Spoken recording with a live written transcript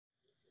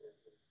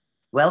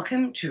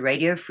Welcome to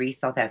Radio Free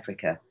South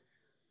Africa.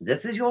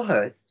 This is your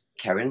host,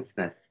 Karin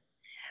Smith.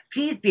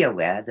 Please be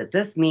aware that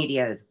this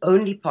media is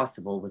only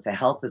possible with the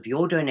help of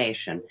your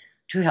donation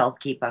to help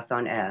keep us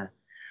on air.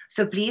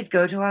 So please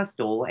go to our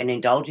store and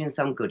indulge in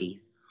some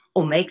goodies,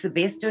 or make the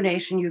best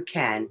donation you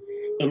can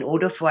in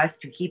order for us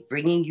to keep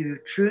bringing you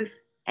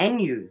truth and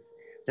news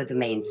that the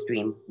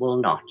mainstream will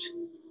not.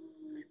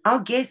 Our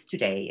guest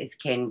today is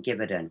Kenn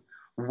Gividen,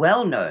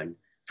 well known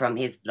from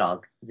his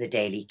blog, The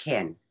Daily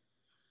Kenn.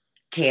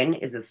 Kenn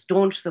is a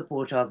staunch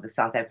supporter of the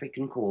South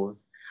African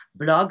cause,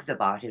 blogs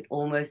about it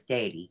almost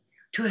daily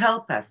to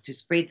help us to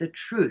spread the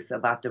truth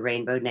about the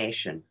Rainbow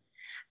Nation,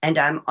 and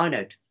I'm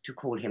honored to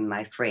call him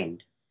my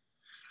friend.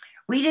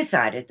 We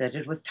decided that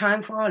it was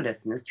time for our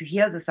listeners to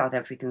hear the South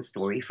African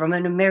story from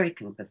an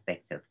American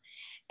perspective,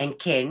 and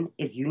Kenn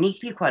is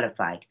uniquely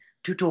qualified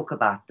to talk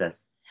about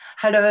this.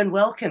 Hello and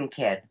welcome,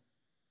 Kenn.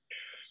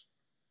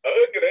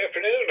 Good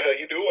afternoon. How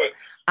you doing?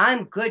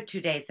 I'm good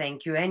today,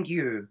 thank you, and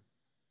you?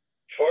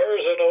 As far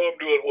as I know, I'm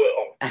doing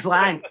well. Well,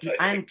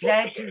 I'm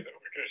glad to...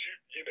 Because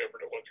you never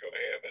know what's going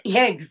to happen.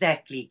 Yeah,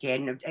 exactly,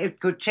 Kenn. It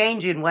could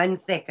change in 1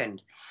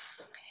 second.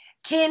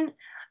 Kenn,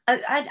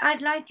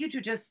 I'd like you to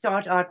just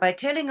start out by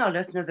telling our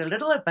listeners a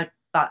little bit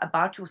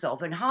about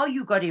yourself and how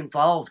you got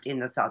involved in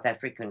the South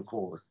African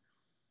cause.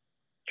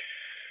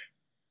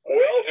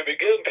 Well, to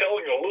begin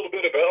telling you a little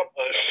bit about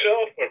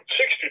myself, I'm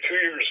 62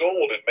 years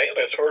old, and man,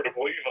 that's hard to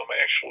believe. I've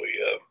actually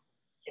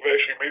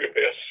made it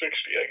past 60.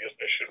 I guess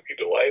I should be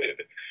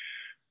delighted.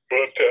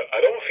 But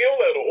I don't feel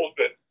that old,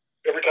 but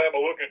every time I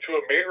look into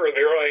a mirror,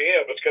 there I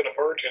am. It's kind of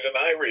hard to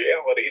deny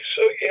reality,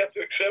 so you have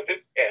to accept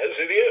it as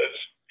it is.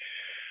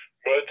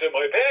 But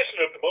my passion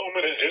at the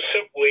moment is just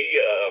simply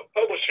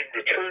publishing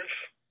the truth,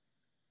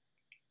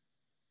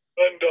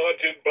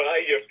 undaunted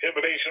by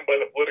intimidation by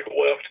the political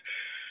left,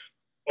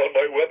 on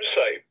my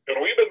website. And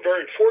we've been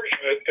very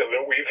fortunate in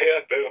that we've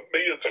had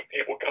millions of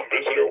people come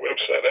visit our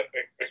website. I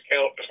think the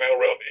count is now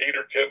around 8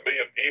 or 10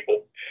 million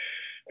people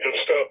and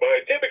stop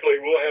by. Typically,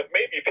 we'll have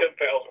maybe 10,000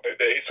 a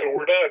day, so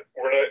we're not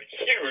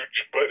huge,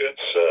 but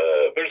it's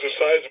there's a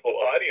sizable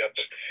audience.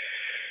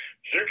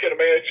 You can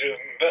imagine,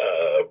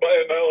 by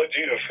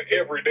analogy, if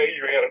every day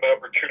you had an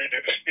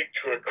opportunity to speak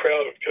to a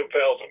crowd of 10,000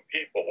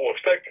 people, well,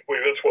 effectively,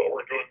 that's what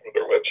we're doing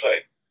with our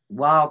website.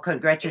 Wow,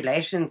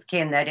 congratulations,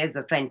 Kenn. That is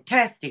a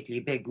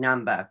fantastically big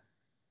number.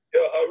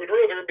 Yeah, I would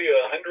rather be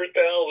 100,000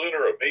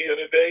 or 1 million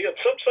a day. And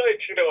some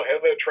sites,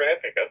 have that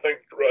traffic. I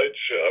think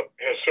Drudge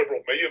has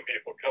several million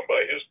people come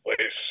by his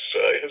place,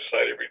 his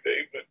site every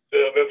day, but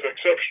that's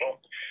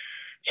exceptional.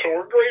 So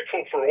we're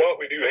grateful for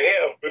what we do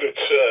have, but it's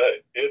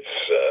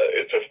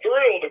a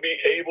thrill to be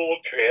able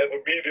to have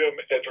a medium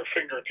at your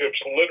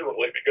fingertips,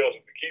 literally because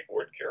of the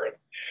keyboard, Karin,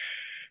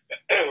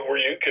 where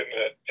you can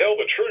tell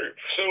the truth.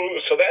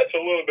 So that's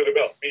a little bit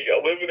about me. I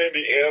live in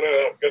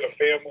Indiana. I've got a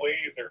family.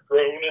 They're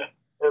grown.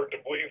 Hard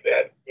to believe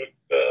that, but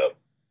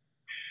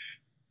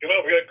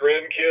I've got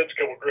grandkids, a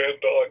couple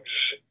granddogs,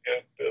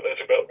 and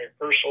that's about me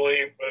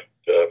personally. But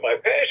my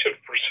passion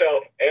for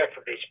South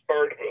Africa is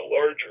part of a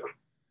larger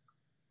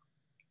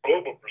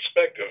global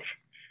perspective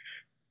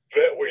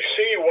that we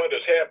see what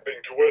is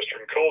happening to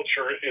Western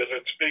culture is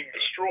it's being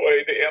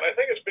destroyed, and I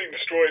think it's being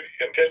destroyed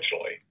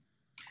intentionally.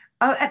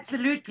 Oh,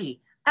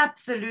 absolutely.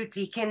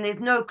 Absolutely, Kenn.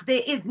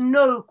 There is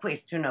no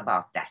question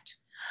about that.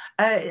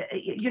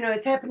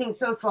 It's happening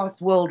so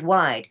fast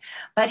worldwide,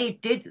 but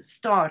it did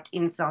start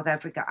in South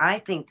Africa. I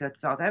think that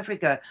South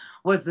Africa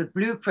was the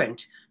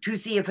blueprint to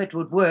see if it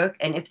would work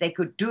and if they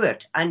could do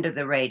it under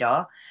the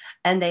radar,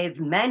 and they've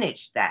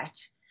managed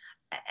that.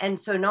 And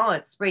so now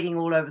it's spreading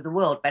all over the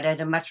world, but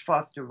at a much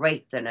faster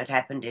rate than it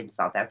happened in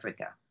South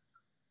Africa.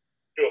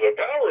 The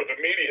power of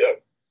the media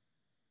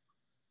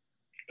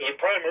is a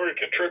primary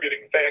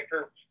contributing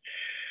factor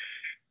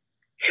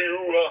to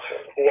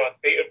what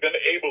they have been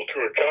able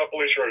to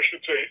accomplish, or I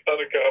should say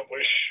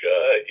unaccomplish,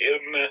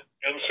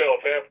 in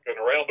South Africa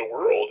and around the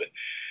world.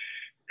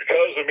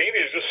 Because the media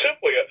is just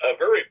simply a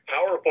very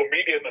powerful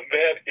medium in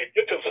that it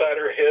gets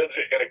inside our heads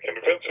and it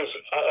convinces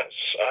us.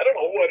 I don't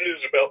know what it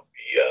is about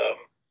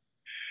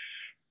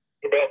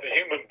the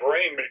human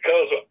brain,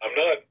 because I'm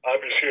not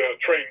obviously a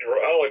trained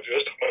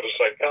neurologist, I'm not a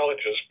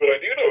psychologist, but I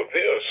do know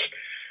this,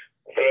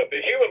 that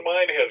the human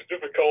mind has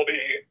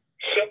difficulty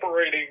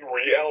separating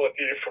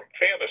reality from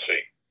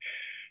fantasy.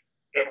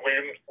 And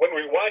when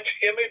we watch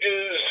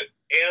images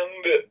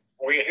and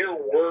we hear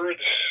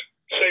words,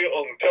 say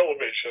on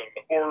television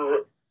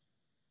or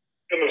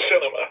in the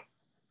cinema,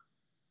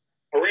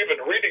 or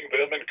even reading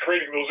them and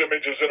creating those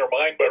images in our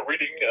mind by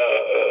reading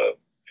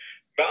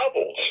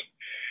novels,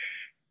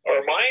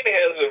 our mind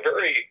has a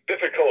very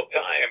difficult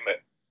time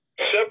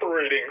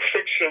separating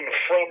fiction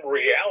from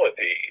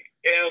reality.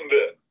 And,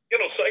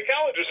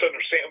 psychologists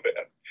understand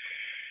that.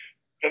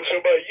 And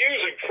so by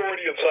using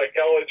Freudian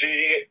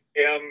psychology,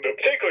 and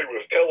particularly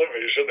with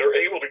television, they're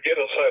able to get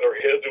inside our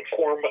heads and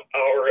form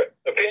our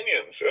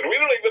opinions. And we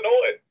don't even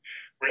know it.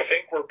 We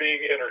think we're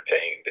being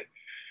entertained.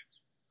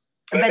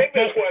 I think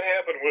that's what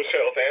happened with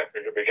South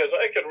Africa, because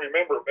I can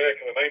remember back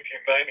in the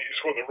 1990s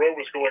when the row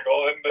was going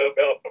on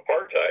about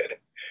apartheid.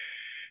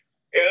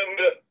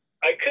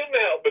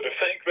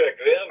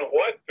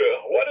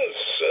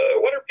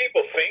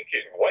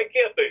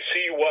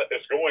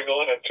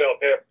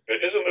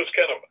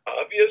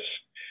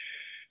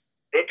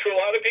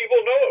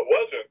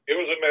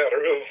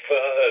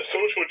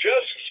 social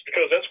justice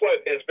because that's what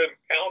has been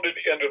pounded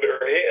into their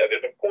head.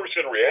 And of course,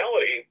 in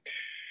reality,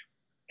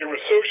 it was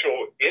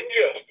social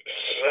injustice.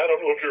 I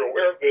don't know if you're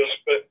aware of this,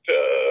 but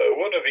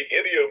one of the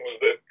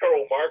idioms that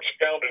Karl Marx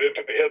pounded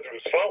into the heads of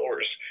his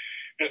followers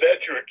is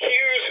that you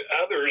accuse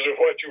others of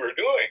what you are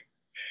doing.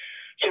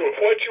 So if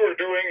what you are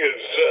doing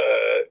is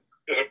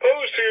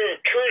opposed to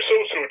true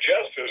social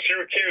justice,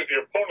 you accuse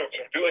the opponents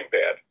of doing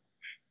that.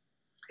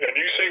 And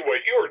you say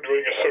what you are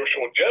doing is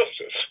social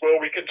justice.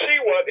 Well, we can see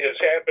what has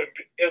happened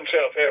in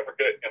South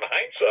Africa in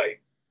hindsight,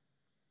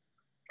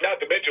 not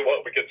to mention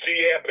what we can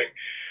see happening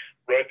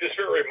right this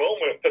very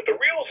moment, that the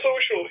real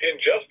social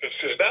injustice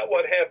is not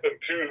what happened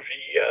to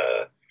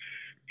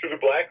the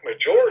black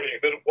majority,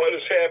 but what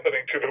is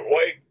happening to the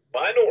white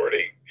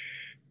minority.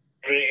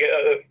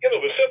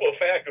 The simple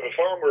fact of the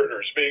farm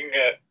murders being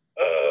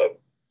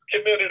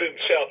committed in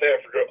South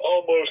Africa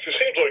almost, it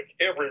seems like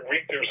every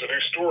week there's a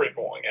new story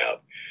going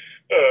out,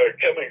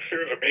 coming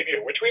through the media,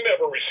 which we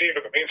never receive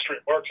in the mainstream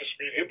Marxist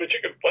media, but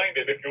you can find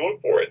it if you look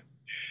for it.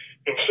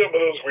 And some of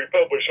those we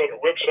publish on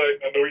our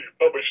website. I know you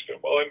published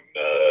them on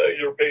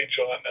your page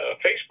on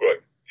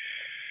Facebook.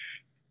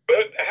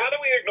 But how do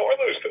we ignore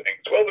those things?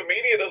 Well, the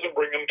media doesn't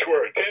bring them to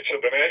our attention.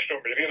 The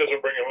national media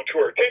doesn't bring them to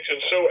our attention,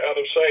 so out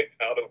of sight,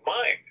 out of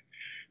mind.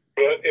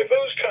 But if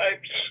those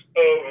types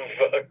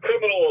of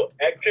criminal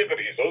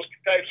activities, those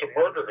types of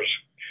murders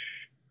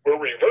were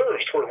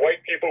reversed, where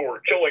white people were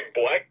killing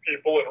black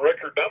people in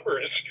record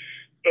numbers,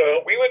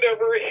 we would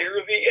never hear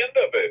the end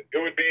of it.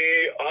 It would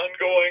be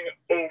ongoing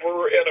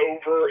over and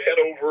over and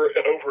over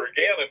and over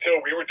again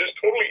until we were just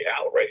totally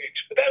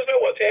outraged. But that's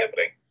not what's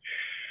happening.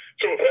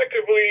 So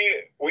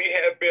effectively, we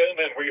have been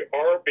and we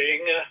are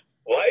being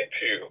lied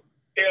to,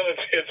 and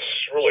it's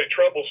really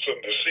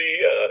troublesome to see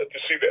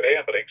that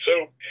happening.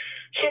 So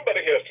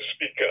somebody has to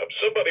speak up.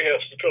 Somebody has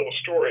to tell a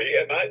story,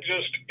 and not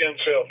just in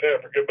South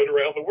Africa, but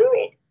around the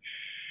world.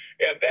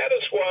 And that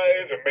is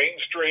why the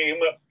mainstream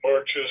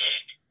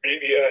Marxist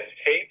media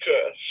hates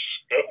us.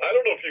 Now, I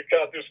don't know if you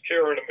caught this,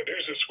 Karin, in the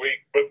news this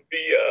week, but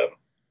the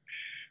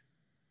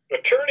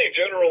Attorney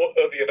General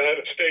of the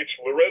United States,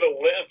 Loretta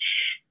Lynch,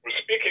 was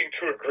speaking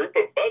to a group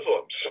of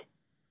Muslims,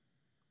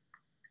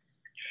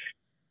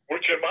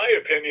 which, in my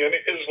opinion,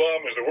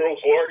 Islam is the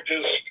world's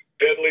largest,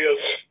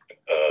 deadliest,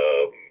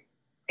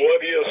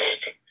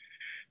 bloodiest,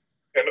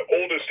 and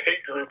oldest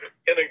hate group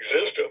in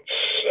existence.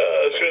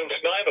 Since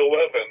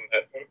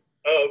 9/11,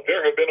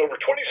 there have been over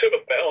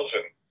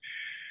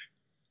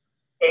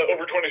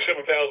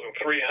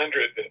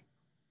 27,300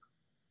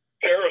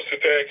 terrorist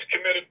attacks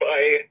committed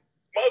by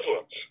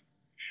Muslims.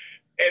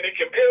 And you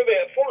compare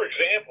that, for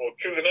example,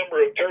 to the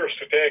number of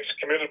terrorist attacks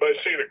committed by,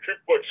 say, the Ku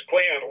Klux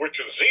Klan, which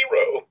is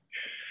 0.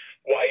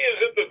 Why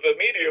is it that the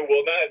media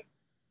will not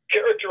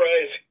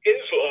characterize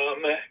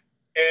Islam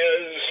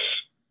as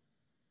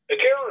a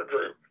terror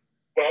group?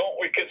 Well,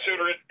 we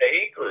consider it a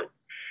hate group.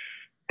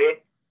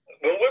 But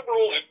the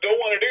liberals don't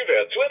want to do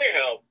that. So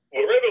anyhow,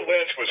 Loretta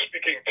Lynch was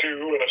speaking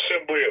to an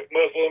assembly of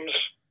Muslims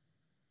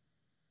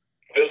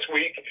this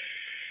week,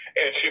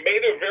 and she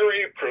made a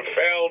very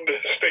profound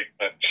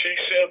statement. She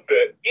said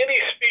that any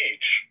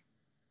speech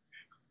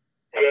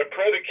that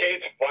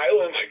predicates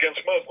violence against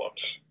Muslims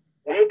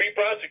will be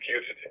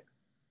prosecuted.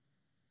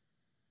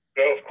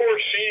 Now, of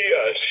course,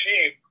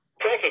 she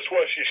prefaced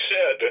what she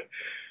said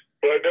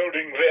by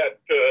noting that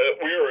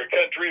we are a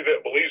country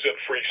that believes in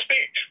free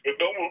speech. But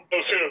no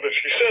sooner than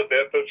she said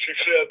that, but she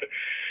said,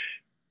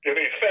 in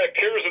effect,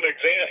 here's an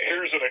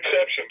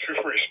exception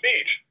to free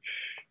speech.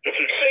 If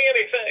you say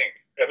anything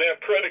and that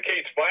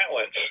predicates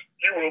violence,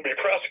 you will be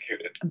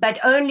prosecuted.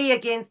 But only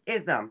against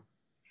Islam,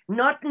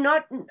 not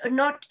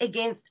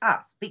against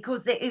us,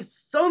 because there is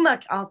so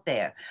much out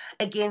there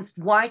against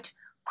white,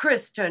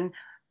 Christian,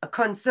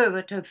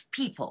 conservative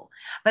people.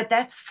 But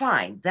that's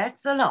fine.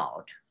 That's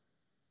allowed.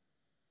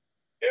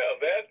 Yeah,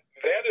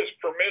 that is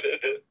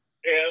permitted,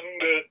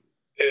 and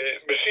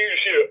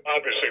she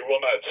obviously will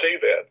not say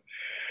that.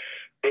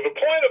 But the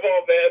point of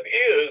all that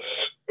is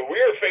we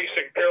are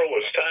facing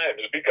perilous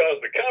times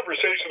because the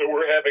conversation that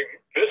we're having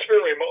this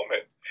very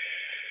moment,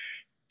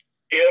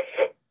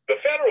 if the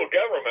federal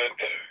government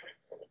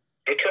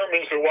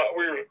determines that what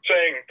we're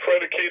saying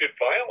predicated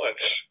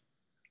violence,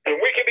 then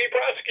we can be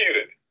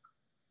prosecuted.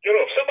 You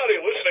know, if somebody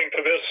listening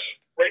to this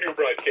radio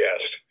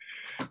broadcast,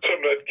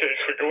 some that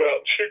case would go out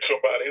and shoot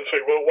somebody and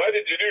say, well, why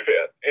did you do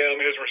that? And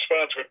his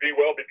response would be,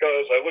 well,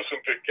 because I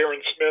listened to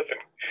Karin Smith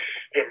and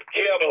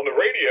Kenn on the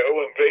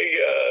radio, and they,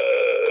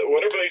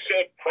 whatever they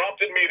said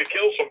prompted me to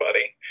kill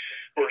somebody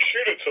or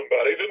shoot at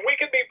somebody, then we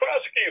can be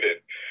prosecuted.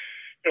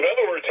 In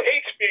other words,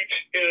 hate speech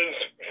is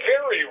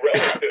very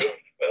relative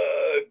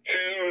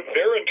to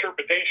their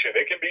interpretation.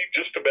 It can be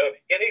just about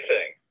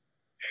anything.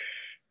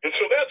 And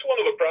so that's one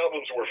of the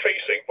problems we're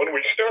facing. When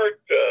we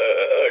start,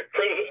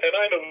 and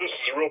I know this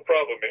is a real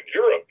problem in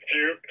Europe,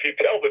 if you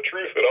tell the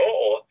truth at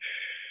all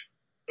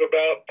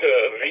about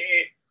the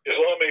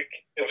Islamic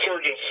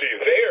insurgency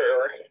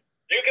there,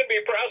 you can be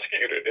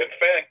prosecuted. In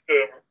fact,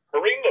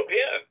 Marine Le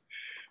Pen,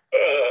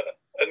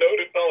 a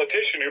noted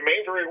politician who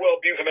may very well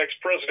be the next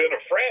president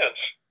of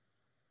France,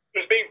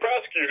 is being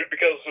prosecuted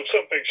because of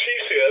something she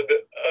said,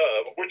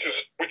 which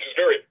is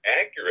very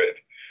accurate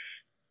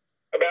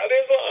about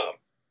Islam.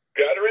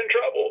 Got her in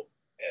trouble.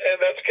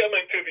 And that's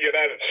coming to the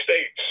United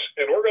States.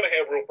 And we're going to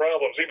have real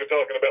problems even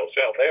talking about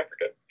South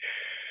Africa.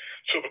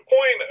 So the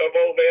point of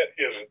all that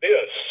is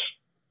this.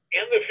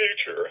 In the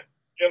future,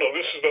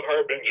 this is the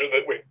harbinger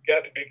that we've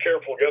got to be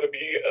careful, got to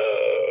be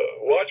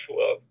watchful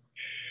of.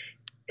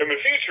 In the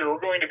future,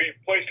 we're going to be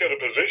placed in a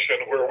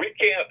position where we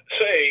can't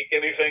say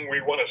anything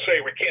we want to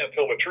say. We can't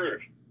tell the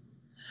truth.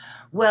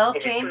 Well,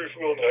 and Ken, the truth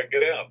will not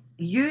get out.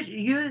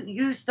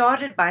 You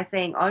started by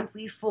saying, aren't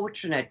we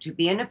fortunate to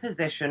be in a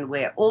position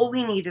where all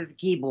we need is a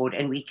keyboard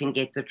and we can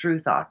get the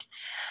truth out?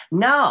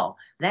 Now,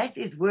 that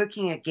is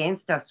working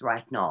against us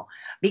right now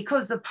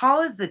because the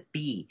powers that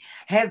be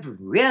have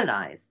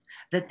realized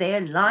that their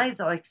lies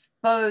are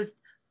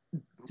exposed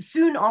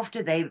soon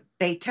after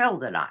they tell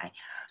the lie.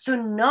 So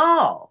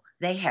now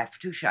they have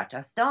to shut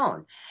us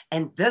down.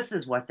 And this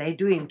is what they're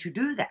doing to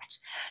do that.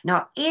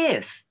 Now,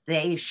 if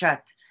they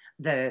shut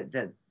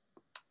the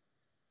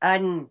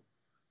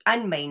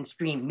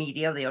unmainstream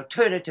media, the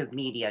alternative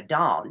media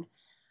down,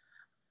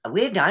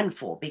 we're done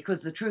for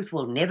because the truth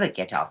will never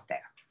get out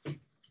there.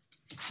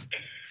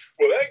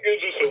 Well, that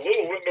gives us a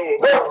little window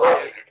of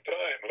opportunity of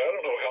time, and I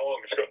don't know how long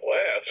it's going to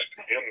last.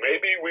 And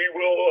maybe we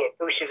will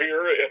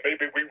persevere, and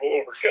maybe we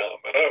will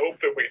overcome, and I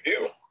hope that we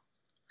do.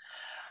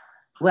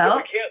 Well,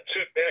 but we can't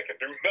sit back and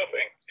do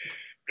nothing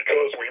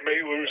because we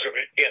may lose in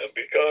the end.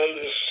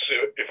 Because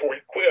if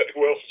we quit,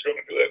 who else is going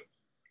to do it?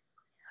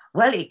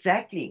 Well,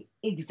 exactly,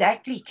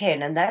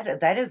 Ken, and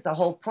that is the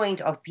whole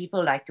point of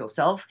people like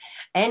yourself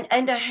and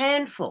a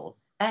handful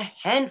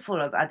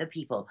of other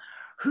people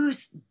who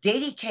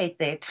dedicate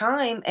their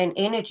time and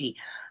energy.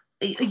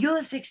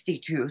 You're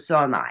 62, so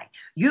am I.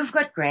 You've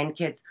got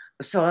grandkids,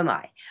 so am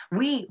I.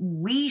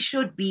 We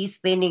should be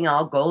spending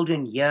our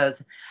golden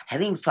years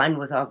having fun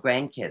with our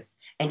grandkids,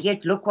 and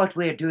yet look what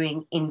we're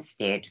doing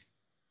instead.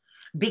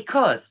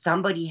 Because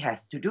somebody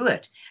has to do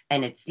it,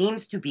 and it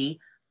seems to be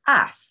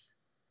us.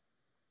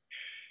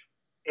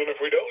 And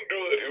if we don't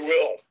do it, who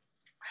will?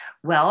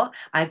 Well,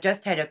 I've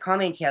just had a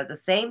comment here. The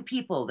same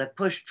people that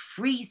pushed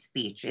free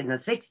speech in the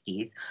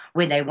 60s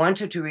when they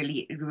wanted to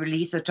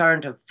release a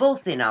torrent of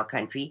filth in our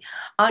country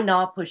are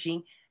now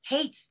pushing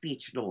hate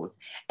speech laws.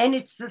 And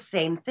it's the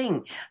same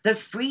thing. The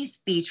free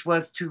speech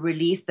was to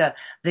release the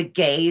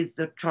gays,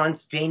 the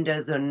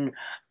transgenders, and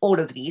all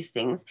of these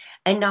things.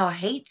 And now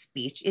hate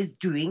speech is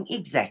doing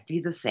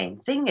exactly the same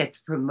thing. It's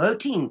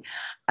promoting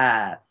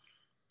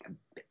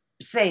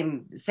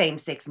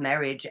same-sex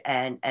marriage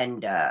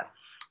and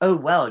oh,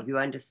 well, you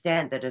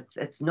understand that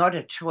it's not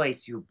a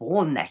choice, you're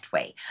born that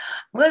way.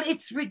 Well,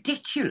 it's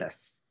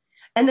ridiculous.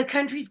 And the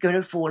country's going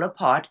to fall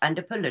apart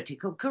under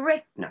political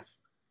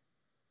correctness.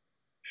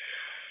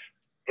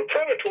 The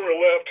predatory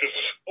left has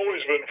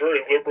always been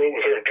very liberal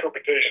with their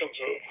interpretations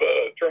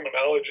of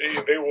terminology.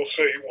 They will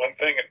say one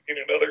thing and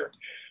mean another.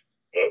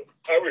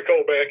 I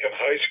recall back in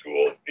high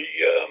school, the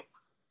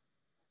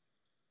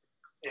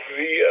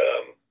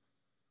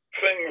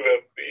thing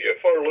that the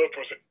far left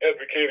was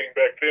advocating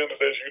back then,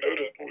 as you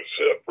noted, was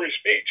free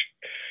speech.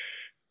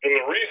 And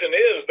the reason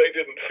is they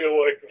didn't feel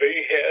like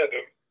they had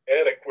an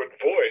adequate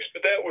voice,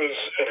 but that was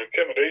an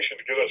intimidation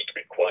to get us to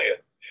be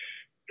quiet.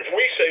 If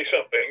we say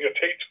something, it's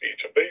hate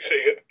speech. If they say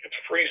it,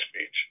 it's free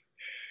speech.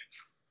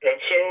 And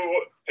so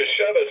to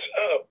shut us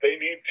up, they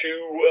need to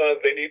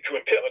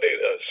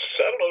intimidate us.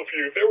 I don't know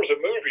if there was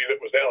a movie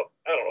that was out,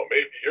 I don't know,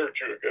 maybe a year or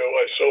two ago.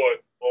 I saw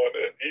it on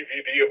a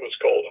DVD. It was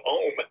called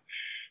Home.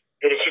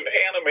 And it's an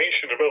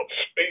animation about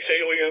space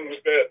aliens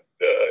that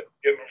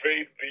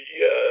invade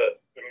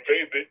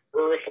the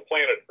Earth, the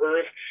planet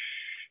Earth.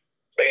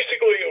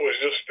 Basically, it was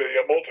just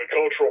a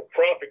multicultural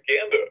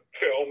propaganda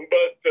film,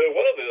 but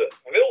one of the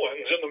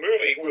villains in the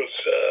movie was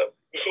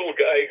this little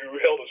guy who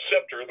held a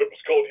scepter that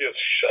was called his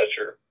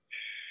shusher.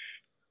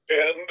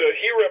 And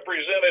he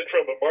represented,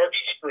 from a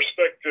Marxist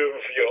perspective,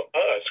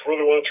 us.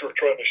 We're the ones who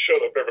are trying to shut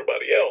up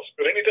everybody else.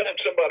 But anytime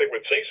somebody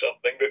would say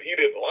something that he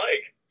didn't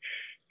like,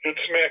 he'd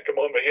smack him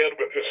on the head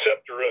with his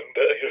scepter and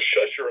his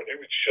shusher, and he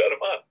would shut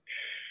him up.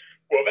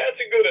 Well,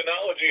 that's a good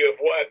analogy of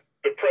what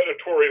the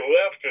predatory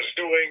left is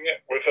doing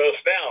with us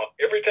now.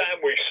 Every time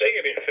we say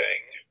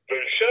anything, they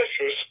shush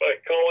us by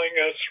calling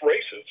us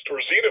racist or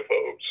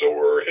xenophobes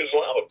or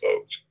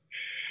Islamophobes.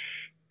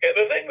 And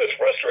the thing that's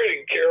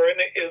frustrating,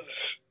 Karin, is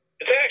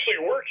it's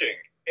actually working,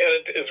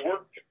 and it has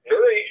worked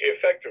very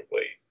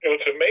effectively. And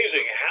it's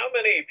amazing how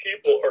many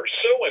people are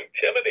so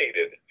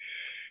intimidated.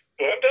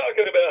 I'm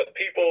talking about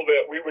people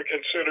that we would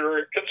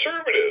consider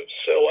conservatives,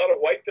 a lot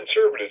of white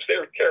conservatives.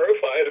 They're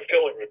terrified of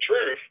telling the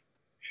truth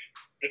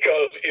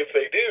because if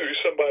they do,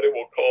 somebody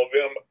will call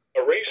them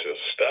a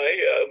racist.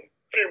 A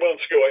few months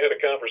ago, I had a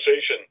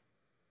conversation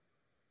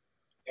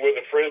with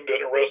a friend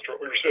at a restaurant.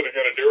 We were sitting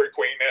in a Dairy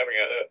Queen having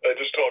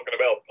just talking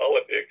about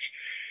politics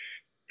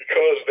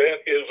because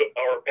that is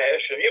our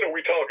passion.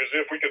 We talk as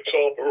if we could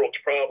solve the world's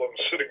problems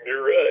sitting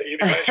there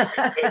eating ice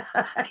cream.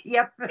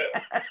 Yep.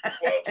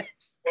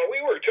 While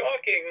we were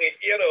talking,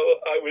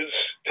 I was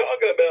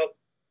talking about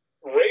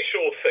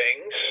racial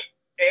things,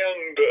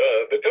 and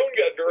the tone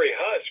got very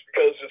hushed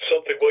because it's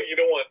something, well, you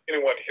don't want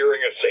anyone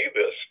hearing us say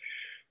this.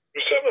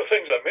 Some of the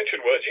things I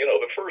mentioned was,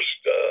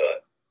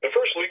 the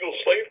first legal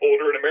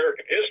slaveholder in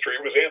American history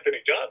was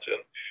Anthony Johnson,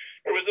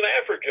 who was an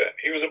African.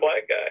 He was a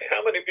black guy.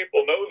 How many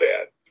people know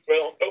that?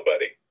 Well,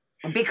 nobody.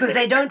 Because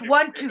they don't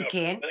want to,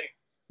 Ken.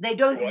 They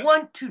don't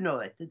want to know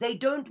it. They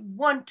don't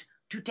want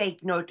to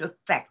take note of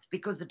facts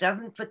because it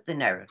doesn't fit the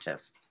narrative.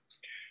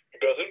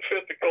 It doesn't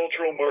fit the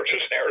cultural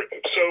Marxist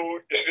narrative.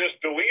 So it's just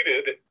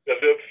deleted as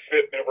if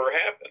it never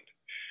happened.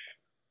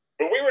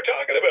 But we were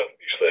talking about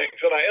these things,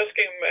 and I asked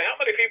him, how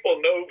many people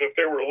know that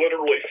there were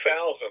literally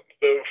thousands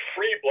of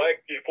free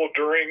black people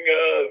during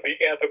the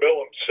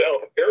antebellum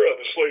South era,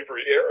 the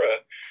slavery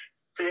era,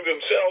 who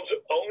themselves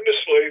owned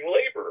slave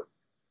labor?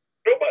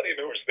 Nobody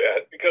knows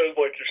that because,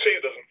 like you say,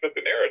 it doesn't fit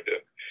the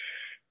narrative.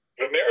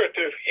 The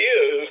narrative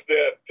is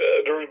that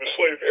during the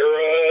slave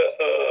era,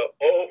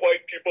 all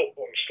white people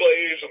owned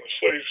slaves, and the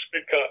slaves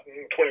speak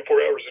cotton 24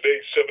 hours a day,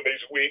 7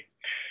 days a week,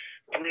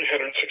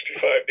 365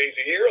 days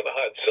a year in the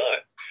hot sun,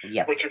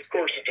 which, of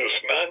course, is just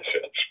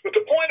nonsense. But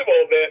the point of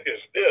all that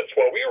is this.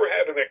 While we were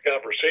having that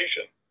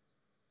conversation,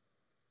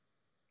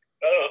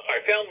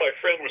 I found my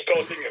friend was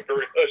talking in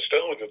very hushed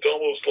tones. It's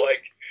almost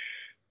like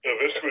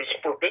this was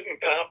forbidden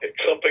topic,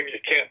 something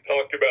you can't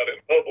talk about in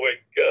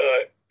public,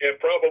 and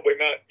probably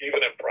not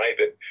even in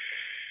private.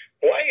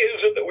 Why is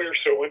it that we're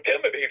so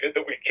intimidated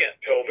that we can't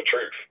tell the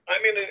truth? I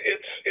mean,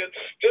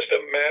 it's just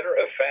a matter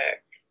of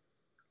fact.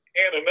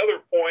 And another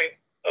point,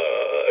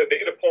 a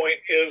data point,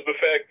 is the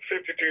fact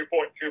 52.2%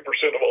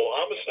 of all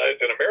homicides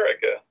in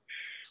America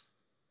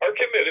are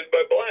committed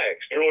by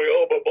blacks. Nearly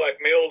all but black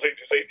males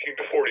ages 18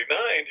 to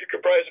 49, who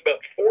comprise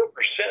about 4%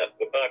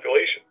 of the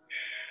population.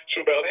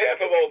 So about half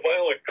of all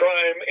violent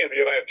crime in the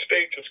United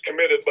States is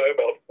committed by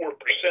about 4%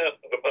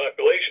 of the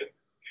population.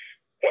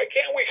 Why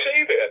can't we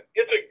say that?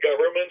 It's a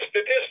government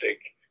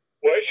statistic.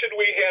 Why should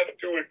we have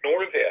to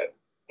ignore that?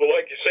 Well,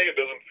 like you say, it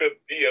doesn't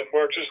fit the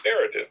Marxist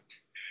narrative.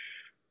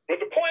 But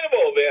the point of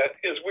all that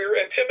is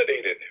we're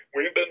intimidated.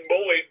 We've been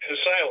bullied to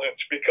silence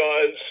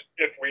because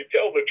if we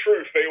tell the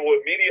truth, they will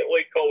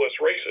immediately call us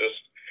racist.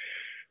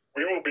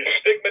 We will be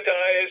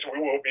stigmatized.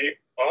 We will be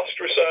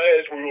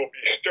ostracized. We will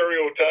be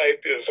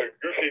stereotyped as a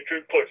goofy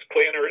Ku Klux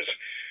Klanners.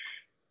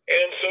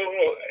 And so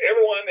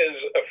everyone is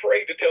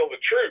afraid to tell the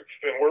truth,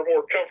 and we're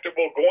more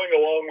comfortable going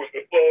along with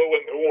the flow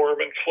and the warm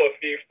and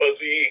fluffy,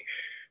 fuzzy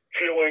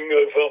feeling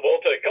of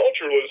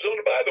multiculturalism.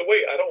 And by the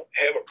way, I don't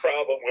have a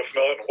problem with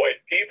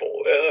non-white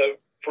people.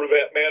 For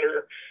that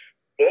matter,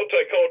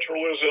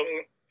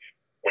 multiculturalism,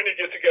 when you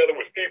get together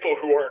with people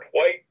who aren't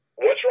white,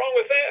 what's wrong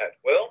with that?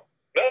 Well,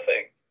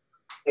 nothing.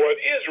 What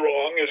is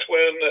wrong is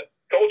when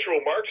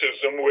cultural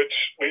Marxism, which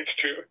leads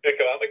to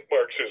economic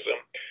Marxism,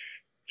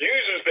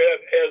 uses that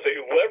as a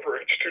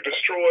leverage to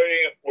destroy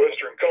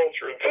Western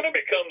culture. And then it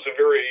becomes a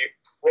very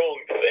wrong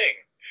thing,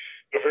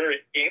 a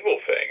very evil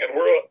thing, and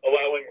we're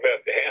allowing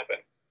that to happen.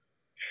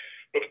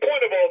 But the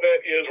point of all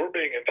that is we're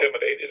being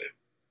intimidated.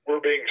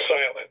 We're being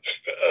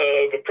silenced.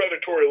 The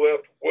predatory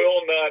left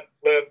will not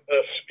let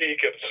us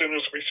speak. As soon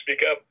as we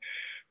speak up,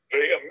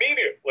 they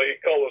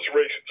immediately call us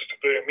racist.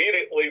 They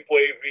immediately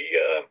play the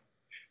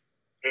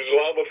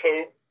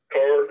Islamophobe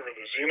card or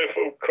the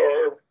xenophobe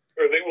card,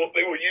 or they will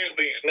use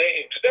these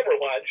names. Never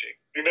logic.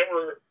 They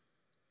never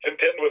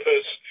contend with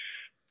us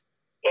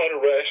on a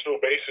rational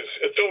basis.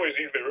 It's always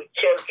either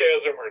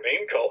sarcasm or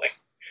name calling.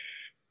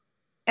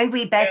 And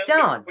we backed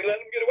on. We let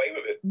them get away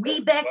with it.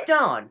 We backed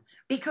on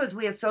because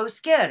we are so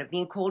scared of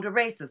being called a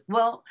racist.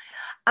 Well,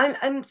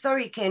 I'm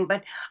sorry, Ken,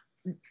 but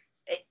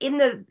in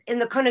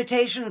the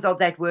connotations of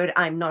that word,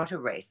 I'm not a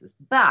racist.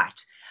 But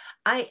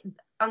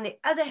on the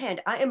other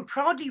hand, I am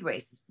proudly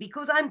racist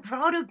because I'm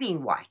proud of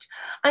being white.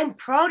 I'm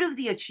proud of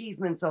the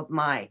achievements of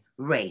my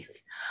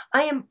race.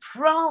 I am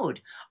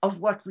proud of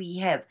what we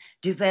have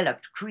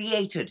developed,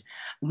 created,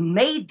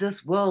 made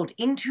this world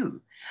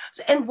into.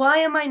 And why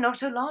am I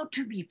not allowed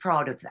to be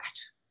proud of that?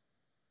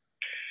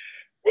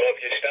 Well,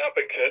 if you stop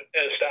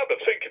and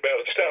think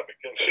about it, stop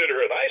and consider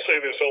it. I say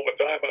this all the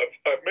time.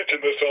 I've mentioned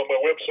this on my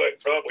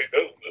website probably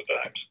dozens of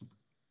times.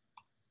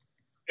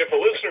 If a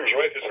listener is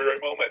right this very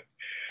moment,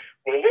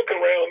 will look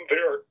around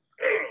their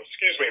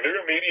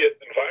immediate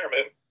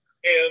environment,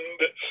 and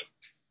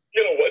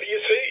what do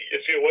you see? You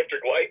see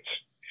electric lights.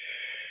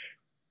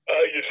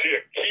 You see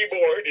a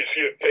keyboard. You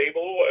see a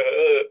table.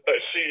 I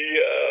see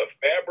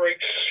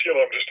fabrics.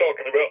 I'm just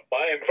talking about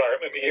my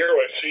environment here.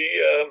 I see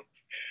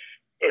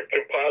a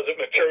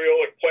composite material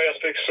like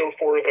plastic, so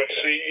forth. I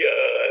see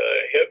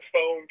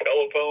headphone,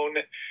 telephone.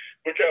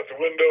 Look out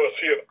the window. I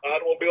see an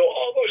automobile.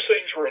 All those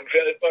things were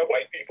invented by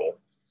white people.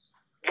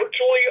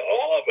 Virtually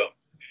all of them.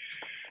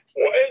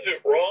 Why is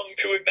it wrong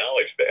to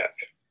acknowledge that?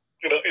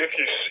 If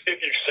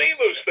you say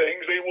those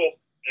things, they will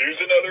use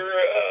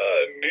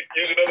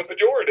another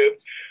pejorative.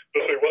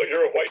 They'll say, "Well,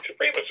 you're a white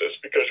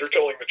supremacist because you're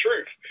telling the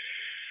truth."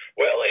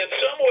 Well, in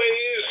some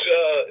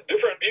ways,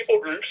 different people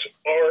groups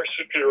are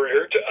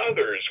superior to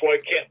others. Why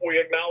can't we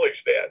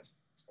acknowledge that?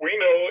 We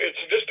know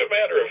it's just a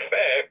matter of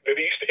fact that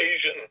East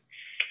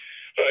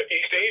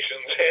East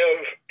Asians have,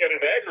 in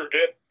an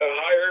aggregate, a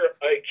higher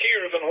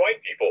IQ than white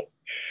people.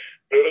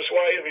 That is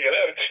why in the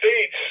United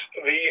States,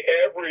 the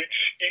average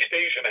East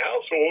Asian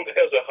household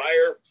has a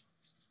higher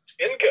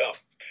income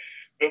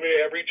than the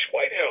average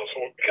white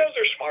household because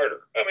they're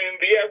smarter. I mean,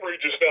 the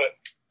average is not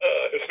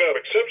it's not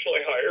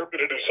exceptionally higher, but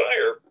it is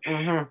higher.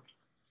 Mm-hmm.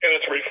 And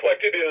it's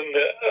reflected in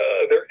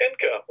their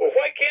income. Well,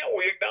 why can't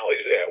we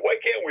acknowledge that? Why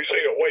can't we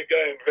say a white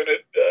guy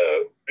invented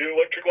the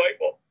electric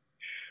light bulb?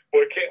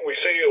 Why can't we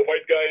say a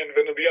white guy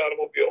invented the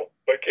automobile?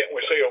 Why can't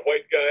we say a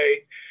white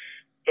guy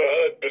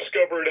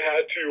discovered how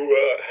to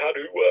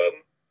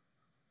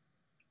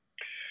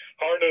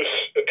harness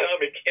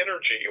atomic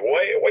energy?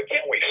 Why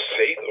can't we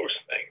say those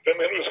things? I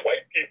mean, it was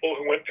white people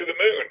who went to the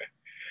moon.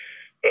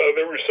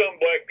 There were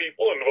some black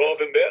people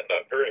involved in that,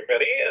 not very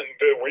many, and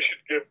we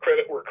should give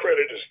credit where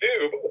credit is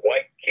due, but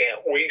why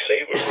can't we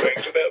say those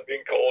things without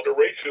being called a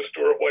racist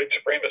or a white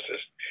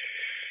supremacist?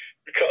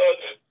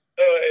 Because,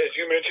 as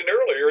you mentioned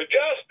earlier, it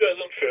just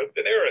doesn't fit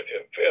the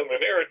narrative, and the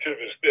narrative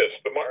is this.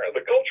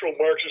 The cultural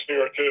Marxist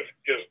narrative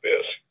is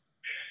this.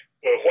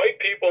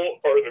 White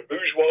people are the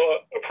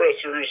bourgeois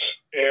oppressors,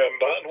 and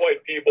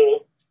non-white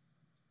people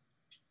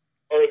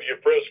are the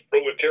oppressed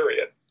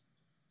proletariat.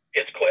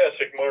 It's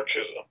classic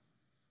Marxism.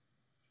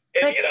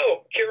 And, you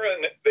know,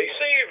 Karin, they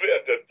say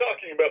that,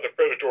 talking about the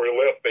predatory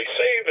left, they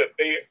say that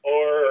they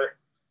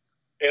are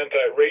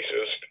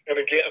anti-racist.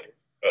 And again,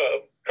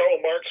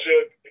 Karl Marx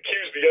said,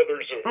 accuse the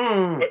others of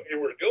what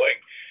you were doing.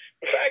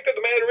 The fact of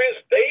the matter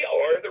is, they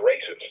are the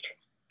racist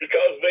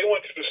because they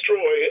want to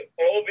destroy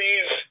all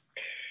these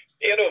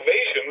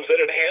innovations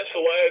that enhance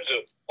the lives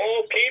of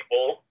all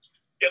people,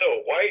 you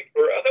know, white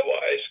or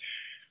otherwise.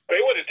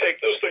 They want to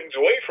take those things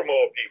away from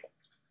all people.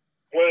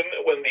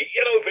 When the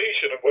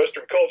innovation of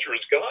Western culture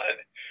is gone,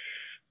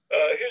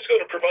 who's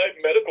going to provide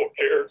medical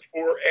care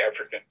for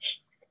Africans?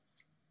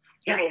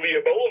 Yeah. You know, the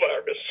Ebola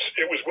virus,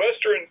 it was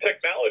Western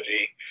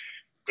technology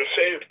that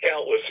saved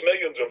countless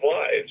millions of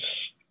lives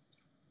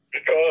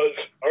because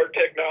our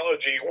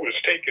technology was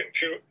taken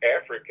to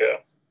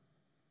Africa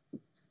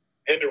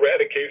and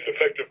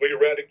effectively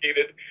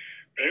eradicated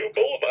the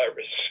Ebola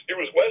virus. It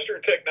was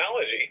Western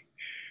technology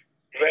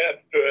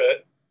that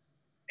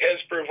has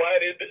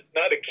provided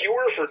not a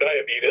cure for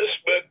diabetes,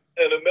 but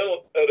an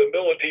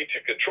ability to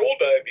control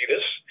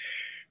diabetes,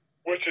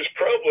 which is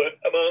prevalent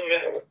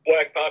among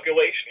black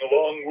population,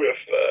 along with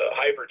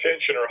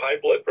hypertension or high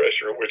blood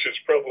pressure, which is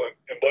prevalent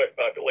in black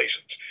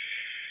populations.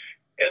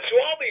 And so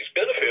all these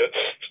benefits,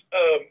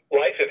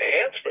 life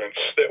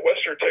enhancements that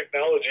Western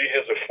technology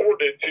has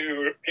afforded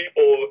to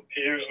people, to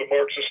use the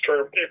Marxist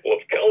term, people of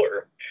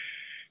color,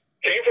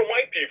 came from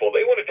white people.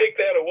 They want to take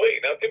that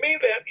away. Now, to me,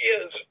 that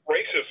is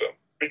racism,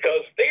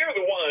 because they are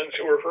the ones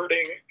who are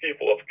hurting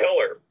people of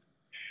color.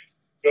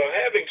 Now,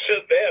 having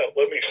said that,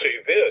 let me say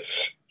this.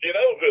 You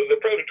know, the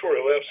predatory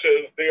left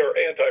says they are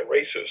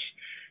anti-racist,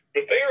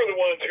 but they are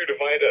the ones who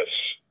divide us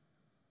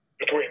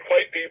between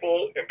white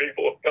people and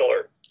people of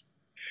color.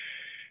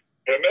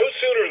 And no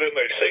sooner than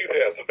they say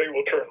that they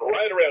will turn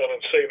right around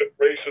and say that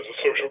race is a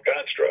social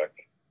construct.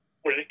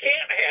 Well, you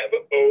can't have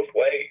it both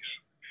ways.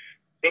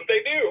 But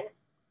they do.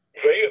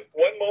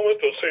 One moment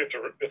they'll say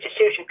it's a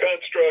social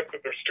construct, that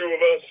there's two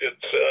of us.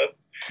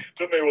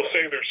 Then they will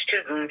say there's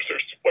two groups,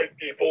 there's white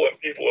people and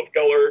people of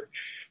color.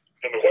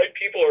 And the white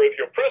people are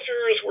the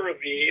oppressors, where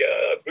the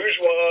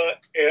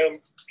bourgeois and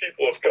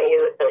people of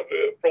color are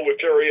the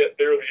proletariat,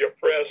 they're the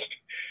oppressed.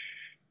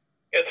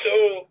 And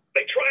so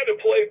they try to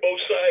play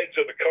both sides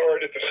of the card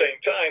at the same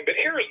time. But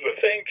here's the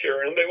thing,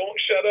 Karin, they won't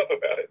shut up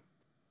about it.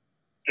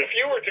 If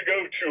you were to go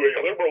to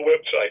a liberal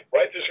website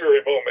right this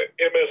very moment,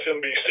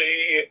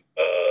 MSNBC,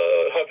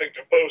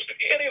 Huffington Post,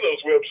 any of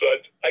those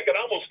websites, I can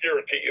almost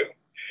guarantee you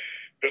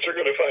that you're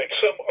going to find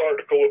some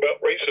article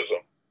about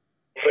racism.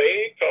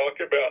 They talk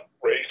about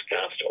race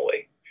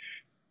constantly.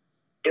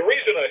 The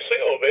reason I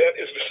say all that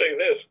is to say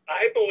this.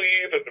 I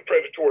believe that the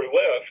predatory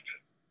left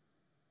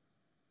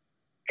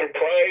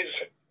comprise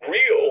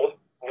real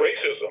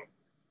racism.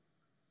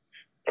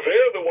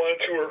 They're the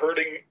ones who are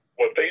hurting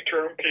what they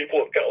term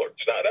people of color.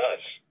 It's not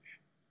us.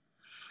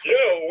 You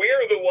know, we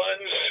are the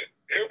ones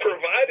who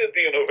provided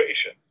the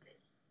innovation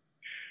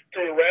to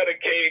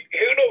eradicate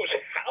who knows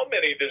how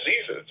many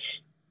diseases.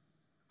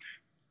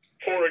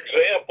 For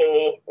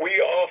example, we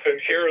often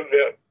hear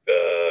that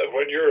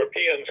when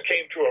Europeans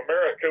came to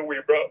America, we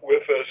brought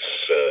with us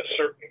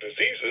certain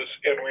diseases,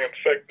 and we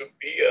infected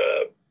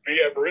the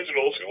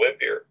Aboriginals who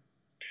lived here.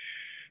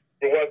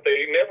 But what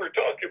they never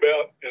talk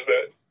about is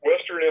that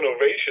Western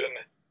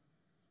innovation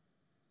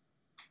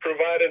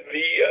provided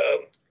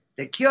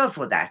the cure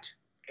for that.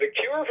 The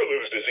cure for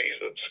those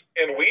diseases.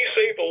 And we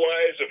saved the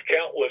lives of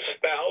countless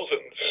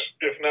thousands,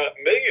 if not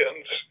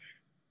millions,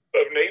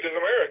 of Native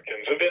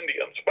Americans, of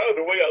Indians. By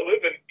the way, I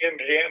live in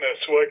Indiana,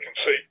 so I can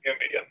say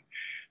Indian.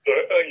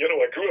 You know,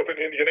 I grew up in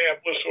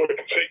Indianapolis, so I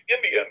can say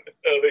Indian.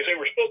 They say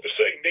we're supposed to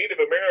say Native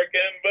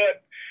American,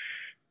 but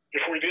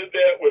if we did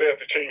that, we'd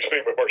have to change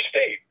the name of our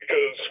state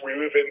because we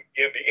live in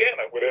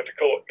Indiana. We'd have to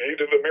call it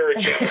Native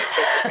American or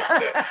something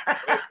like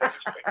that.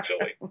 It's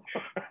silly.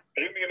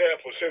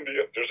 Indianapolis, Indiana.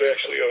 Indians. There's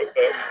actually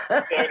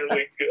a minor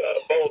league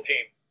ball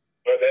team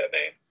by that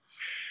name.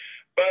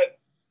 But,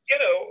 you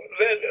know,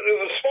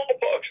 the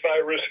smallpox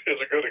virus is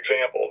a good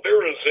example.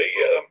 There's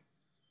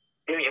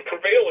a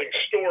prevailing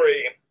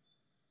story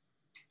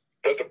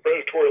that the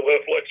predatory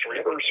left likes to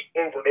rehearse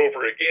over and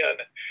over again.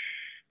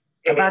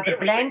 About the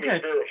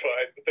blankets. Was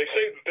verified, but they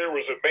say that there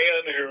was a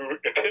man who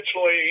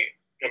intentionally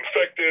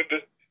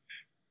infected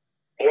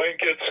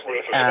blankets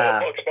with the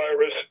smallpox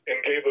virus and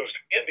gave those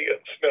to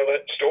Indians. Now,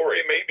 that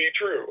story may be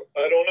true.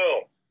 I don't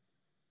know.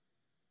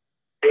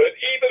 But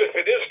even if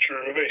it is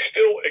true, they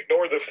still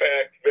ignore the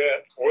fact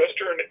that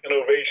Western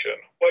innovation,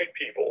 white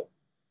people,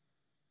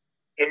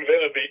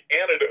 invented the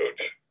antidote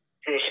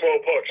to the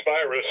smallpox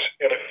virus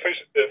and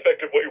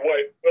effectively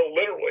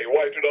literally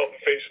wiped it off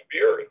the face of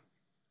the earth.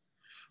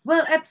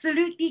 Well,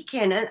 absolutely,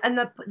 Ken. And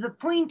the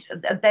point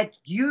that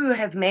you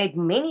have made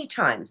many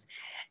times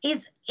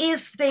is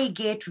if they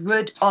get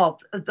rid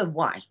of the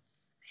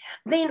whites,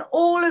 then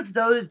all of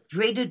those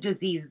dreaded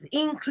diseases,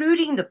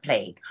 including the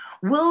plague,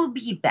 will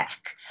be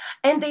back.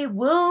 And there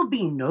will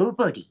be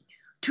nobody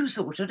to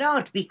sort it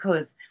out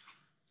because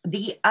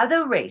the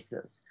other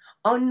races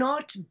are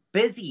not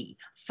busy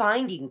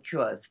finding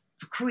cures,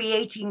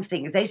 creating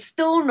things. They're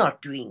still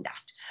not doing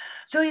that.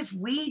 So if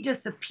we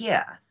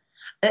disappear,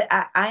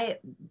 I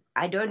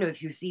don't know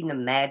if you've seen the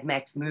Mad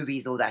Max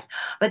movies or that,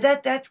 but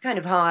that's kind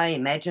of how I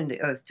imagine the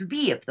Earth to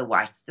be if the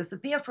whites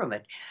disappear from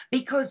it,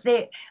 because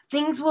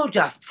things will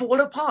just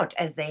fall apart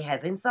as they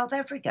have in South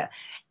Africa.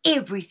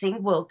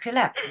 Everything will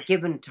collapse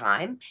given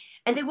time,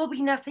 and there will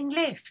be nothing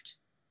left.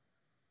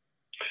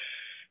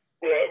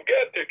 Well, I've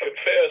got to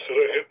confess that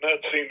I have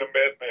not seen the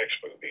Mad Max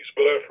movies,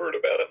 but I've heard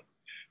about them.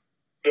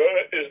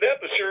 Is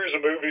that the series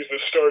of movies that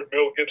starred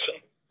Mel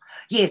Gibson?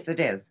 Yes, it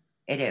is.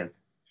 It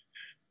is.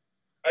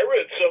 I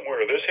read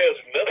somewhere, this has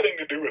nothing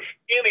to do with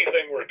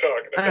anything we're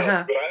talking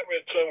about, but I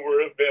read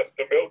somewhere that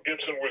the Mel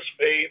Gibson was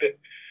paid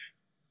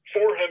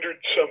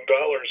 $400-some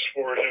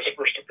for his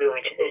first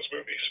appearance in those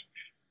movies.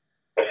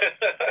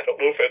 I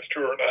don't know if that's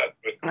true or not.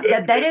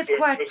 But that is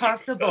quite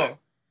possible.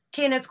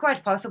 Ken, it's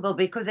quite possible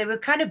because they were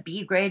kind of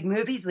B-grade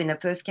movies when they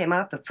first came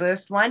out, the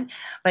first one,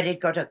 but it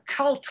got a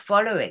cult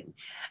following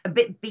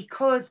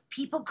because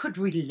people could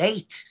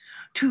relate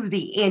to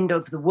the end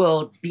of the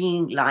world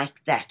being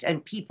like that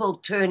and people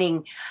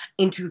turning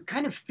into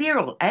kind of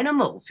feral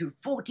animals who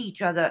fought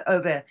each other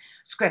over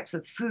scraps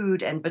of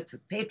food and bits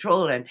of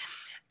petrol and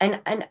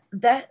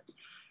that,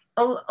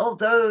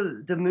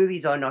 although the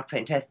movies are not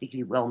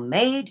fantastically well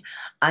made,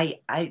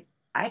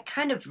 I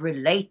kind of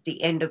relate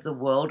the end of the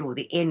world or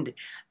the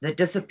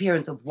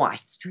disappearance of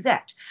whites to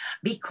that,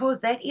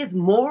 because that is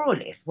more or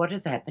less what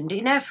has happened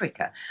in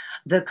Africa.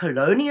 The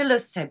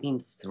colonialists have been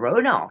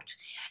thrown out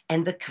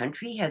and the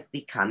country has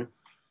become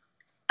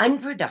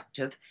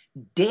unproductive,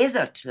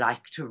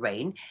 desert-like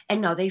terrain,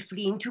 and now they're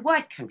fleeing to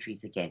white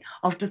countries again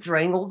after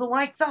throwing all the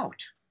whites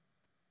out.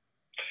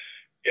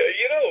 Yeah,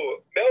 you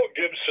know, Mel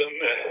Gibson,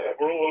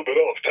 we're a little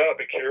bit off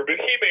topic here, but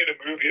he made a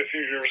movie a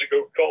few years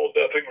ago called,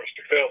 I think it was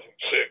 2006.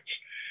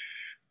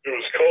 It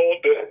was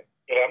called,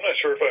 and I'm not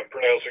sure if I'm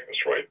pronouncing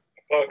this right,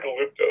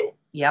 Apocalypto.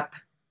 Yep.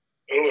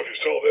 I don't know if you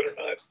saw that or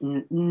not.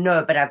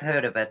 No, but I've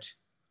heard of it.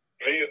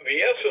 The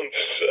essence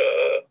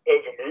of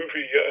the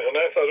movie, and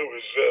I thought it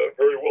was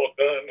very well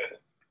done.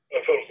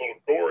 I thought it was a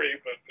little gory,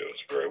 but it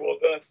was very well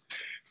done.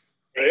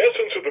 The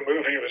essence of the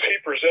movie was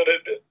he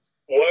presented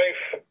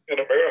life in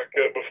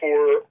America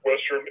before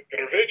Western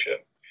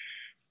intervention.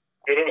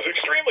 And it was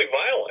extremely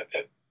violent,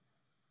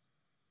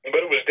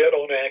 but it was dead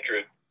on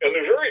accurate. And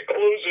the very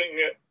closing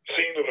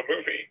scene of the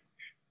movie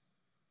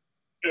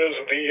is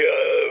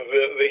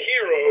the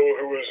hero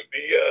who was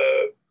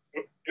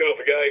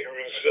the guy who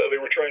was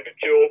they were trying to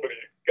kill, but he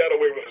got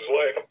away with his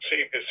life and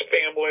saved his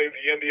family,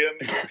 the Indian.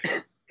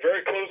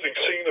 Very closing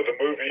scene of the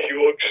movie, he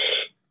looks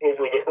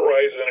over the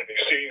horizon and he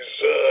sees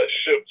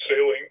ships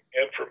sailing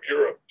in from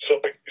Europe,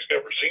 something he's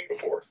never seen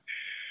before.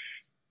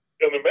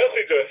 And the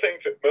message I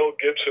think that Mel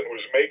Gibson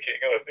was making,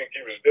 and I think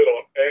he was dead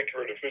on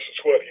accurate if this is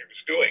what he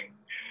was doing,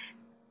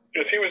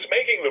 is he was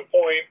making the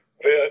point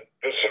that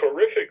this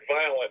horrific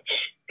violence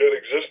that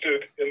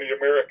existed in the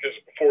Americas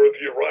before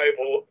the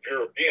arrival of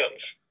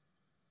Europeans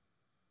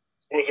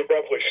was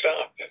abruptly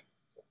stopped.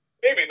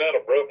 Maybe not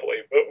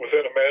abruptly, but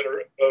within a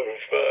matter of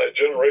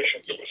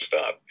generations it was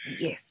stopped.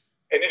 Yes.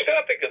 And you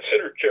stop to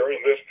consider,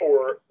 Karin, that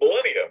for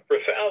millennia, for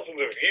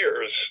thousands of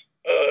years,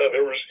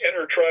 there was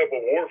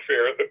intertribal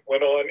warfare that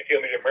went on in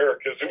the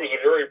Americas. It was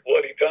a very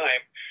bloody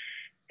time.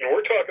 And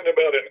we're talking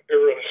about an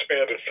era that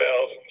spanned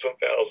thousands and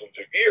thousands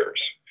of years.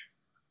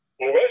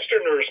 Well,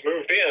 Westerners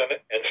moved in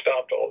and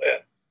stopped all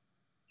that.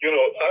 You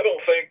know, I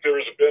don't think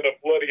there's been a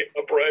bloody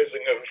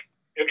uprising of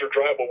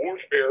intertribal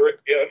warfare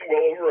in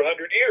well over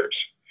 100 years.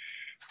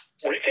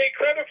 We take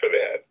credit for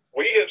that.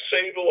 We have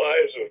saved the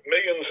lives of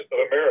millions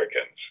of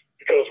Americans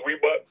because we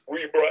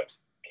brought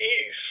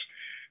peace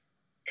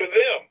to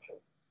them.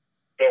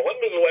 Now, when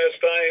was the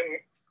last time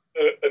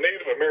a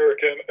Native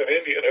American, an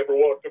Indian, ever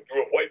walked up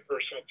to a white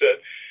person and said,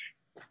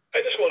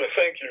 I just want to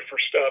thank you for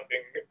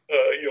stopping,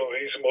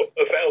 these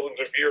thousands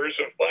of years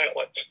of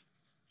violence.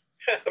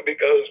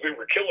 because we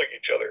were killing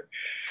each other.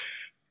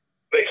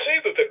 They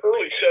say that the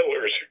early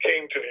settlers who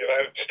came to the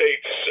United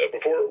States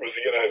before it was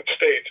the United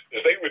States, as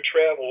they would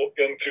travel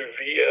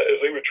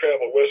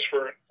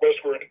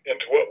westward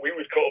into what we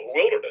would call the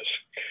wilderness,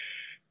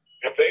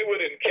 if they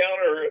would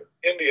encounter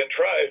Indian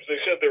tribes,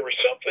 they said there was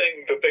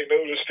something that they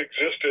noticed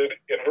existed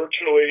in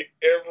virtually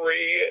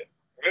every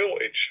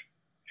village,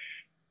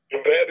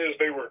 and that is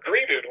they were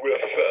greeted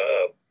with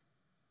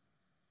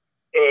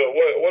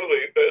what are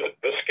they?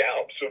 The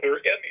scalps of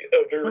their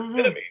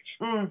enemies.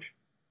 Mm-hmm.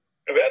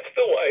 And that's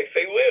the life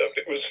they lived.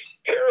 It was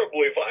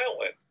terribly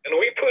violent. And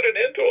we put an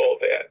end to all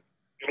that.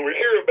 And we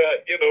hear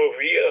about, the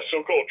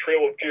so-called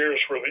Trail of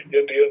Tears where the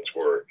Indians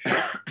were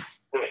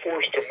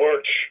forced to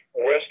march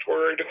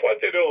westward. What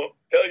they don't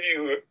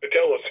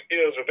tell us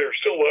is that there's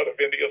still a lot of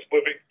Indians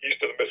living east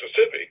of the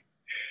Mississippi.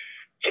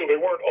 So they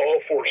weren't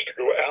all forced to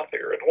go out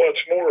there. And what's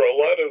more, a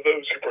lot of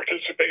those who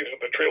participated in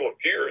the Trail of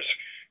Tears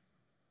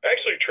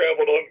actually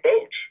traveled on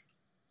boats.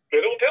 They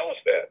don't tell us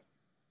that.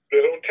 They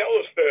don't tell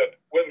us that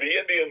when the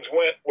Indians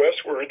went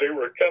westward, they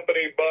were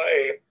accompanied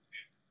by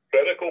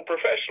medical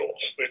professionals.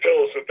 They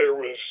tell us that there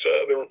were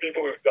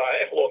people who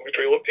died along the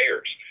Trail of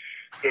Tears.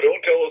 They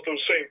don't tell us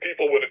those same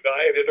people would have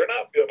died had there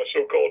not been a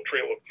so-called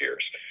Trail of Tears.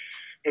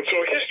 And so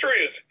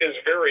history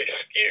is very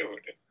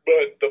skewed.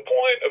 But the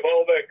point of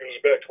all that goes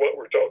back to what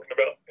we're talking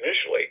about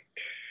initially,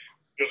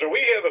 is that we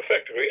have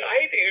effectively,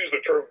 I hate to use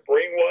the term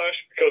brainwash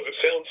because it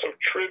sounds so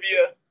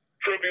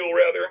trivial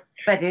rather.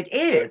 But it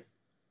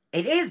is.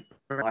 It is.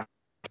 But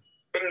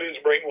it is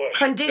brainwashing.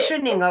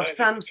 Conditioning of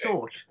some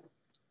sort.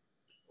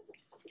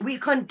 We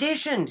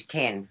conditioned,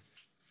 Ken.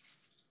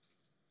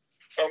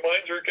 Our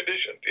minds are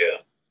conditioned,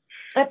 yeah.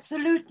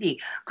 Absolutely.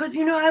 Because,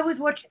 I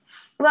was watching,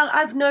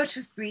 I've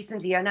noticed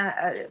recently, and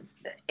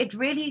it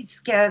really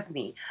scares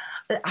me,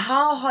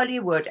 how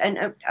Hollywood,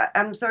 and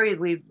I'm sorry,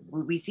 we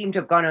seem to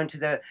have gone on to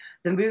the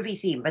movie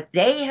scene, but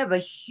they have a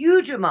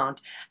huge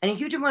amount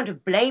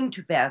of blame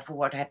to bear for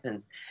what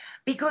happens.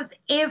 Because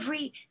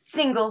every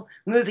single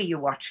movie you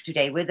watch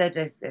today, whether it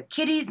is a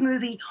kiddies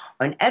movie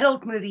or an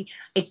adult movie,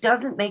 it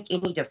doesn't make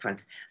any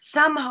difference.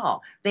 Somehow,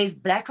 there's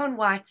black on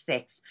white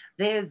sex,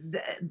 there's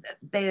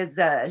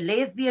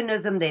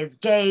lesbianism, there's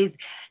gays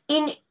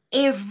in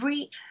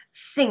every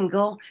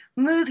single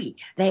movie.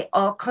 They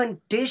are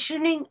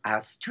conditioning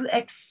us to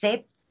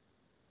accept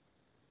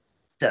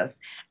this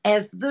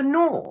as the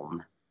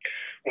norm.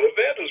 Well,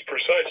 that is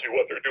precisely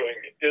what they're doing,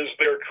 is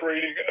they're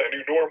creating a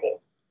new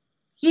normal.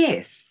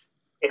 Yes.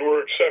 And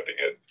we're accepting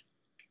it.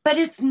 But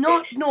it's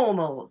not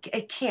normal,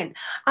 Ken.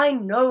 I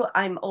know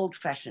I'm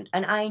old-fashioned,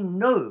 and I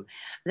know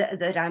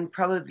that I'm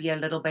probably a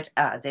little bit,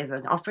 there's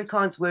an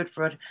Afrikaans word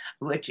for it,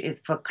 which is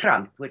for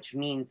kramp, which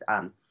means,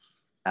 I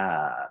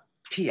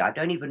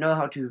don't even know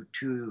how to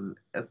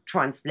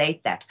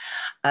translate that.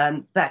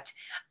 But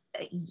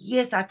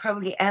yes, I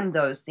probably am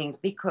those things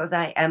because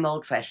I am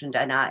old-fashioned,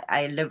 and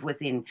I live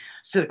within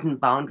certain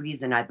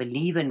boundaries, and I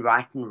believe in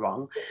right and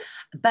wrong.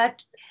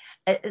 But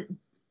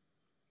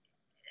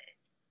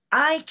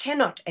I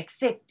cannot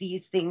accept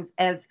these things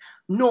as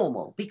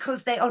normal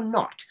because they are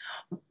not.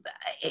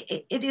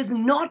 It is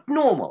not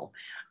normal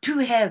to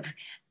have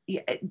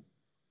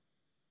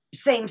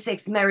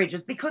same-sex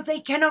marriages because they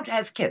cannot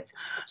have kids.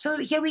 So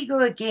here we go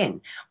again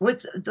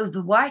with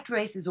the white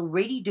race is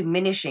already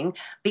diminishing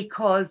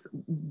because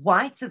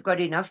whites have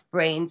got enough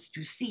brains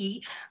to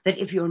see that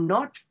if you're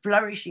not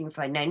flourishing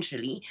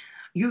financially,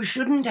 you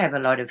shouldn't have a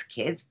lot of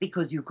kids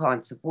because you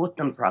can't support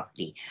them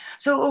properly.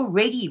 So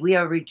already we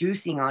are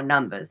reducing our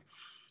numbers.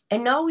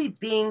 And now we're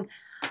being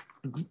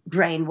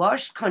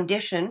brainwashed,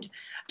 conditioned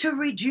to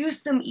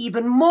reduce them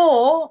even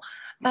more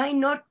by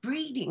not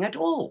breeding at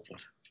all.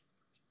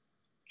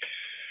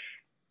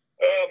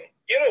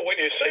 When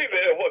you say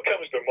that, what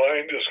comes to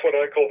mind is what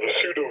I call the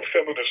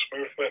pseudo-feminist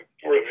movement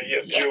or the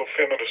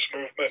neo-feminist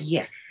movement.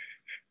 Yes.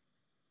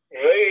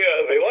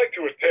 They like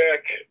to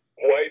attack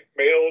white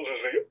males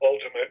as the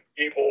ultimate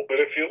evil, but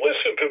if you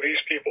listen to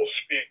these people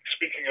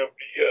speaking of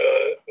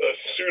the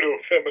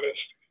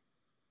pseudo-feminist,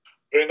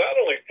 they not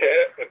only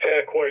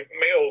attack white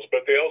males,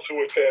 but they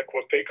also attack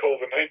what they call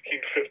the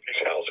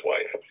 1950s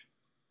housewife.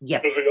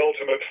 Yep. As the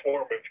ultimate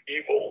form of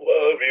evil.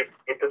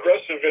 The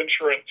Progressive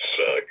Insurance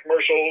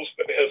commercials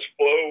that has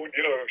flowed,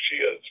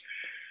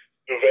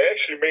 they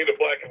actually made a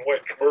black and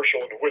white commercial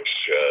in which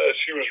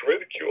she was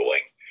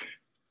ridiculing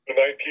the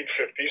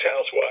 1950s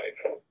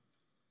housewife.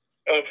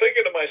 And I'm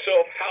thinking to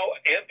myself, how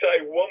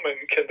anti-woman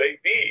can they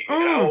be?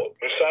 How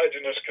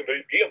misogynist can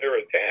they be in their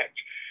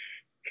attacks?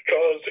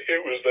 Because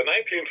it was the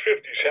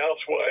 1950s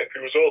housewife,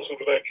 who was also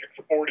the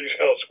 1940s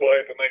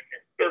housewife, the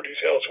 1930s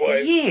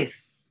housewife.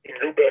 Yes. And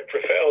go back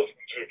for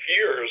thousands of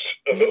years.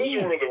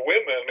 Those were the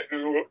women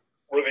who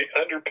were the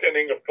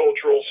underpinning of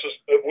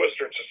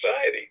Western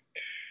society.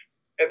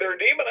 And they're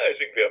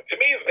demonizing them. To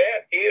me,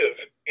 that is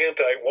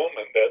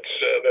anti-woman. That's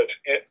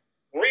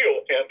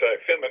real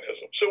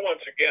anti-feminism. So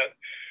once again,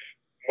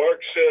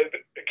 Marx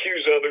said,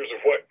 accuse others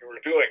of what you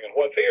were doing. And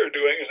what they are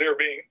doing is they're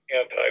being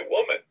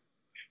anti-woman.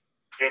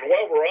 And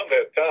while we're on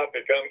that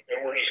topic, and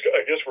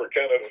I guess we're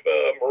kind of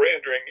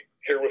meandering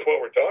here with what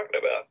we're talking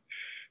about.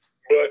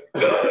 But,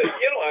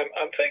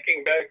 I'm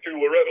thinking back to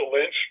Loretta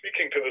Lynch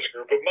speaking to this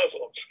group of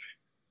Muslims.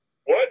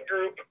 What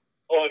group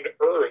on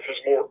earth is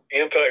more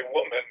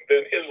anti-woman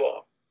than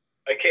Islam?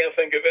 I can't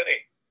think of any.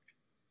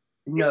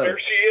 No. But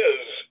there she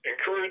is,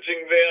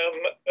 encouraging them,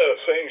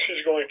 saying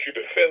she's going to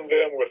defend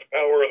them with the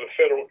power of the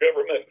federal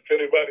government. If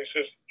anybody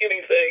says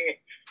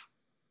anything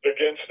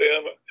against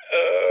them,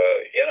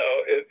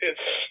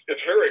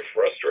 it's very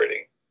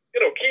frustrating.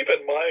 Keep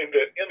in mind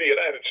that in the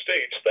United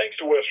States, thanks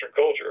to Western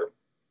culture,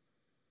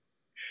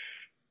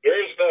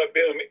 there's not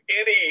been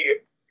any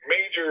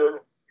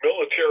major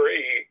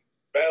military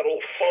battle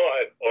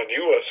fought on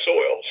U.S.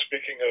 soil.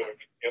 Speaking of,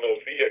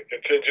 the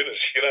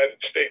contiguous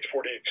United States,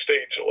 48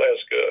 states,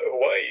 Alaska,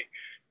 Hawaii,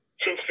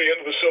 since the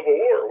end of the Civil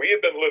War, we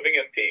have been living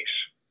in peace.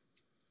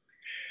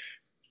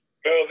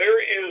 Now,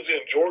 there is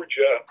in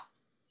Georgia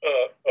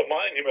a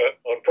monument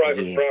on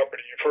private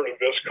property. You've heard of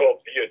this,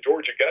 called the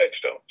Georgia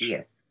Guidestones.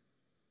 Yes.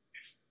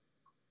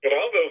 And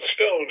on those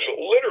stones,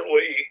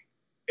 literally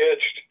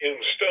etched in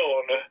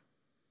stone,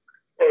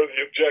 are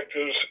the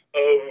objectives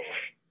of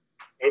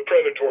the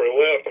predatory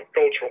left of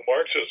cultural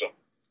Marxism.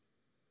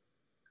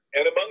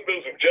 And among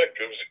those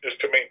objectives is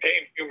to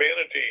maintain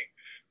humanity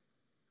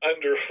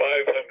under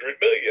 500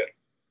 million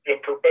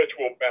in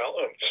perpetual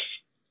balance,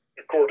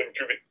 according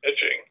to the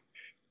etching,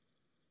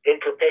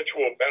 in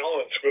perpetual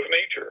balance with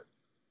nature.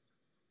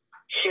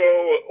 So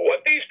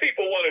what these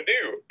people want to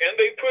do, and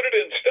they put it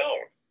in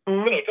stone,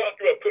 talk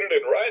about put it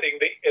in writing,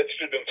 they etched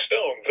it in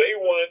stone. They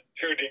want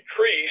to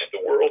decrease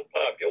the world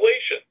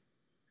population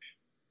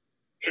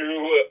to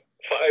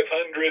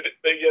 500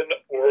 million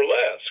or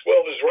less.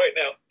 Well, there's right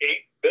now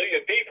 8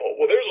 billion people.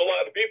 Well, there's a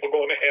lot of people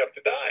going to have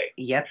to die.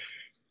 Yep.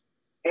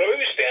 Well,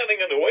 who's standing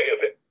in the way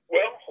of it?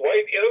 Well,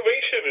 white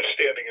innovation is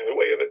standing in the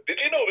way of it. Did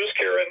you know this,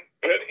 Karin,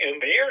 that in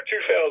the year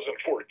 2014,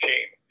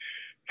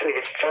 for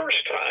the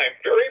first time,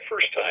 very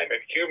first time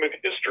in human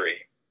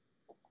history,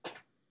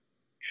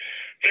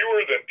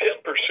 fewer than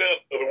 10%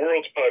 of the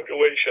world's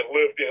population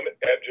lived in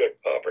abject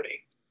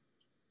poverty?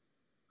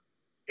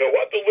 Now,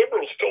 what the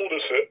liberals told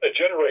us a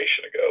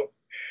generation ago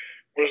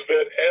was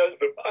that as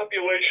the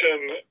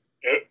population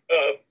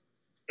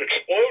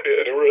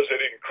exploded, or as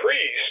it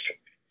increased,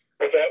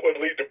 that would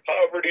lead to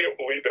poverty, it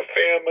would lead to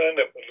famine,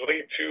 it would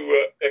lead to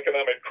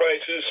economic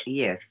crisis.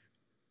 Yes.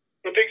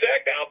 But the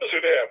exact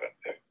opposite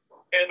happened.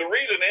 And the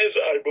reason is,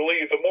 I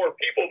believe, the more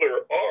people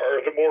there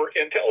are, the more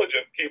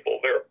intelligent people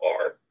there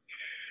are.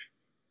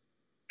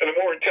 And the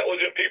more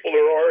intelligent people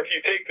there are, if you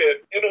take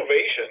that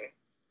innovation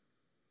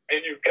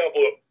and you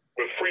couple it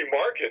with free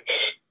markets,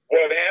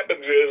 what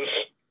happens is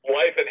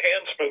life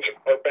enhancements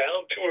are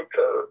bound to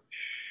occur.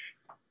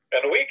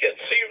 And we can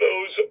see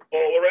those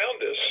all around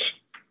us.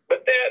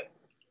 But that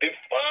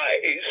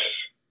defies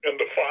and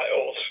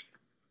defiles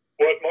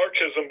what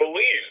Marxism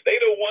believes.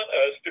 They don't want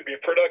us to be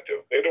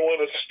productive. They don't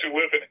want us to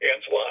live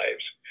enhanced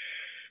lives.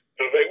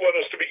 So they want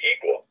us to be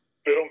equal.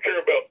 They don't care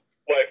about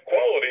life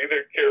quality.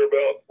 They care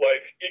about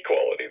life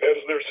equality. That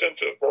is their sense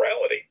of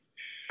morality.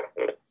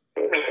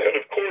 And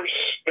of course,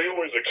 they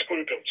always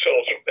exclude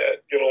themselves from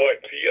that.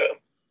 Like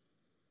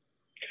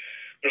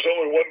there's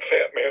only one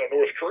fat man in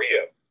North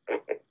Korea.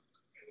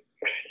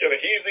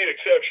 He's the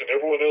exception.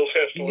 Everyone else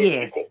has to live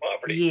in equal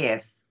poverty.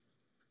 Yes.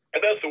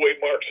 And that's the way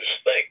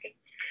Marxists think.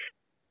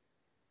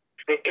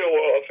 To kill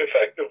off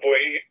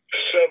effectively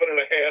 7.5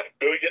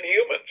 billion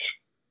humans.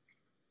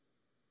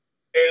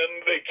 And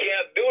they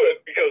can't do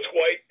it because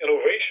white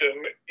innovation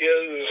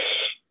is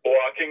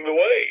blocking the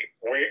way.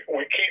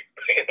 We keep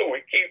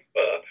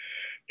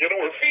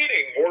we're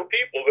feeding more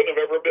people than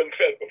have ever been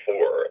fed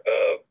before.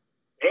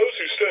 Those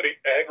who study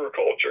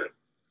agriculture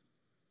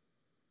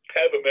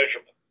have a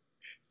measurement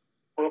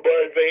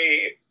whereby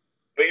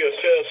they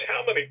assess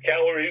how many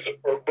calories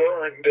are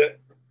burned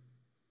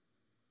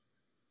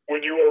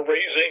when you are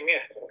raising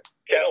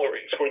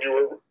calories, when you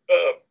are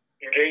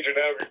engaged in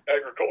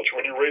agriculture,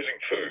 when you're raising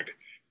food.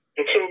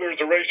 And so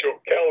there's a ratio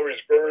of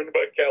calories burned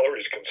by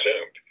calories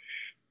consumed.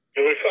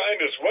 And we find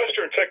as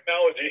Western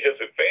technology has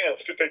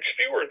advanced, it takes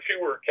fewer and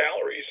fewer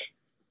calories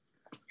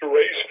to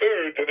raise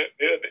food than it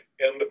did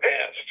in the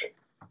past.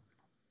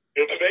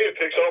 And today it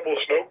takes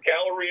almost no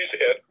calories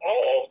at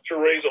all to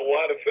raise a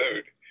lot of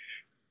food.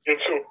 And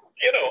so,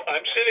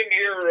 I'm sitting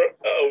here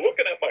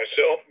looking at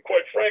myself, and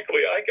quite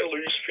frankly, I can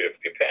lose 50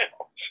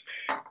 pounds.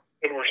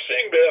 And we're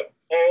seeing that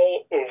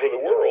all over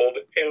the world.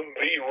 And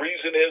the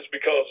reason is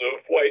because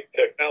of white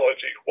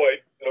technology,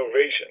 white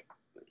innovation.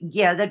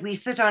 Yeah, that we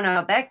sit on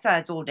our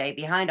backsides all day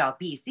behind our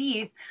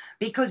PCs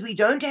because we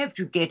don't have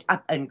to get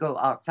up and go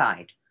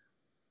outside.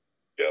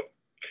 Yep.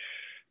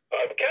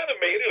 I've kind of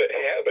made it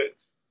a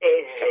habit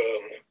of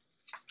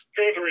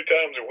 2 or 3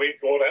 times a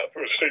week going out to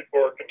a state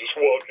park and just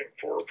walking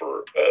for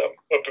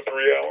up to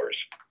 3 hours.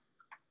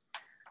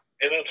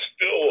 And I'm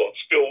still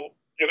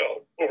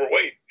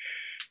overweight.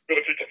 But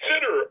if you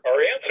consider our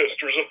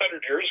ancestors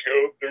 100 years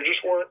ago, there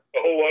just weren't a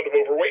whole lot of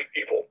overweight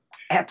people.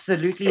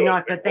 Absolutely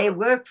not. But they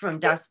worked from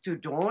dusk to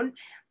dawn.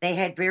 They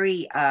had their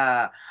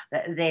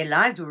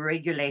lives were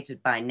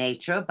regulated by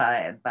nature,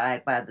 by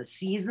the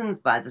seasons,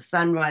 by the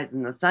sunrise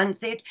and the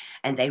sunset,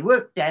 and they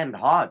worked damn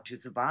hard to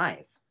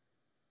survive.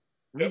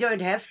 We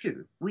don't have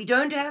to. We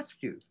don't have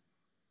to.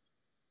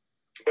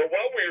 But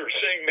what we are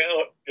seeing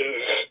now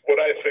is what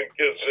I think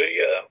is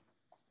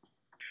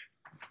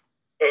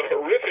a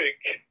horrific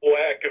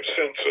lack of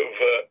sense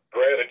of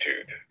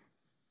gratitude.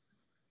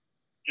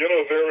 You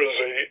know, there is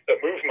a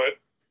movement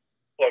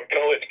on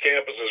college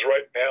campuses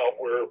right now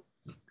where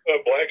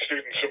Black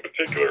students in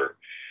particular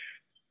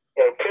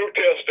are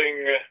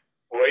protesting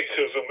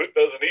racism that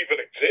doesn't even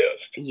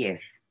exist.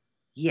 Yes.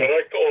 And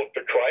I call it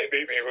the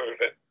crybaby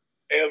movement.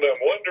 And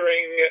I'm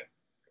wondering,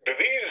 do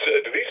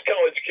these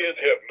college kids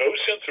have no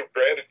sense of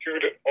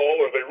gratitude at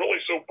all? Are they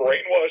really so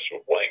brainwashed or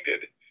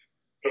blinded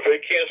that they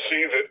can't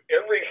see that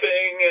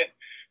everything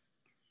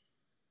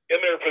in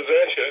their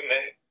possession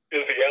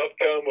is the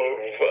outcome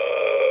of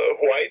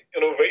white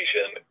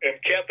innovation? And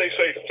can't they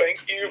say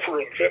thank you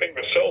for inventing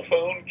the cell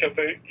phone? Can't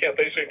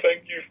they say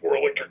thank you for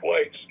electric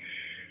lights?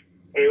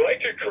 They like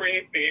to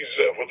create these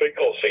what they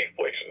call safe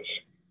places.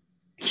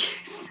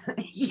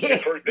 Yes.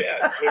 I've heard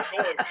that. They go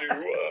into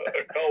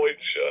a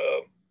college,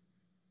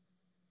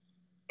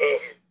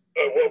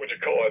 what would you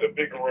call it, a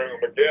big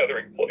room, a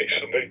gathering place,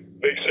 and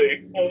they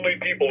say only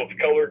people of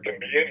color can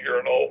be in here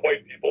and all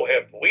white people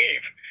have to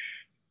leave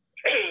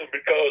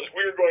because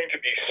we're going to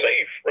be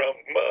safe from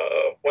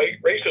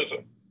white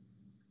racism.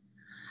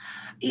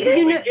 Well,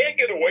 they can't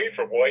get away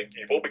from white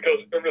people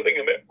because everything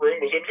in that room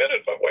was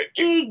invented by white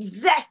people.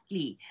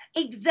 Exactly,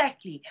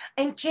 exactly.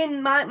 And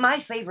Ken, my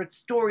favorite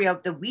story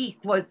of the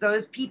week was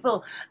those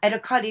people at a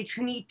college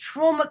who need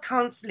trauma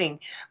counseling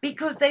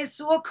because they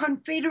saw a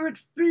Confederate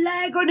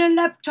flag on a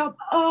laptop.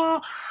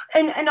 Oh,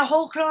 and a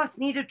whole class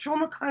needed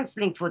trauma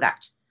counseling for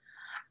that.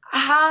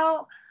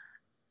 How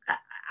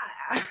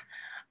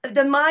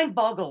the mind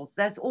boggles.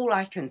 That's all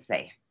I can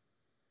say.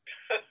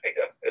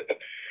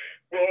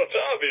 Well, it's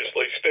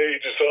obviously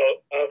staged, it's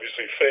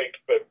obviously faked,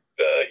 but,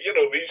 you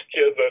know, these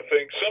kids, I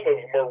think some of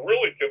them are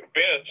really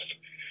convinced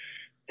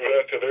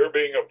that they're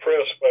being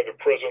oppressed by the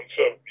presence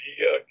of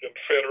the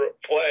Confederate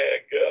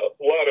flag. A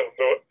lot of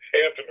them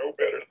have to know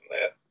better than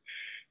that.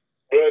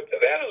 But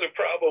that is a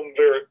problem.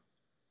 They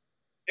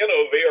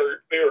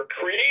are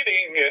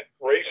creating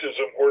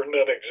racism where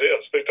none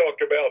exists. They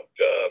talk about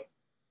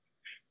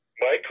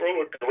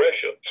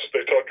microaggressions.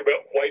 They talk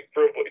about white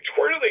privilege.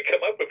 Where do they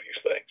come up with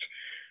these things?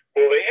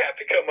 Well, they have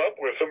to come up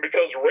with them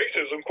because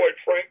racism, quite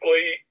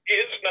frankly,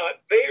 is not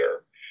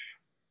there.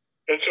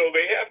 And so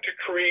they have to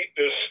create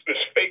this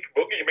fake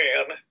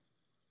boogeyman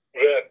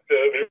that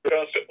they're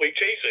constantly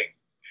chasing.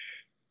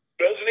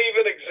 Doesn't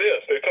even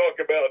exist. They talk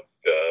about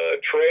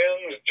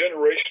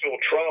transgenerational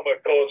trauma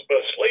caused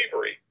by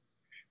slavery.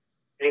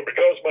 You know,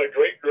 because my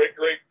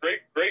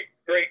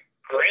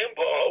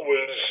great-great-great-great-great-grandpa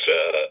was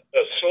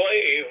a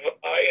slave,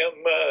 I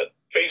am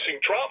facing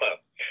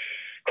trauma.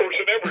 Of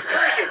course, it never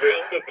occurs to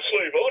them that the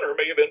slave owner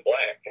may have been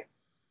black.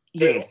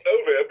 They don't know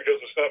that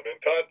because it's not been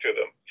taught to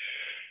them.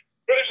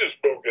 But it's just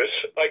bogus.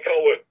 I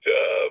call it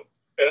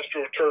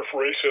astroturf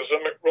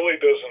racism. It really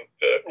doesn't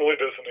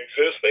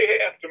exist. They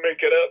have to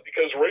make it up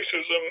because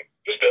racism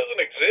just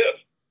doesn't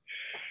exist.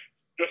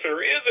 If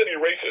there is any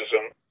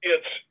racism,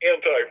 it's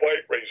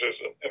anti-white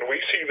racism, and we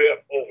see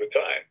that all the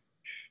time.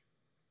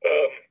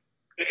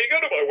 If you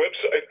go to my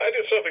website, I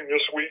did something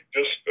this week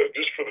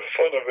just for the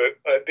fun of it.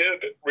 I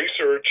did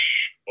research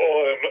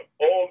on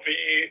all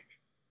the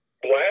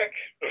black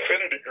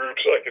affinity groups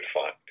I could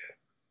find.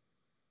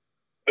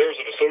 There's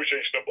an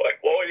association of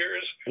black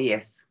lawyers.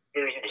 Yes.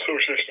 There's an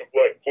association of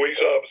black police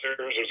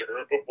officers. There's a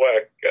group of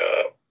black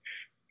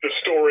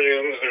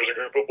historians. There's a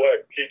group of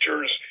black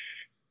teachers.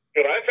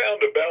 And I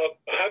found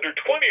about 120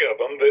 of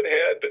them that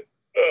had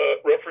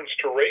reference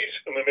to race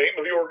in the name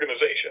of the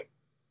organization.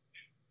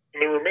 And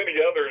there were many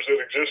others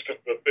that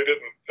existed, but they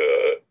didn't,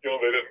 they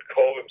didn't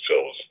call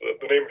themselves,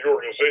 the name of the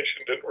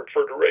organization didn't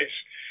refer to race.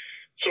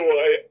 So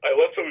I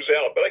left those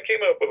out, but I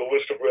came up with a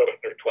list of about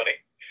 120.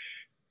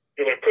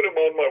 And I put them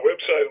on my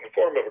website in the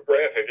form of a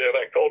graphic, and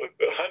I called it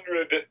the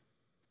 100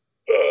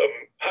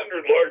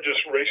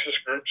 largest racist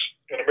groups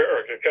in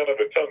America, kind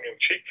of a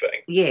tongue-in-cheek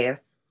thing.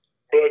 Yes.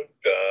 But,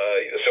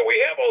 so we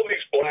have all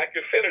these black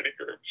affinity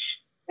groups,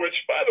 which,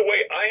 by the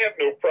way, I have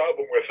no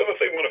problem with them if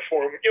they want to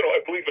form, I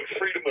believe in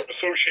freedom of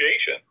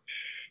association,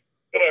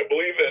 and I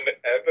believe in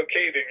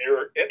advocating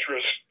your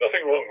interests,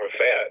 nothing wrong with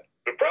that.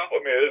 The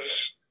problem is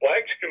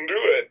blacks can do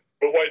it,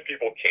 but white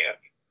people can't.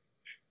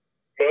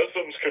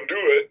 Muslims can do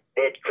it,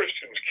 but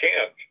Christians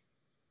can't.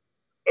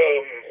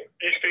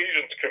 East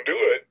Asians can do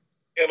it,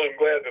 and I'm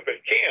glad that they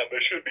can. They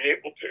should be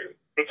able to,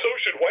 but so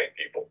should white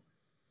people.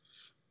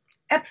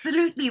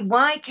 Absolutely.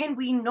 Why can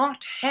we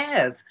not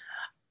have,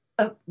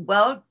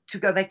 to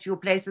go back to your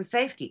place of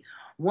safety,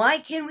 why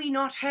can we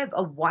not have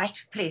a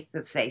white place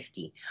of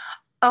safety?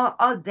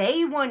 Are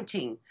they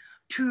wanting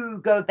to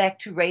go back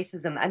to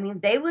racism. I mean,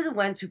 they were the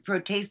ones who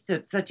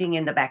protested sitting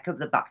in the back of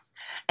the bus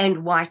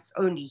and whites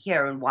only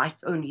here and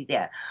whites only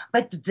there.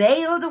 But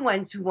they are the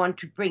ones who want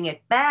to bring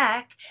it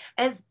back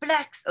as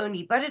blacks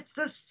only. But it's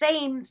the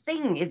same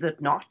thing, is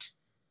it not?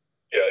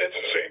 Yeah, it's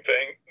the same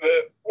thing.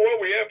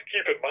 What we have to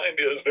keep in mind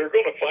is they're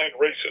going to find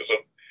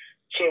racism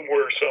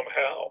somewhere,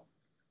 somehow.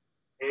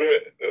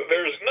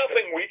 There's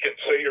nothing we can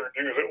say or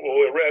do that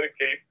will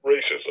eradicate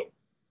racism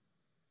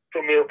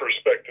from their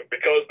perspective,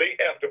 because they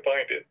have to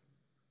find it,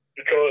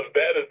 because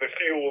that is the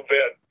fuel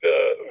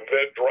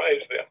that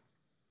drives them.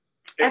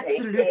 It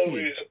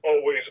Absolutely.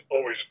 will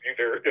always be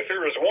there. If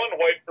there is one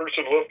white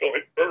person left on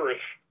the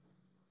earth,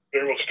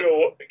 they will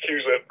still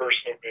accuse that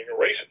person of being a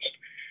racist.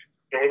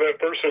 And when that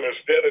person is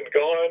dead and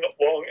gone,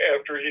 long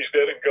after he's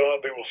dead and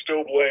gone, they will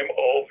still blame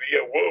all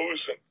the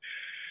woes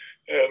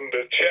and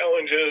the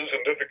challenges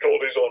and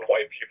difficulties on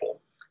white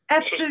people.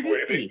 Absolutely. It's just the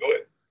way they do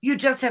it. You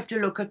just have to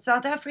look at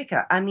South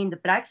Africa. I mean, the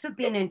blacks have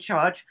been in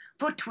charge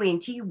for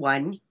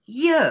 21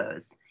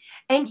 years.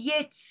 And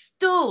yet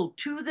still,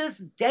 to this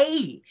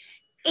day,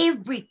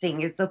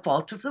 everything is the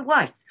fault of the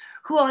whites,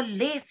 who are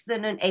less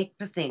than an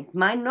 8%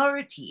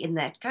 minority in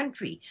that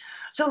country.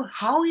 So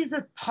how is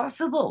it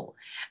possible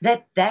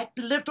that that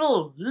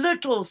little,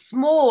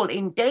 small,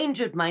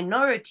 endangered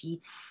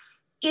minority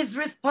is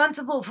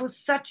responsible for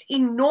such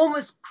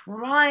enormous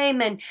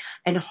crime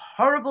and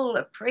horrible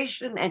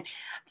oppression? And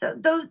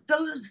those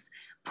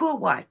poor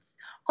whites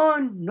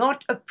are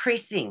not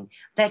oppressing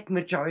that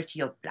majority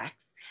of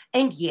blacks.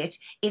 And yet,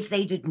 if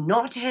they did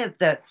not have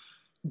the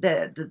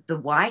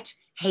white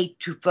hate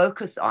to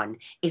focus on,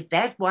 if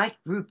that white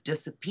group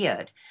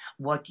disappeared,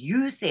 what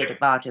you said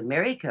about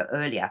America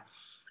earlier,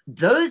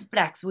 those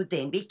blacks would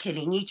then be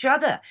killing each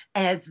other,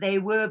 as they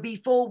were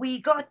before we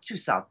got to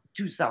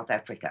South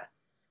Africa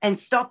and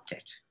stopped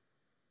it.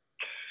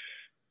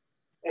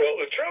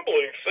 Well, the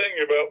troubling thing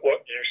about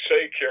what you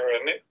say,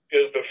 Karin,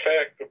 is the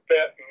fact that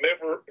that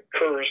never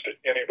occurs to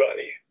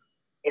anybody.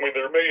 I mean,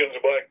 there are millions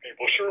of black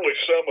people. Surely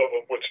some of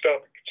them would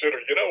stop and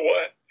consider, you know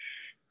what?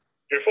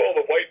 If all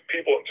the white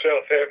people in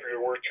South Africa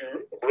were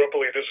to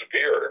abruptly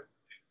disappear,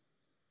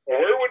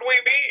 where would we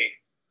be?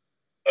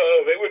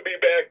 They would be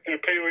back to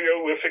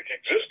Paleolithic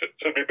existence.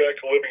 They'd be back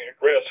to living in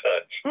grass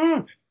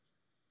huts.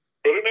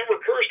 But it never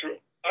occurs to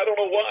them. I don't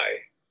know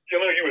why. You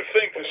know, you would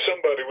think that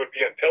somebody would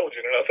be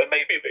intelligent enough, and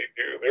maybe they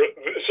do.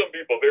 Some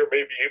people there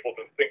may be able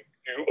to think,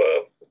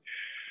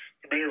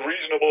 to be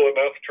reasonable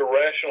enough to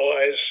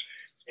rationalize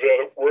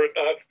that were it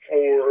not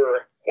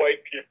for white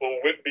people,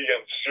 would be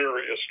in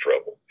serious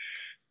trouble.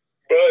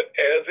 But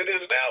as it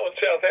is now in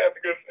South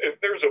Africa,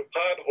 if there's a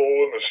pothole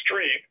in the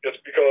street,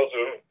 it's because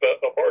of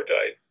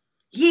apartheid.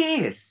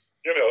 Yes.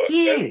 You know,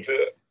 yes. And,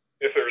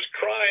 if there's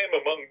crime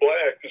among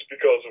blacks, it's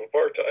because of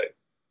apartheid.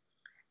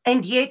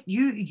 And yet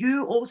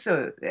you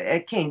also,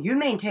 Ken, you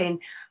maintain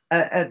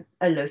a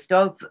list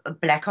of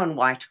black on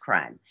white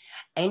crime,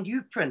 and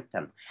you print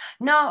them.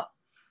 Now,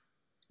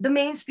 the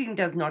mainstream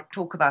does not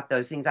talk about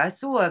those things. I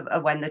saw a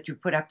one that you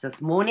put up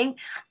this morning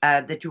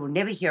that you will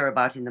never hear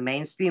about in the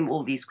mainstream,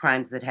 all these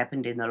crimes that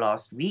happened in the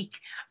last week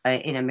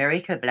in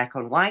America, black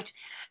on white.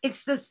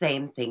 It's the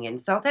same thing in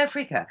South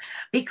Africa,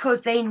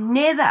 because they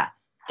never,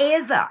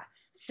 ever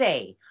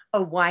say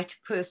a white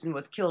person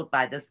was killed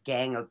by this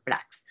gang of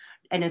blacks.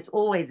 And it's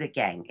always a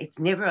gang. It's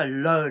never a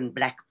lone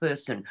black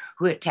person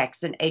who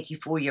attacks an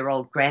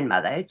 84-year-old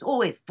grandmother. It's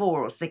always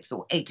 4 or 6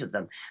 or 8 of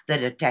them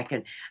that attack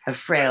a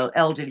frail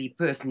elderly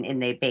person in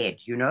their bed,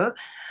 you know.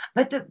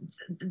 But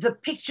the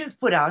pictures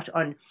put out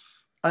on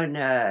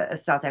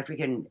South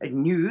African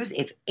news,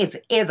 if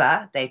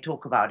ever they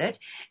talk about it,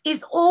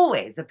 is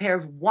always a pair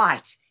of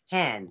white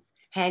hands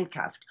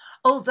handcuffed,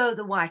 although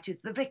the white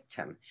is the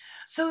victim.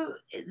 So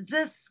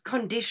this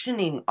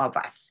conditioning of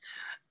us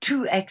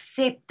to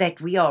accept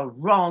that we are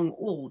wrong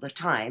all the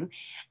time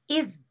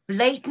is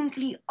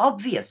blatantly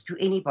obvious to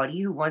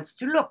anybody who wants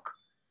to look.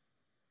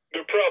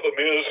 The problem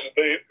is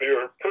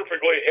they're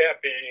perfectly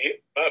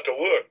happy not to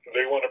look.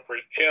 They want to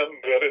pretend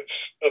that it's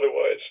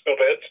otherwise. Now,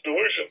 that's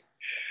delusion.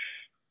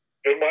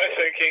 In my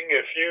thinking,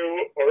 if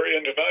you are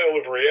in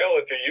denial of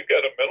reality, you've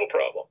got a mental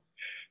problem.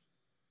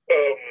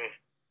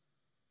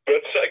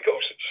 That's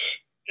psychosis.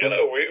 You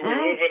know, we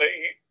live in a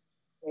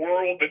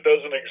world that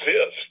doesn't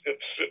exist.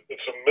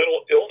 It's a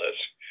mental illness.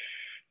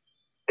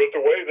 But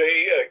the way they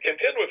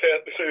contend with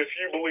that, they say, if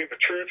you believe the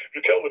truth, if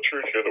you tell the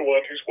truth, you're the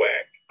one who's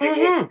whacked. It's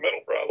a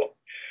mental problem.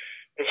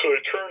 And so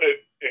they turn it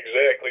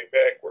exactly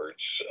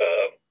backwards.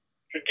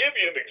 To give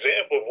you an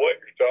example of what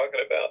you're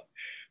talking about,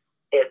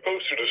 I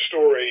posted a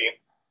story.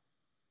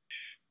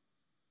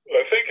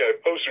 I think I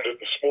posted it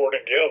this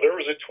morning. Yeah, there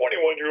was a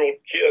 21-year-old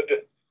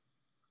kid,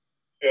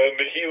 and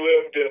he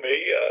lived in a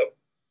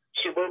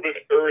suburban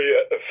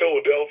area of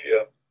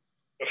Philadelphia.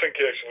 I think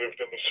he actually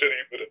lived in the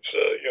city, but it's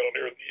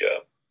near the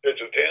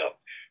edge of town,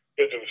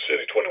 edge of the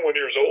city. 21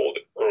 years old.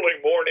 Early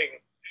morning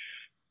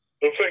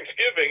of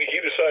Thanksgiving, he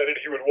decided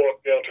he would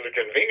walk down to the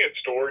convenience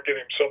store, get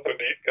him something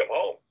to eat, come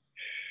home.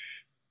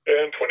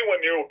 And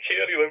 21-year-old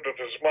kid, he lived with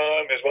his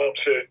mom. His mom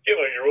said, you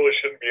know, you really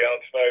shouldn't be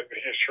out tonight, but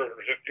he assured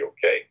her he'd be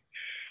okay.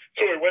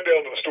 So he went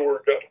down to the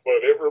store, got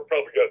whatever,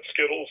 probably got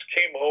Skittles,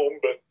 came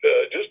home, but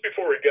just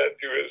before he got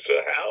to his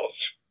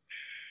house,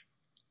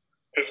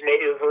 his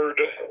mother heard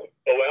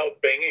a loud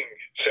banging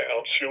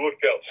sound. She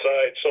looked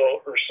outside,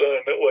 saw her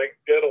son laying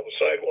dead on the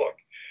sidewalk,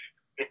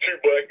 and two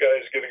black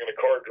guys getting in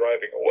a car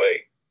driving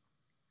away.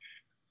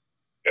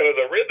 And as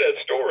I read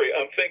that story,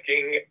 I'm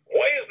thinking,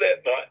 why is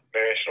that not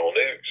national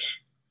news?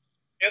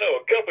 You know,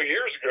 a couple of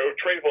years ago,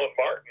 Trayvon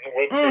Martin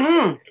went to a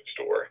convenience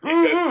store. He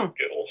got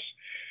Skittles,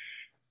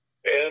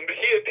 and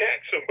he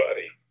attacked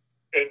somebody.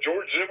 And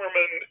George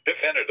Zimmerman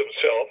defended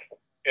himself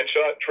and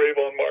shot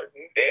Trayvon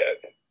Martin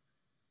dead.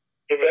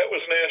 And that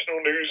was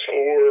national news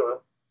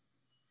for,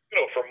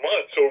 for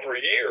months, over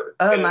a year.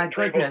 Oh, and my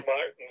goodness. Trayvon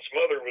Martin's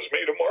mother was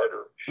made a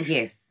martyr.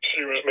 Yes.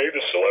 She was made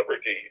a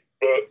celebrity.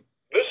 But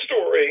this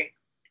story,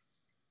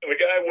 the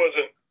guy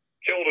wasn't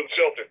killed in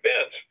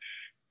self-defense.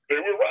 They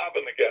were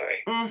robbing the guy.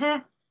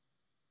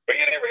 But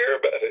you never hear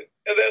about it.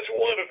 And that's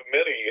one of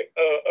many.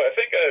 I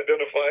think I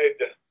identified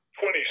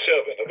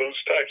 27 of those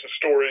types of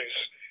stories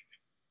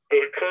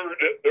that occurred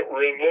that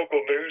were in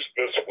local news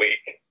this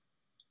week.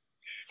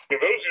 And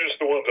those are just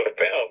the ones I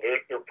found.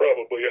 There are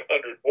probably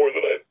 100 more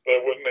that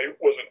I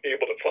wasn't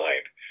able to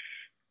find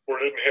or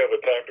didn't have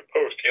the time to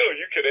post.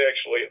 You could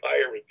actually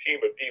hire a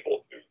team of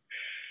people to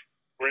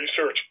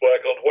research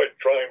black on white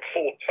crime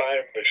full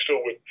time. They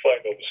still wouldn't find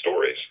all the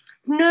stories.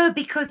 No,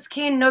 because,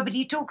 Ken,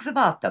 nobody talks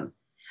about them.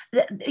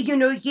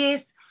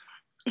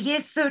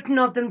 Yes, certain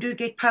of them do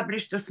get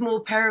published, a small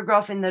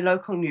paragraph in the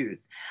local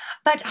news.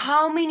 But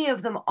how many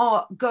of them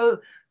go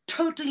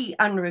totally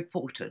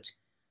unreported?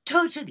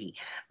 Totally.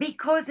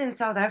 Because in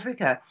South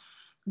Africa,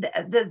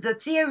 the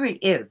theory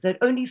is that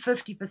only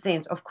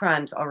 50% of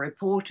crimes are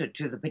reported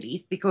to the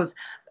police because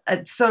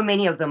so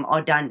many of them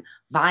are done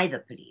by the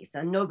police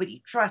and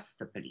nobody trusts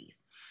the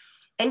police.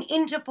 And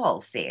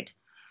Interpol said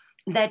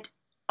that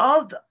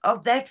of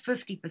that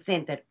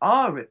 50% that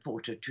are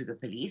reported to the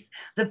police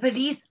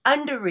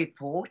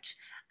underreport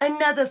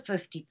another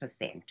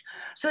 50%.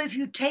 So if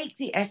you take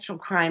the actual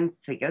crime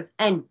figures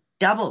and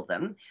double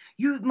them,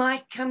 you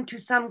might come to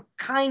some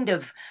kind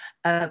of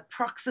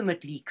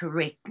approximately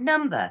correct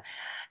number.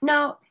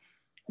 Now,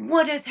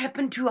 what has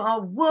happened to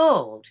our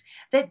world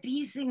that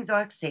these things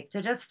are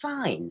accepted as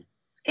fine?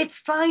 It's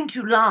fine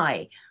to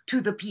lie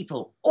to the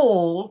people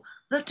all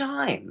the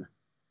time.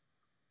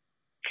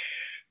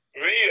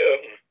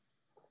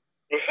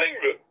 The thing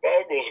that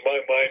boggles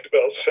my mind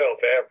about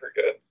South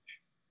Africa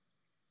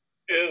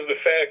is the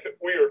fact that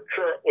we are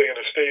currently in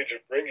a stage of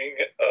bringing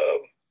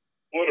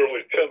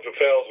literally tens of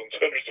thousands,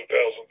 hundreds of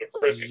thousands of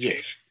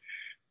refugees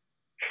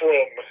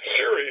from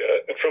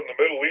Syria and from the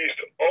Middle East,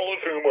 all of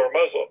whom are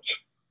Muslims.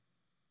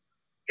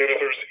 And if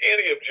there's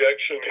any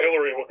objection,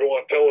 Hillary will go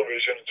on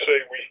television and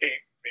say we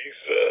hate these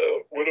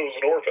widows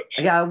and orphans.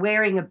 Yeah,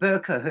 wearing a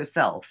burqa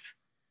herself.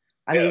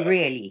 I mean,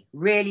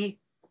 really.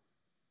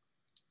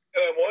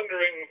 And I'm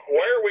wondering,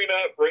 why are we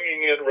not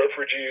bringing in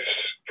refugees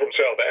from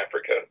South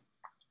Africa?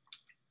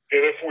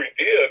 And if we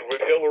did,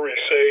 would Hillary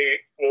say,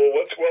 well,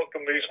 let's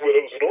welcome these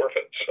widows and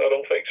orphans? I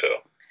don't think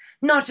so.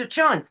 Not a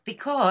chance,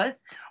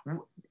 because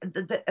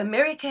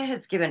America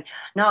has given,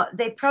 now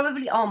they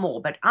probably are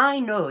more, but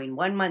I know in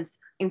 1 month,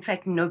 in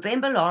fact, in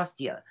November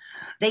last year,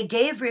 they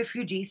gave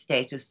refugee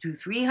status to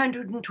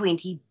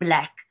 320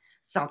 Black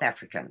South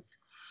Africans.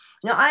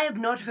 Now, I have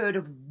not heard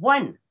of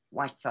one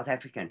white South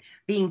African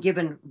being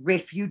given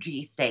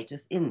refugee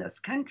status in this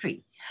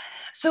country.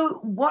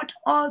 So what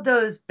are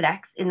those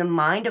Blacks in the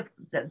mind of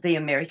the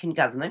American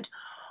government?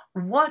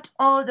 What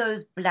are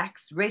those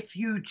Blacks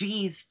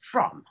refugees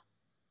from?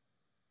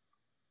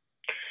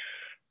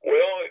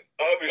 Well,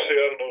 obviously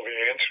I don't know the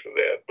answer to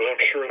that, but I'm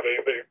sure they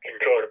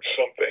concoct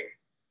something.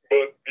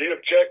 But the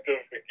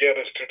objective, again,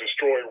 is to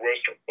destroy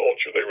Western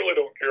culture. They really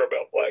don't care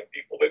about Black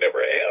people. They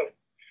never have.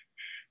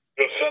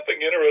 But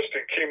something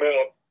interesting came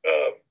out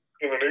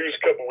in the news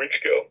a couple weeks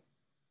ago,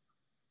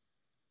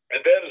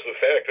 and that is the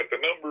fact that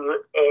the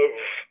number of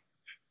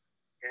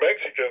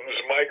Mexicans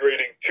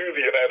migrating to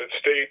the United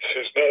States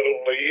is not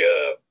only,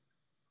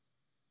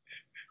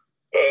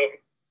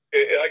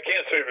 I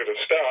can't say that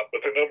it's stopped, but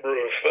the number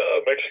of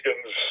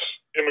Mexicans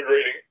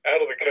immigrating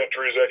out of the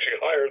country is actually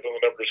higher than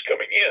the numbers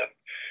coming in.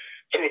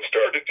 So it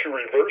started to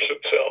reverse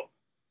itself.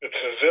 It's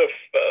as if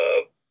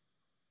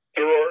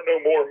there are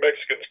no more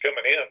Mexicans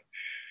coming in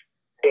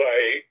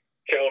by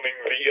counting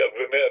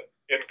the net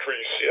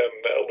increase in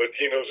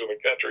Latinos in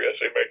the country. I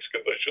say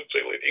Mexicans, I should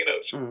say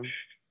Latinos.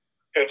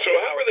 And so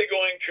how are they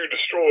going to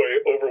destroy,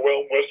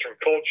 overwhelm Western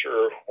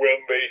culture when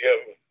they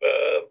have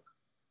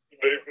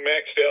they've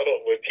maxed out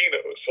on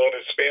Latinos, on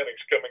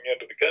Hispanics coming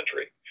into the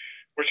country,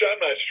 which I'm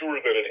not sure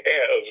that it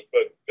has,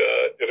 but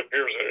it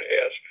appears that it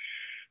has.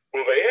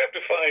 Well, they have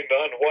to find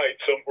non-white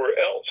somewhere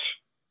else.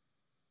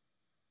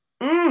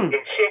 And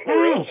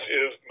somewhere else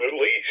is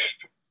Middle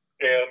East.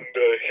 And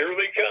here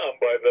they come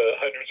by the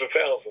hundreds of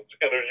thousands,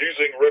 and they're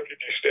using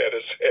refugee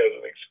status as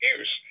an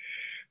excuse.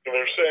 And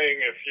they're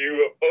saying if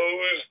you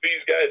oppose these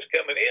guys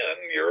coming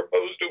in, you're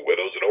opposed to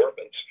widows and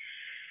orphans.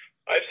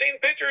 I've seen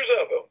pictures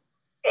of them.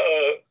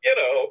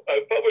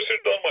 I published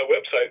it on my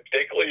website,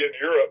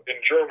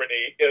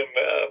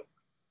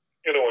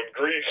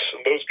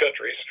 those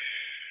countries,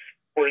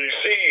 where you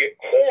see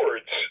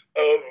hordes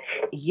of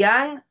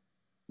young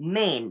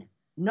men,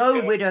 no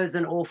widows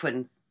and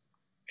orphans.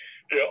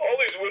 Yeah, all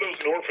these widows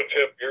and orphans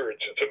have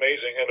beards. It's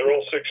amazing, and they're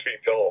all 6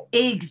 feet tall.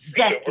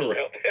 Exactly.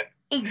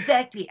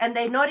 Exactly. And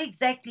they're not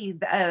exactly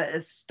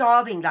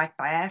starving like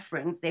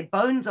Biafrans. Their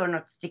bones are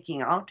not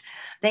sticking out.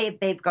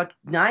 They've got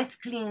nice,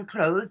 clean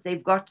clothes.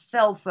 They've got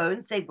cell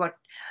phones. They've got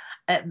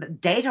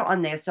data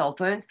on their cell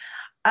phones.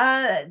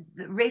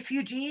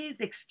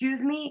 Refugees,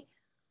 excuse me.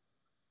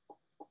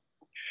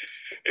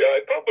 Yeah,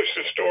 I published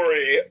a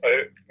story.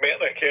 I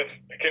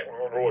can't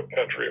remember what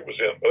country it was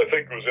in, but I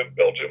think it was in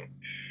Belgium.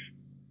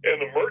 And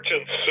the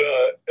merchants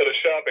at a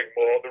shopping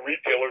mall, the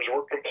retailers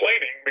were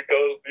complaining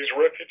because these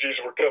refugees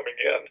were coming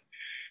in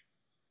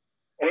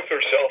with their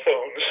cell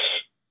phones,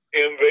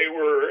 and they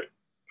were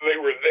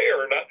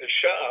there not to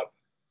shop,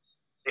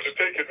 but to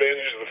take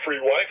advantage of the free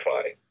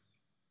Wi-Fi.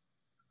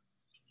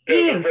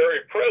 And their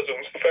very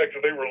presence, the fact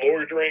that they were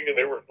loitering and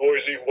they were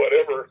noisy,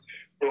 whatever,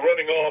 were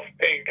running off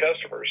paying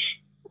customers.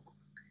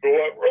 But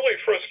what really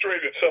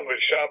frustrated some of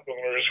the shop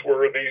owners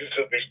were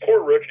these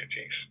poor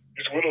refugees,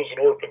 these widows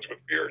and orphans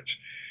with beards.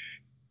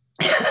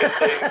 They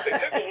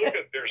took a look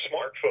at their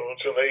smartphones,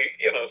 and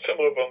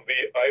some of them,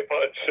 the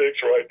iPod 6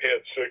 or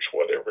iPad 6,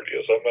 whatever it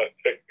is, I'm not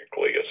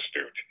technically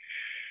astute,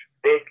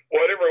 but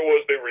whatever it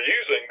was they were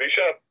using, the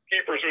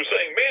shopkeepers were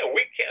saying, man,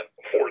 we can't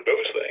afford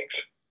those things.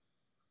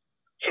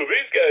 So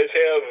these guys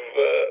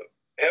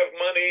have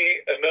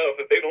money enough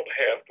that they don't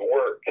have to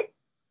work.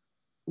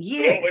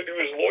 Yes. All they do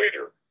is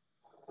loiter.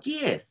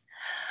 Yes.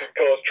 And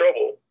cause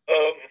trouble.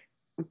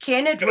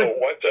 Ken,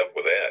 what's up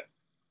with that?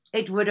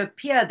 It would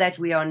appear that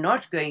we are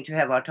not going to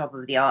have our top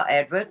of the hour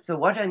advert. So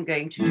what I'm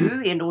going to do,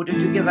 in order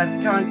to give us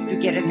a chance to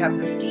get a cup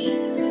of tea,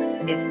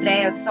 is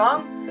play a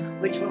song,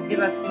 which will give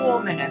us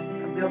 4 minutes.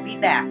 And we'll be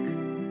back.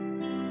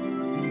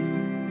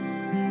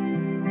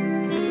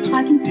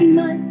 I can see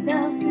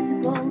myself, it's a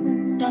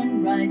golden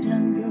sunrise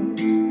and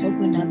go.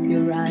 Open up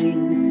your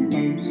eyes, it's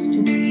supposed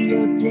to be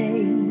your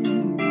day.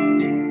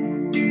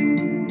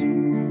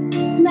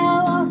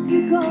 Now off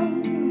you go,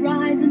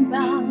 rise and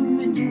bound,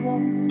 and you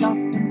won't stop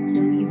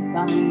until you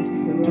found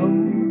your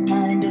own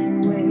kind of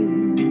way.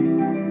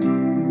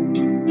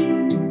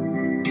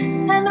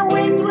 And the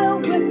wind will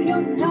whip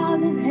your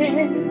tousled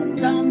hair, the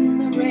sun,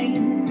 the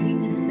rain, the sweet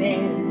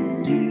despair,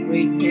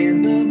 great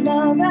tales of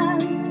love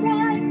and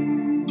strife.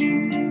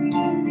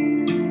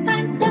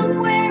 And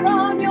somewhere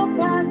on your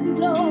path to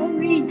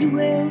glory, you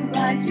will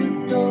write your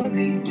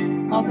story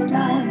of a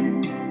life.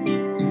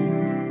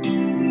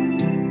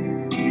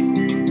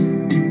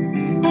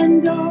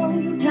 And all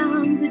the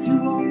towns that you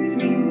walk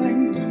through,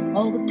 and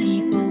all the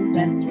people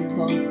that you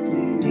talk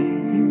to,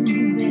 sing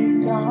you their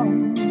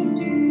songs,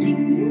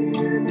 sing you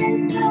their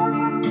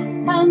songs.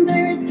 And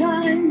there are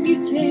times you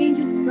change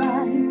your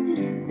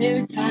stride,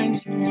 there are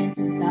times you can't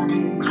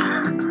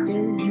decide,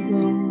 still you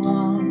go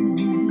on.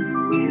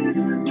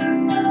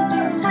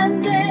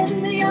 And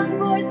then the young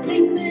boys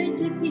sing their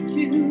gypsy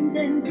tunes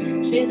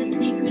and share the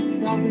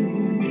secrets of the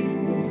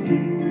moon. So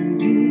soon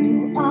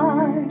you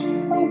are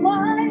a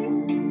wife.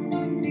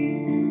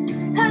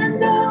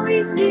 And though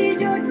he sees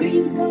your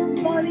dreams go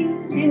falling,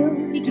 still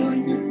he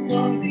joins a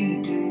story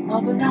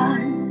of a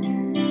life.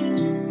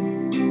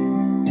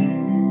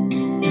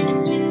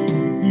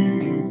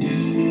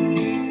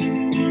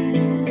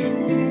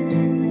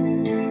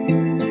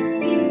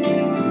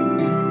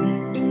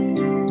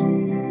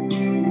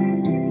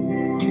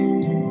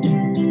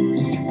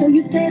 So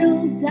you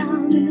settle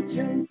down and the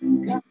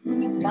children come,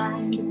 and you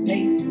find the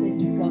place that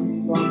you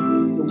come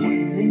from. The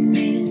wandering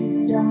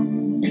is done.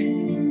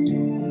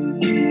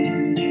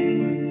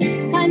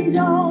 And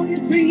all your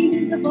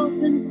dreams of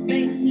open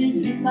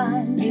spaces you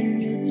find in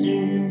your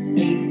children's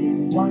faces,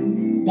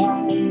 one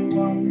by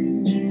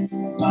one,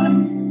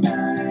 one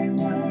by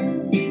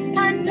one.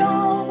 And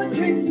all the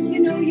trips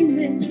you know you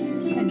missed,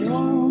 and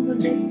all the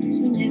lips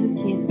you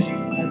never kissed,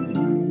 are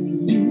through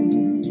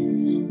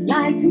you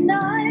like a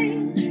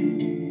knife.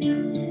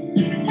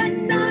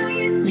 And now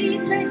you see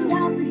stretched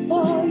out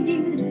before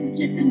you,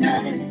 just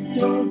another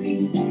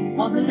story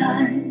of a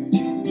life.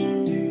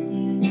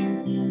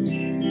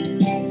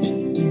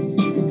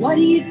 What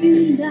do you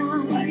do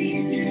now? What do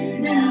you do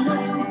now? When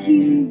he looks at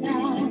you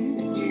now?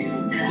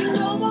 You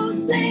know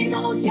those same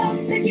old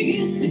jokes that you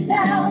used to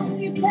tell.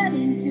 You tell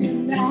him to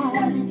now.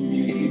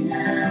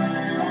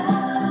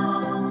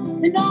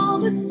 And all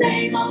the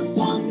same old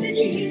songs that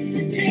you used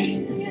to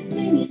sing, you're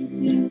singing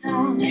to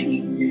now.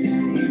 Singing to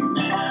him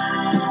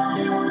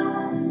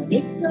now. But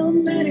it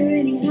don't matter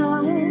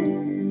anyhow,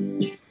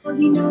 'cause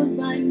he knows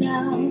by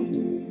now.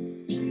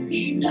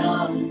 He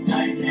knows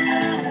by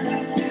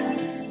now.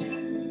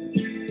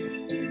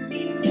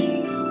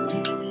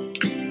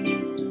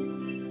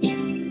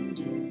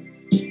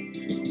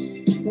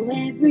 So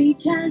every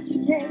chance you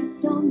take,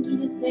 don't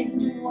mean a thing.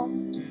 What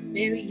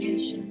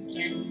variation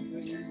can you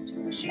bring to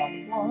a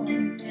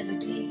shop-worn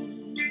melody?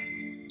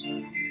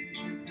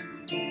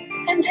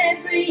 And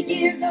every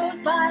year goes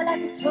by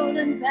like a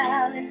tolling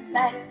bell. It's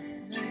better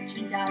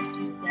merchandise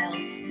you sell,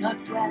 not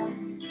well,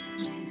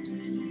 you can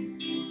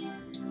see.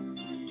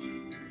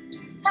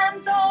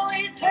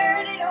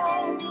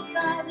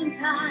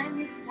 time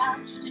is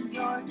couched in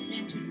your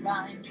tinted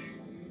rhymes.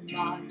 We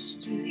march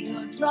to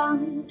your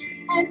drum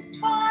and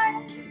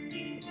fire.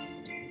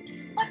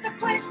 But the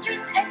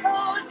question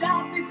echoes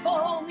out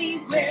before me.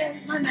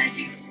 Where's my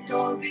magic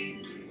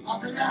story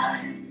of a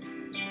life?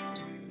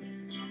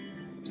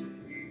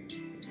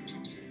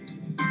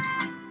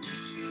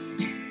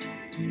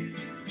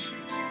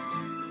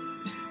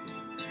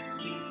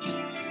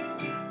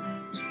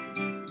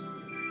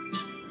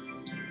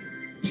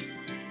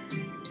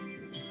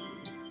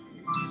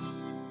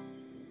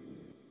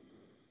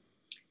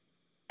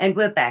 And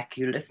we're back.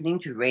 You're listening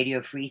to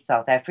Radio Free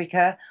South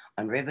Africa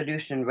on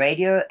Revolution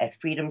Radio at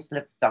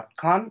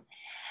freedomslips.com.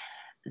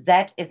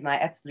 That is my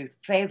absolute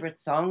favorite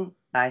song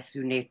by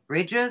Sunette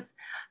Bridges,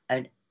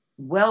 a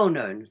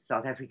well-known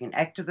South African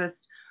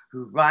activist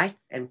who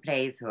writes and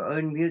plays her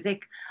own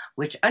music,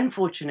 which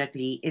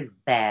unfortunately is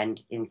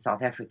banned in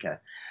South Africa.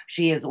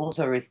 She is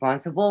also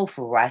responsible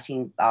for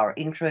writing our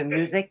intro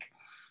music,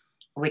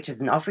 which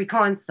is an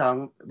Afrikaans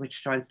song,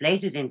 which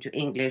translated into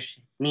English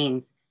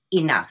means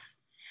enough.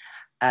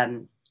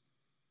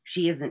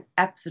 She is an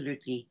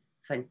absolutely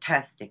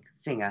fantastic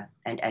singer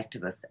and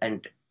activist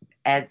and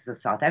adds the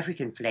South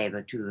African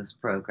flavor to this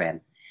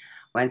program.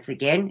 Once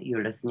again,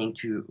 you're listening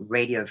to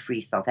Radio Free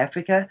South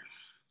Africa,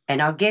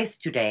 and our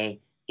guest today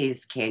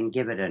is Kenn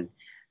Gividen.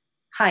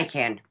 Hi,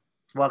 Kenn.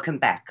 Welcome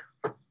back.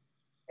 Well,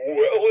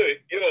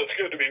 it's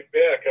good to be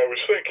back. I was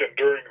thinking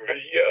during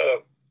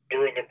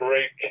the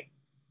break,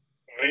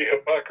 the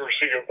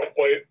hypocrisy of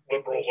white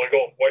liberals, I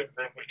call them white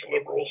privileged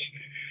liberals.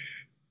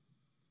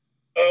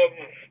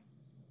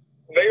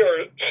 They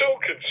are so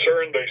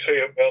concerned, they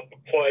say, about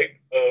the plight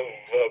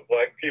of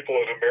black people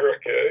in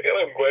America, and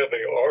I'm glad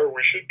they are.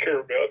 We should care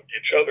about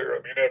each other.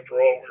 I mean,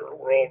 after all,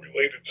 we're all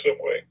related some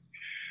way.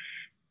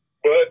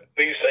 But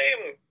these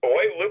same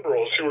white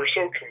liberals who are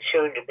so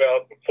concerned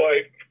about the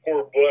plight of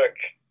poor black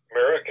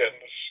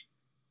Americans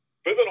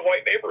live in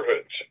white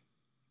neighborhoods.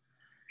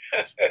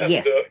 And,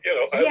 yes.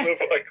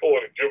 I call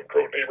it a Jim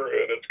Crow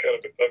neighborhood. It's kind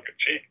of a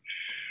tongue-in-cheek.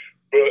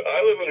 But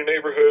I live in a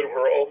neighborhood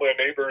where all my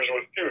neighbors,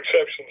 with few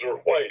exceptions, are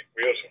white.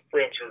 We have some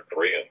friends who are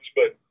Koreans,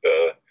 but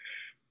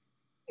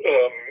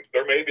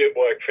there may be a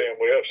black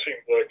family. I've seen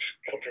blacks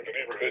come through the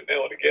neighborhood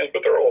now and again,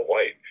 but they're all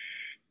white.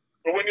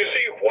 But when you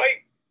see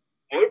white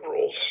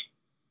liberals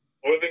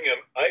living in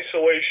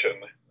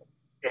isolation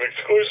in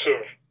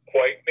exclusive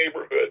white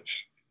neighborhoods,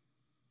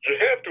 you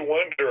have to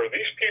wonder, are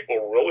these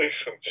people really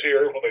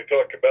sincere when they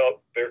talk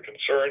about their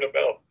concern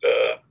about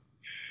the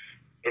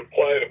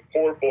plight of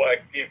poor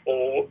black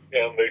people,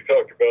 and they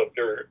talk about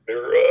their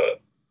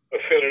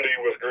affinity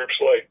with groups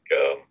like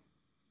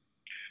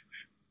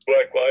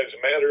Black Lives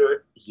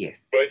Matter?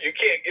 Yes. But you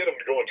can't get them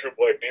to go into a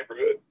black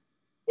neighborhood.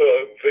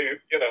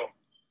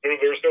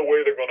 There's no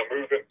way they're going to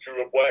move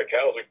into a black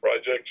housing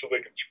project so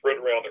they can spread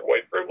around their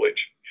white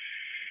privilege.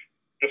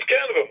 It's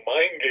kind of a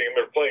mind game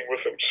they're playing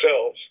with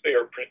themselves. They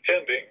are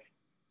pretending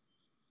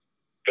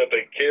that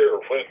they care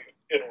when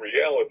in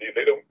reality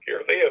they don't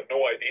care. They have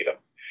no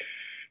idea.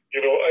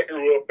 I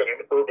grew up in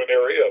an urban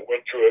area,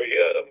 went to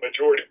a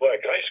majority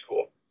black high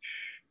school.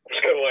 It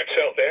was kind of like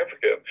South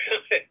Africa,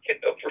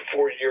 for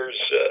 4 years,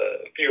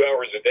 a few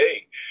hours a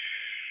day.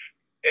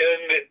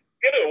 And,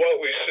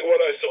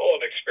 what I saw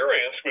and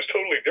experienced was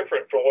totally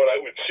different from what I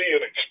would see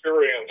and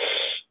experience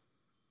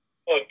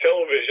on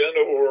television,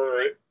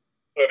 or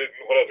when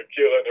I was a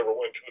kid, I never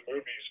went to the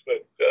movies,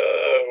 but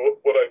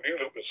what I knew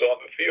that was on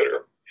the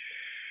theater.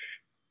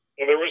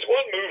 And there was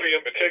one movie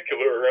in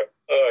particular,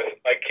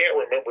 I can't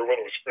remember when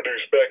it was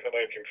produced, back in the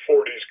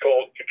 1940s,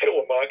 called To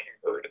Kill a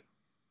Mockingbird.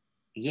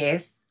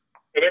 Yes.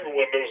 And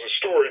everyone knows the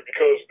story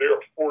because they are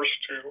forced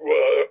to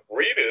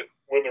read it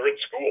when they're in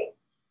school,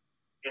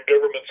 in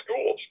government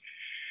schools.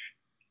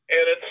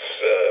 And it's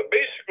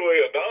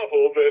basically a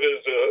novel that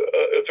is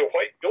it's a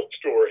white guilt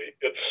story.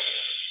 It's,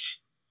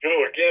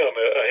 again,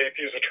 I hate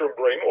to use the term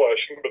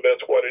brainwashing, but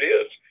that's what it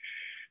is.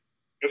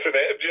 It's an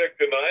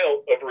abject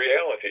denial of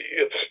reality.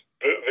 It's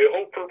the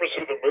whole purpose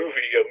of the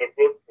movie and the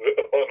book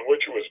upon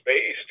which it was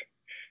based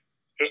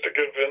is to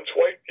convince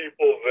white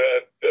people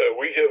that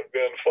we have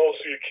been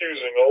falsely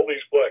accusing all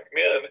these black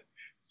men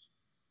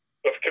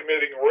of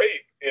committing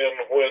rape.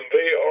 And when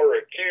they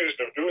are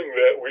accused of doing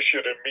that, we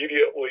should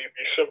immediately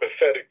be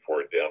sympathetic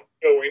toward them.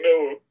 We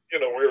know,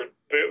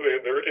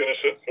 they're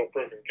innocent until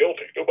proven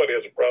guilty. Nobody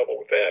has a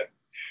problem with that.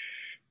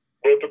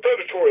 But the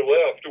predatory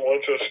left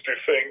wants us to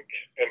think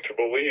and to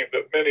believe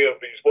that many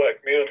of these black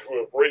men who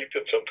have raped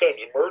and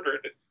sometimes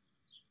murdered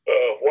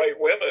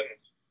white women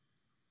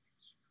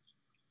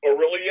are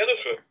really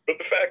innocent.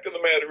 But the fact of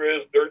the matter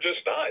is they're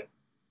just not.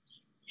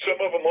 Some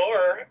of them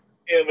are,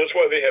 and that's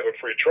why they have a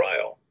free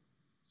trial.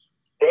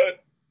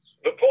 But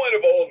the point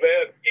of all of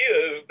that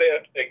is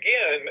that,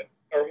 again,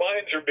 our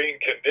minds are being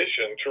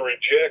conditioned to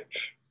reject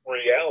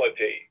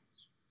reality.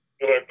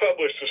 And I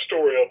published a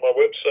story on my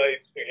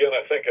website. Again,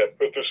 I think I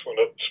put this one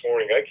up this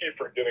morning. I keep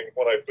forgetting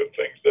when I put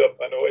things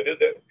up. I know I did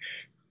that.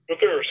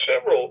 But there are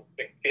several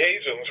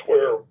occasions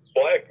where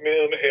black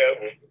men have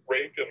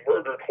raped and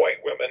murdered white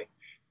women.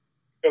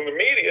 And the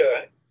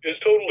media is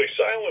totally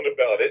silent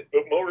about it,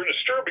 but murdered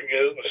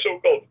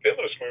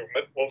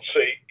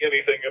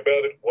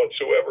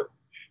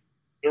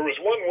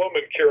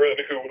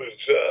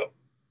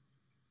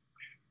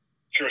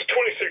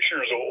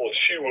years old.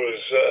 She was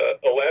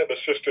a lab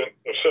assistant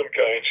of some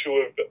kind. She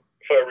lived,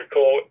 if I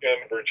recall, in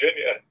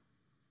Virginia.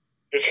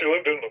 And she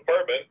lived in an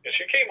apartment. And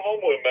she came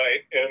home one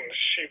night, and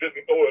she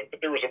didn't know it,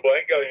 but there was a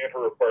black guy in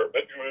her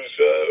apartment who was,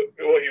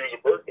 he was a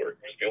burglar.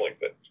 He was stealing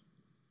things.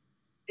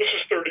 This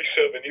is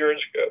 37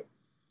 years ago.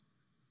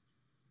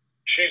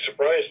 She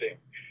surprised him.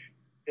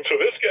 And so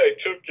this guy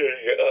took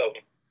a,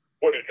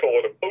 what do you call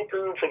it, a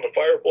poker from the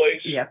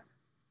fireplace. Yep.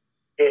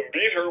 And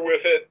beat her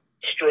with it,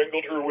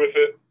 strangled her with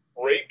it,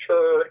 raped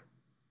her,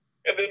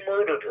 and then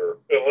murdered her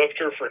and left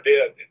her for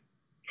dead. It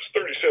was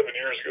 37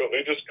 years ago.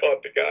 They just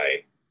caught the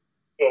guy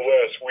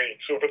last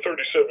week. So for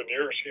 37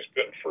 years, he's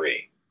been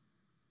free.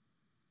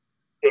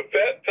 But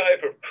that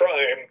type of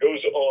crime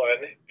goes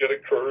on. It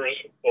occurs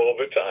all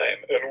the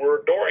time, and we're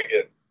ignoring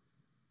it.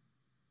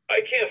 I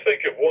can't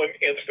think of one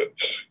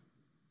instance.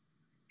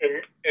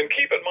 And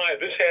keep in mind,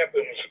 this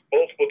happens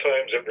multiple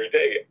times every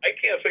day. I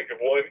can't think of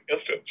one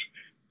instance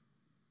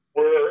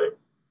where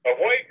a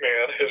white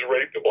man has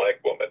raped a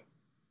black woman.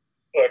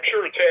 I'm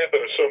sure it's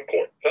happened at some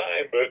point in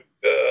time, but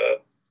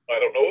I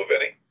don't know of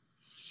any.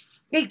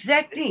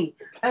 Exactly.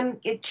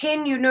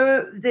 Ken, you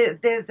know,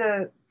 there's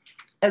a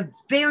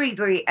very,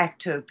 very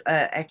active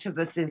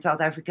activist in South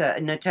Africa,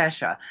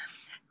 Natasha,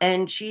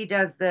 and she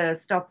does the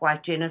Stop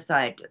White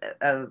Genocide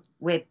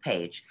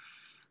webpage.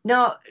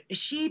 Now,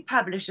 she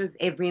publishes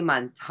every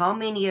month how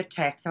many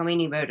attacks, how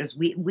many murders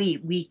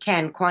we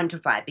can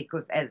quantify,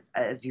 because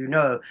as you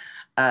know,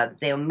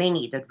 there are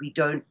many that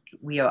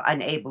we are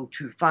unable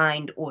to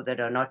find, or that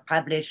are not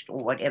published,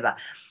 or whatever.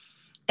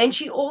 And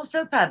she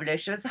also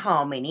publishes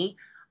how many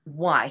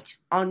white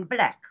on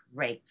black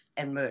rapes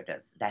and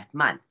murders that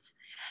month.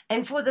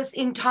 And for this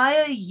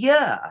entire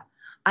year,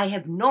 I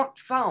have not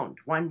found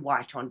one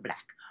white on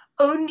black,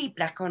 only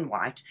black on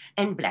white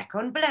and black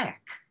on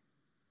black.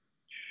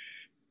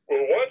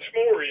 Well, what's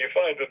more, you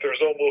find that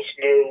there's almost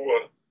no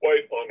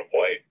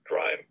white-on-white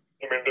crime.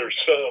 I mean, there's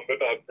some,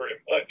 but not very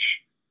much.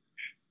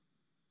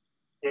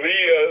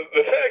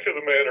 The fact of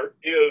the matter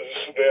is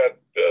that,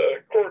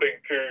 according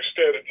to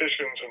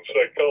statisticians and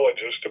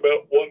psychologists,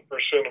 about 1%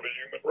 of the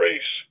human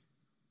race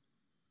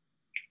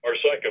are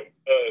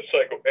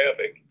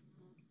psychopathic.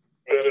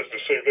 That is to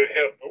say, they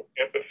have no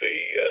empathy.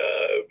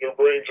 Their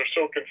brains are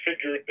so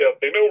configured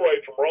that they know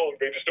right from wrong,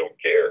 they just don't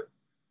care.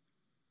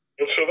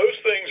 And so those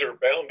things are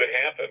bound to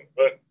happen.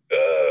 But,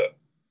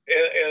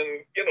 and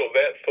you know,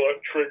 that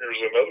thought triggers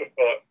another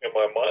thought in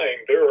my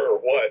mind. There are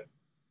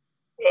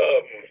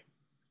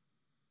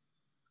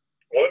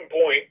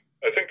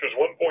I think there's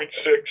 1.6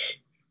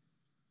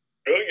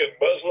 billion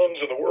Muslims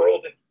in the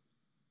world.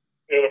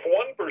 And if 1%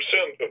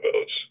 of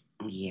those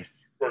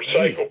were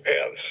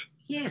psychopaths,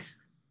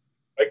 yes.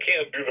 I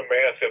can't do the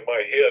math in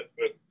my head,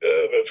 but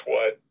that's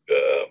what,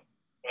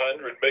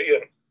 100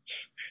 million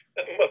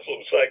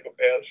Muslim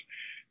psychopaths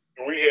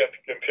we have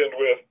to contend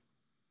with.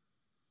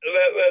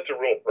 That's a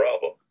real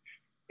problem.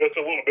 That's a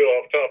little bit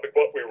off topic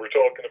what we were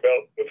talking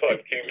about. The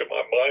thought came to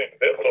my mind.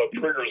 That thought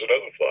triggers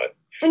another thought.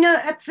 No,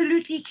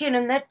 absolutely, Ken,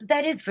 and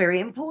that is very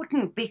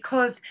important,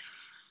 because,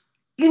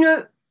 you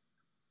know,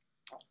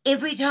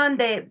 every time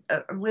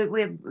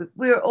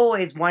we're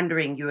always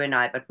wondering, you and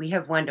I, but we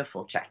have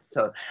wonderful chats.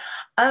 So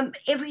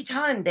every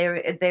time there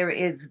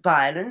is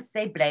violence,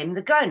 they blame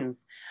the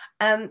guns.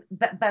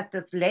 But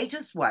this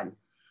latest one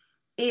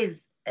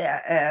is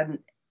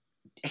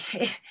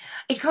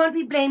it can't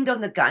be blamed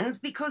on the guns,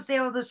 because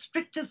there are the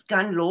strictest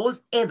gun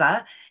laws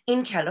ever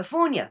in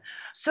California.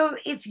 So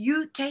if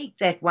you take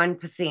that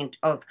 1%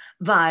 of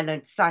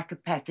violent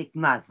psychopathic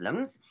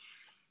Muslims,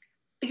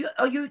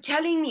 are you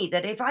telling me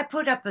that if I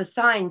put up a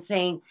sign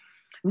saying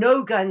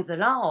no guns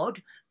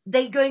allowed,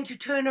 they're going to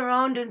turn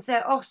around and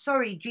say, oh,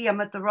 sorry, gee,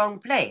 I'm at the wrong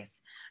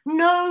place?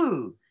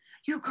 No,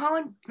 you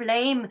can't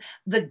blame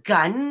the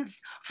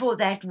guns for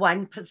that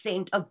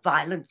 1% of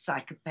violent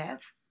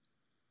psychopaths.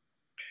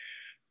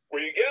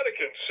 Well, you got to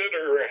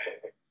consider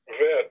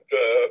that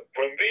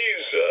when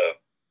these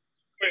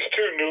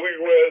two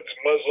newlyweds,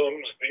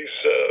 Muslims, these,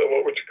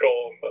 what would you call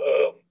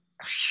them?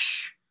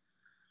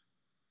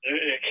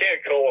 You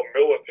can't call them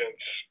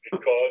militants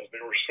because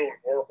they were so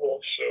normal.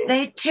 So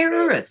they're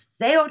terrorists.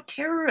 They are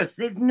terrorists.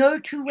 There's no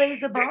two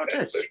ways about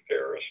it. They're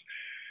terrorists.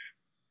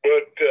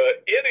 But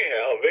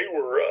anyhow, they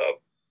were.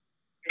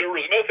 There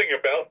was nothing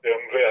about them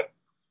that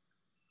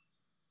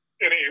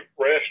any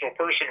rational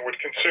person would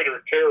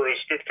consider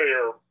terrorists if they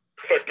are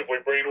effectively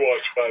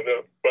brainwashed by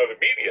the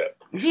media.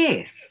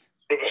 Yes.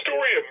 But the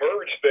story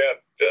emerged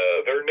that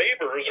their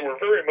neighbors were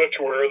very much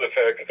aware of the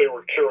fact that they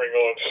were carrying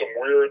on some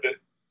weird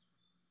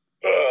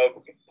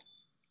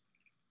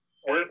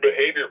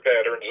behavior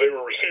patterns. They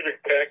were receiving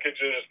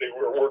packages. They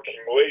were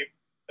working late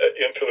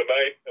into the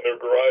night in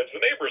their garage. The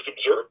neighbors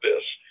observed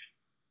this.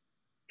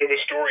 And the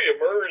story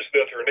emerged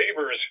that their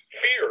neighbors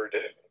feared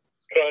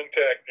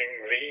contacting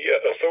the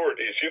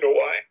authorities. You know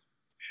why?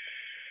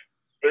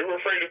 They were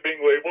afraid of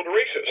being labeled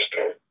racist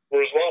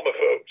or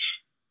Islamophobes.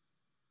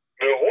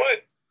 Now,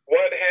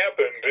 what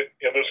happened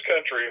in this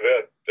country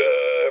that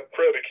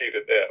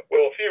predicated that?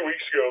 Well, a few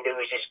weeks ago, there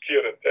was this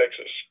kid in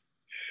Texas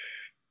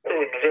who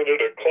who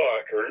invented a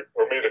clock or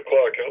made a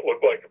clock and it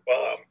looked like a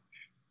bomb.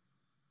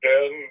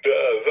 And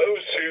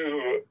those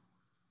who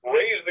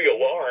raised the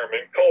alarm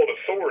and called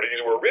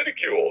authorities were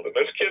ridiculed. And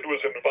this kid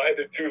was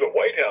invited to the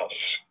White House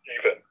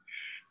even.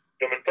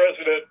 And the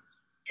president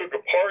took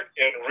a part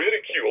in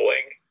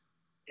ridiculing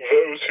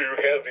those who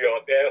had the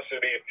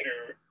audacity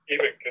to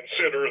even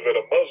consider that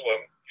a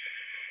Muslim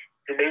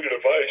who made a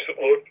device that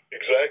looked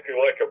exactly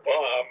like a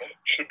bomb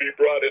should be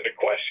brought into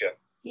question.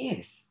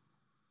 Yes.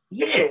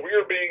 Yes. And so we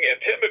are being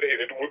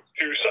intimidated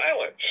to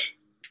silence.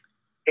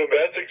 And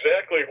that's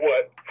exactly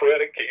what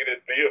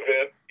predicated the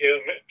event in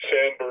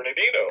San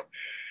Bernardino.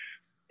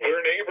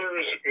 Their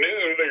neighbors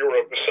knew they were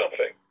up to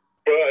something,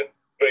 but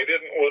they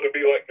didn't want to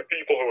be like the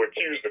people who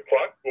accused the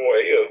clock boy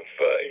of,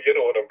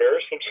 and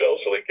embarrass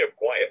themselves, so they kept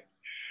quiet.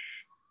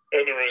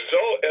 And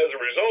as a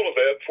result of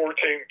that,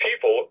 14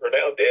 people are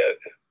now dead.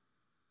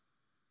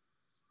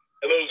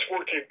 And those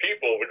 14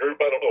 people, the group,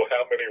 I don't know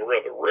how many were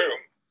in the room.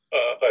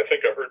 I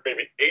think I heard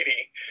maybe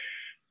 80.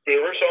 They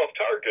were soft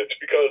targets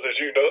because, as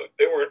you know,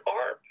 they weren't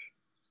armed.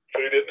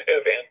 They didn't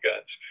have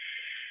handguns.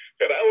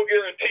 And I will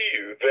guarantee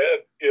you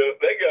that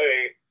that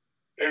guy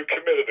who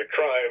committed the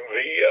crime,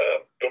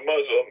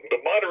 the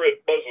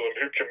moderate Muslim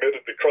who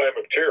committed the crime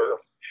of terror,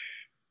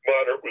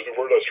 moderate was the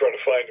word I was trying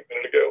to find a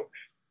minute ago,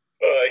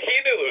 he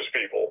knew those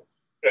people.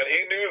 And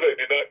he knew they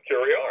did not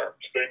carry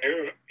arms. He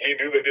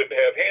knew they didn't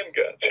have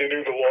handguns. He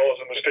knew the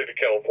laws in the state of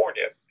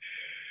California.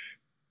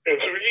 And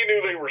so he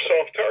knew they were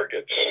soft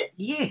targets.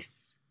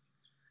 Yes.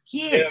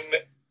 Yes.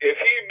 And if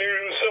he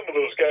knew some of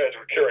those guys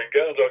were carrying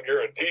guns, I'll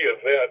guarantee you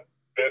that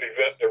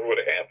event never would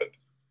have happened.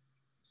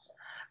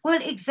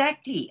 Well,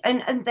 exactly.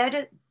 And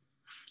that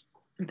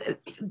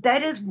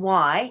is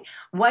why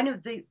one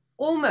of the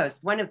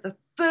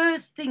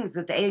first things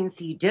that the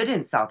ANC did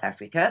in South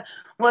Africa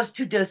was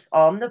to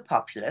disarm the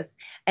populace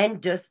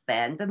and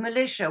disband the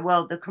militia.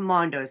 Well, the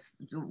commandos,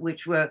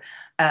 which were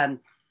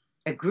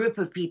a group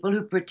of people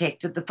who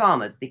protected the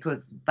farmers,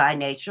 because by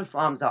nature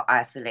farms are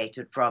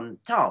isolated from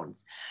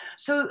towns.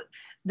 So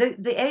the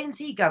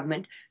ANC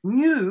government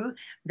knew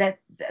that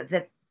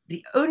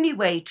the only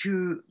way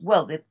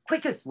the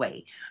quickest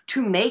way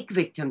to make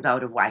victims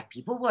out of white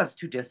people was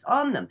to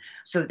disarm them.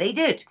 So they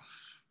did.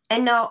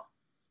 And now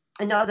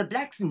the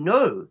blacks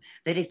know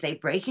that if they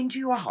break into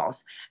your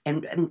house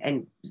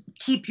and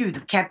keep you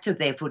captive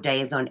there for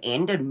days on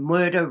end and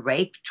murder,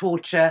 rape,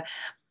 torture,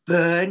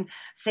 burn,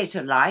 set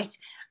alight,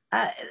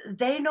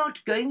 they're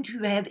not going to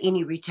have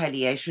any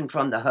retaliation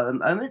from the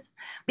homeowners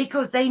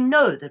because they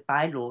know that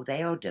by law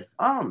they are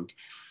disarmed.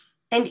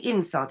 And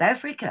in South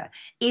Africa,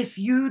 if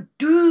you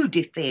do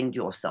defend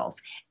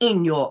yourself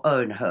in your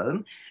own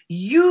home,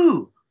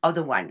 you are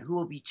the one who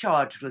will be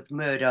charged with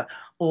murder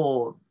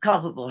or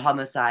culpable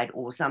homicide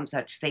or some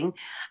such thing.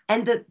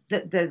 And the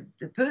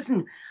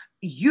person,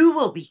 you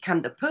will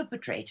become the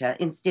perpetrator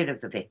instead of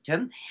the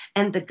victim.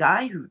 And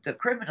the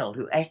criminal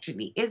who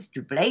actually is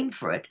to blame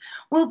for it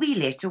will be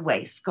let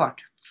away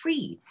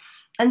scot-free.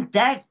 And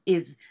that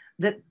is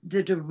the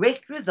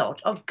direct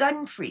result of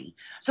gun-free.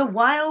 So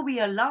why are we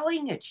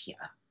allowing it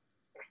here?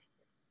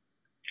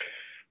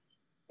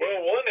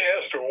 Well, one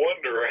has to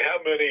wonder how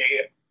many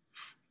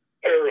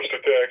terrorist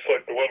attacks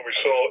like the one we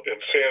saw in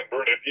San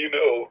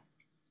Bernardino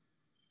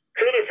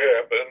could have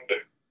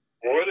happened,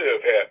 would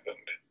have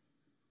happened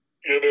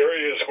in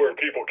areas where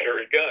people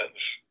carry guns,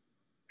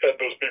 had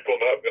those people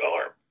not been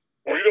armed.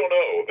 We don't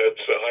know.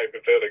 That's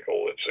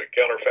hypothetical. It's a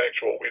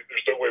counterfactual.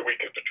 There's no way we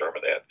can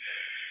determine that.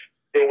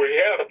 But we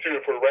have to,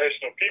 if we're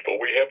rational people,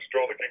 we have to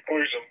draw the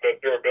conclusion that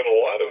there have been a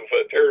lot of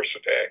terrorist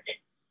attacks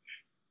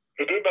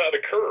that did not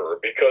occur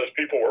because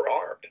people were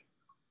armed.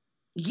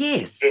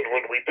 Yes. And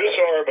when we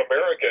disarm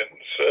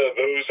Americans,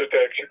 those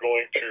attacks are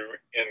going to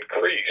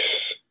increase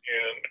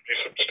and be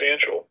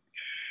substantial.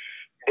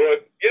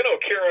 But,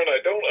 Karin, I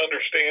don't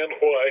understand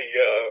why,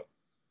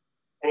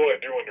 I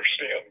do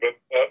understand, but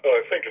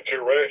I think it's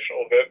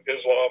irrational that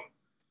Islam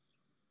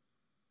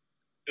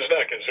is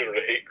not considered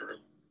a hate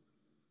group.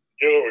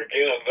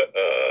 Again,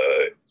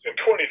 in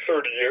 20,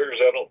 30 years,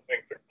 I don't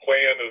think the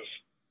Klan has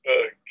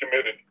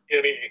committed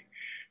any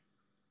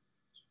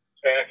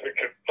act that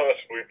could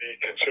possibly be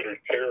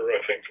considered terror. I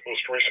think the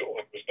most recent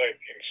one was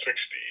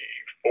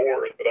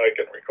 1964 that I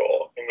can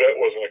recall. And that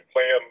wasn't a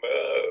Klan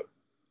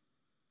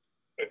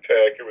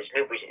attack. It was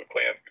members of the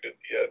Klan who did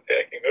the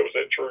attacking. That was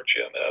at church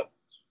in,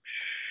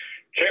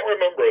 can't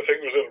remember, I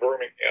think it was in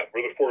Birmingham,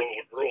 where the 4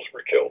 little girls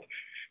were killed.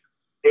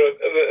 But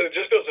it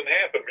just doesn't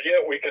happen. But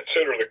yet we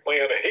consider the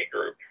Klan a hate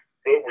group,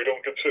 but we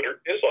don't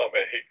consider Islam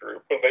a hate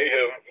group. And they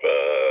have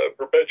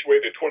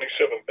perpetuated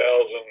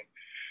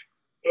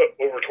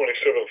over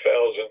 27,000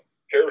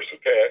 terrorist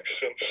attacks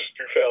since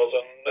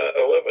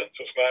 2011,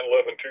 since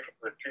 9/11,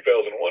 or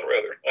 2001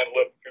 rather,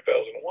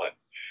 9/11/2001.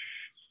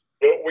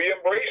 But we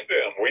embrace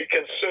them. We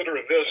consider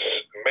this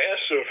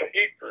massive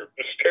hate group,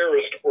 this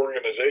terrorist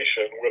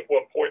organization with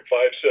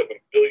 1.57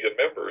 billion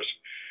members.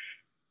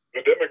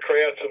 The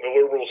Democrats and the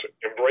liberals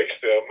embrace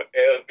them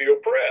as the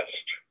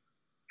oppressed.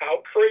 How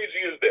crazy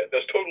is that?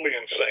 That's totally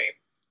insane.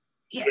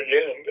 Yeah.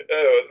 Again,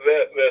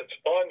 that's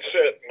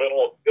onset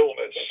mental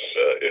illness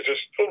is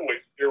just totally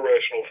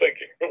irrational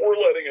thinking, but we're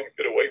letting them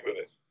get away with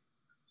it.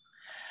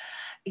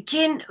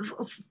 Kenn,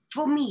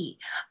 for me,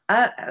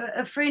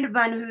 a friend of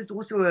mine who's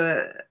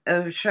also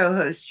a show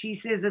host, she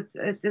says it's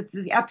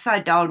the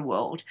upside down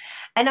world,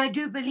 and I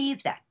do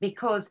believe that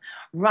because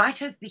right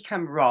has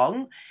become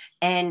wrong,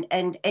 and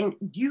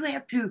you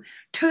have to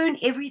turn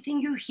everything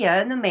you hear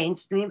in the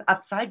mainstream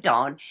upside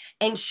down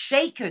and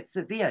shake it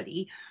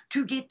severely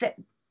to get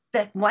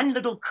that one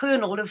little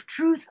kernel of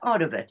truth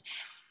out of it,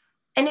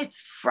 and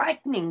it's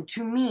frightening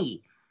to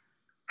me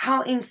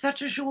how in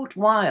such a short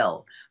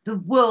while the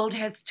world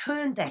has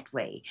turned that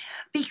way.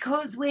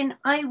 Because when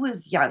I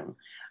was young,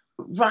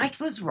 right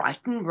was right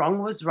and wrong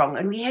was wrong,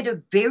 and we had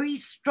a very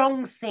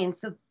strong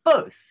sense of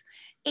both.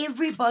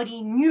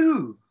 Everybody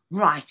knew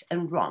right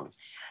and wrong.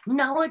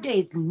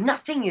 Nowadays,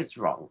 nothing is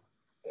wrong.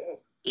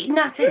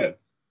 Nothing.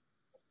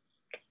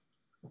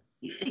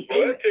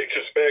 Well, that takes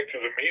us back to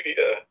the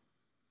media.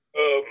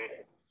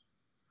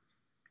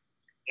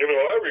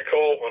 I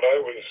recall when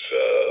I was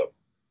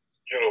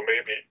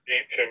maybe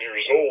 8, 10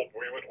 years old,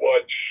 we would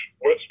watch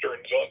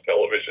Westerns on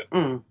television.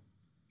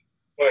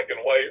 Black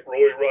and white,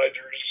 Roy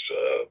Rogers,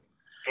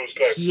 those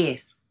types.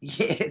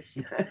 Yes.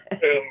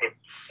 And the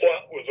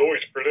plot was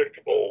always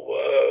predictable.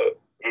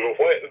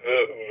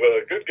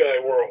 The good guy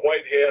wore a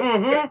white hat, the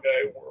bad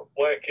guy wore a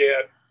black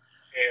hat,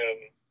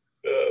 and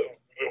the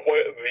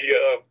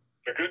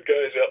good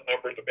guys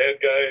outnumbered the bad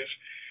guys.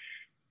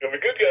 And the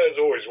good guys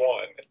always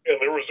won. And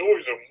there was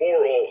always a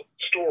moral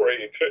story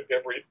to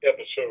every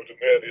episode,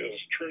 and that is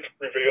truth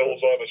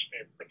prevails,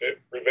 honesty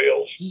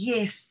prevails.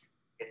 Yes.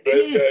 And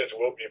bad guys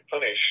will be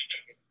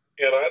punished.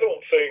 And I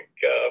don't think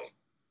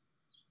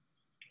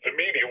the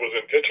media was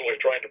intentionally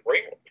trying to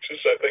brainwash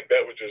us. I think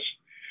that was just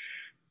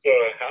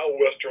how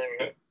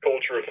Western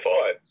culture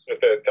thought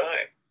at that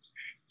time.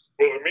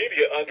 Well, the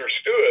media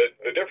understood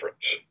the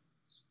difference.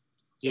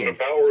 Yes.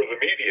 The power of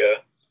the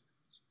media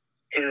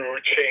to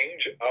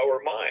change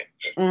our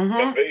minds.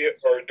 And they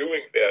are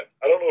doing that.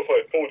 I don't know if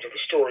I told you the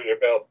story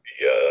about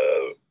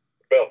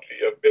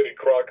the Betty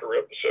Crocker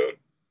episode.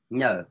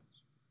 No.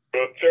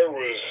 But there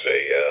was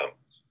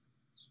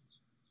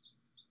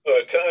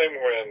a time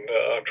when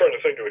I'm trying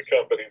to think of the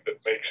company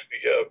that makes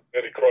the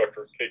Betty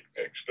Crocker cake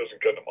mix. Doesn't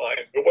come to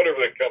mind. But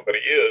whatever that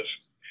company is,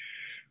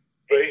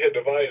 they had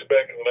devised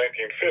back in the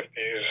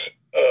 1950s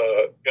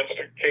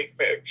instant cake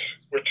mix,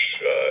 which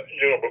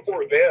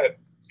before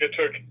that, it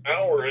took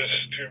hours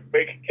to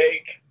make a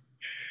cake.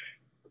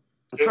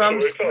 From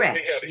so they scratch,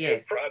 they had a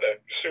yes. hit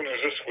product. As soon as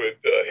this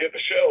would hit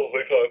the shelves,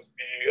 they thought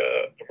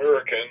the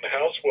American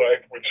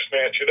housewife would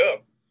snatch it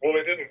up. Well,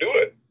 they didn't do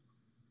it.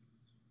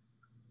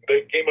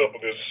 They came up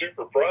with this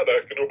super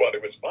product and nobody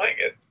was buying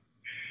it.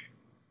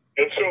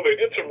 And so they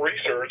did some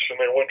research and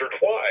they wondered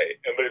why.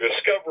 And they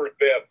discovered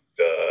that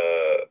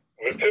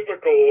the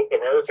typical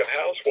American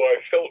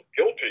housewife felt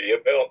guilty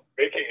about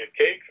making a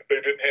cake that they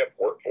didn't have to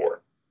work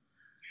for.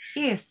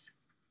 Yes.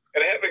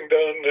 And having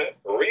done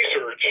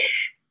research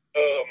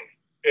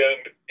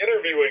and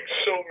interviewing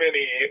so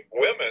many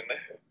women,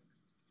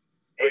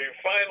 it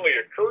finally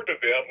occurred to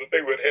them that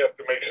they would have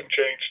to make some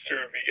change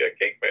to the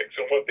cake mix.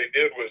 And what they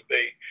did was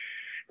they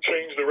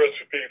changed the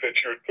recipe that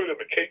you would put in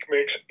the cake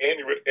mix and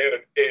you would add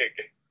an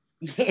egg.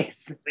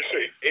 Yes. We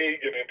say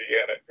egg in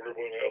Indiana.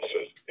 Everyone else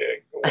says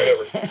egg or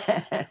whatever.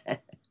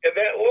 And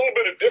that little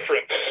bit of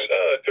difference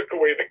took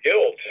away the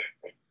guilt.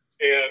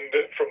 And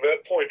from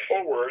that point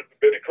forward, the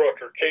Betty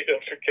Crocker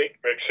instant cake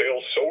mix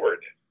sales soared.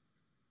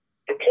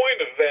 The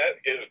point of that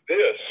is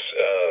this.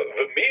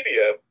 The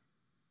media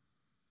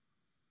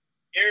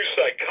use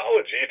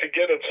psychology to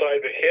get inside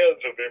the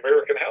heads of the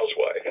American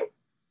housewife.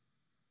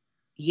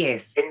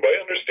 Yes. And by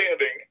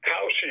understanding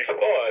how she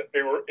thought,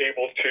 they were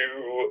able to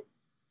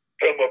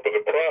come up with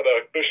a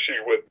product that she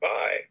would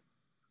buy.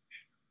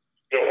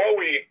 Now,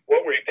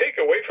 what we take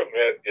away from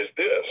that is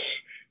this.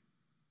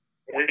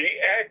 We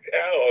act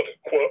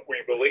out what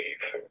we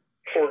believe.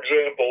 For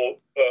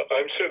example,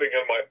 I'm sitting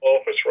in my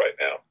office right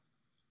now.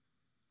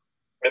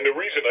 And the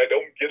reason I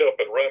don't get up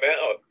and run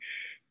out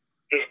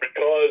is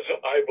because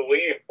I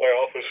believe my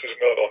office is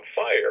not on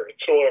fire.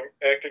 So I'm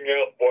acting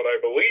out what I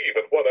believe.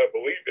 And what I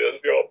believe is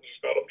the office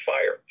is not on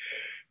fire.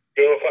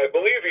 Now, if I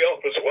believe the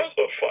office was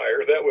on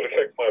fire, that would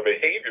affect my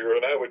behavior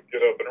and I would get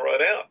up and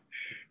run out.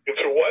 And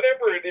so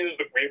whatever it is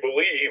that we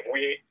believe,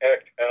 we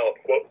act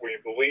out what we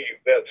believe.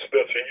 That's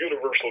a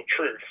universal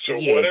truth. So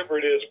whatever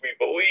it is we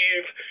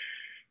believe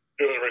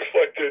is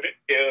reflected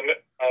in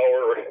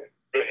our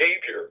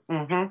behavior.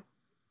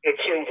 And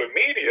so the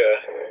media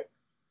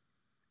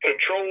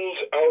controls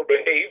our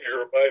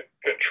behavior by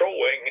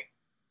controlling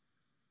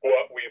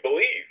what we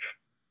believe.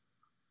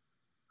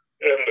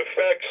 And it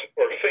affects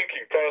our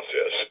thinking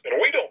process. And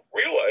we don't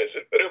realize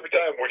it, but every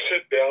time we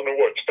sit down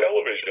and watch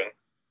television,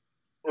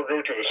 or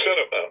go to the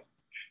cinema,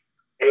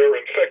 they're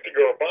infecting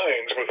our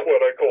minds with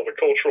what I call the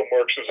cultural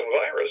Marxism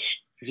virus.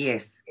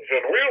 Yes.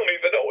 And we don't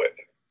even know it.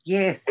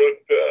 Yes.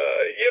 But,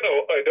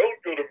 I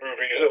don't go to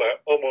movies and I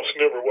almost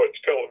never watch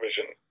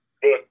television,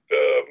 but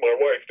my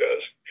wife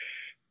does.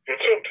 And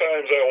so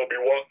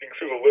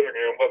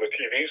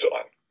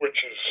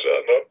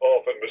not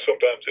often, but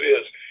sometimes it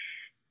is.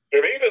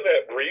 And even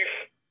that brief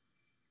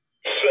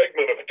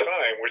segment of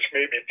time, which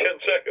may be 10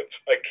 seconds,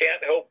 I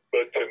can't help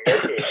but to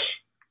notice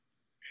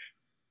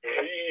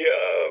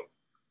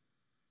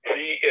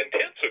the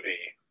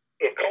intensity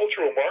of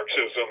cultural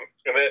Marxism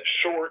in that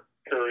short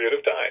period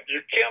of time.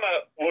 You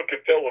cannot look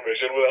at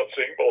television without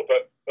seeing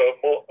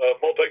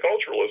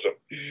multiculturalism.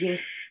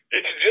 Yes.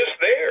 It's just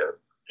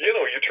there. You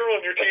know, you turn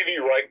on your TV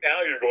right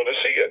now, you're going to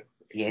see it.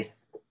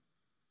 Yes.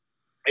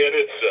 And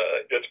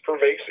it's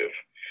pervasive.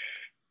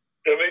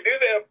 And they do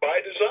that by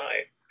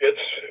design.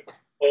 It's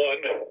on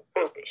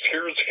purpose.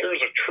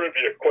 Here's a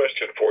trivia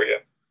question for you.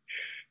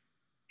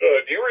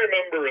 Do you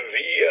remember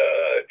the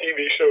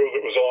TV show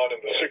that was on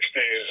in the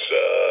 60s,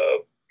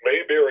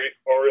 Mayberry,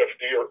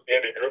 RFD, or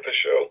Andy Griffith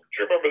Show? Do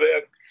you remember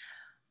that?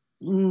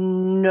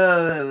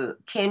 No,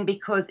 Ken,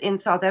 because in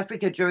South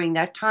Africa during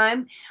that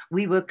time,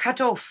 we were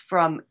cut off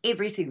from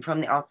everything from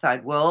the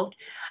outside world,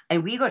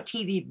 and we got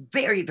TV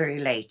very, very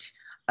late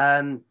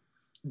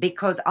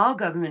because our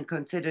government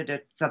considered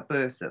it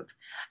subversive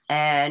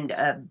and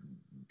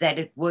that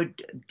it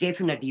would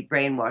definitely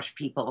brainwash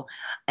people.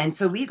 And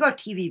so we got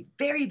TV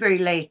very, very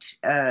late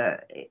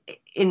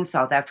in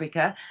South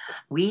Africa.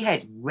 We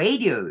had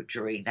radio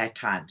during that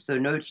time, so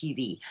no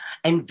TV,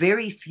 and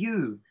very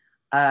few,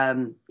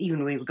 even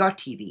when we got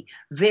TV,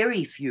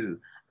 very few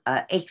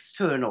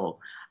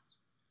external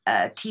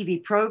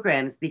TV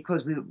programs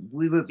because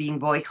we were being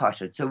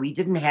boycotted. So we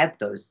didn't have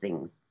those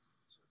things.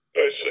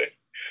 I see.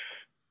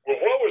 Well,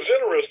 what was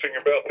interesting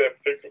about that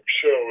particular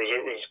show is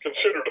it was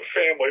considered a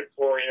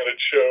family-oriented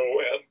show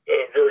and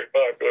very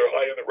popular,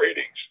 high in the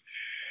ratings.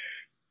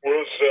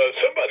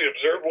 Somebody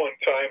observed one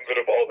time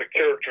that of all the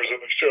characters in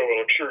the show, and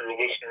I'm sure your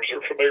listeners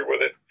are familiar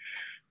with it,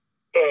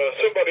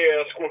 somebody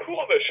asked, well, who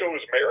on that show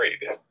is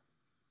married?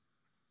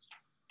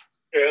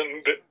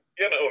 And,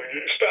 you know, you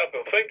stop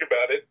and think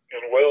about it,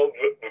 and, well,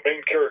 the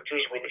main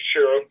characters were the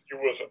sheriff. He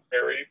wasn't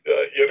married.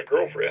 He had a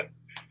girlfriend.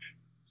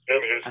 And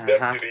his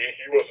deputy,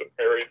 he wasn't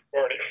married.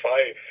 Barney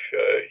Fife,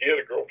 he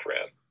had a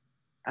girlfriend.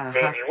 And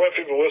you went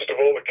through the list of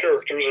all the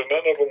characters, and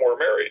none of them were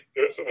married.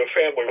 The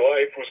family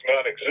life was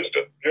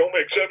non-existent. The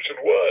only exception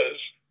was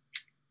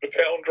the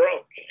town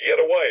drunk. He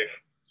had a wife.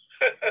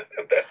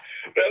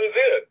 that is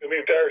it in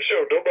the entire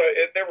show.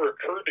 It never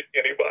occurred to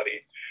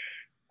anybody.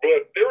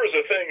 But there was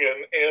a thing,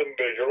 and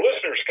your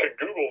listeners can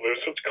Google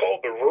this. It's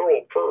called the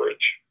Rural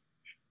Purge.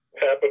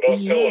 Happened on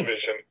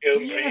television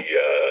in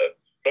the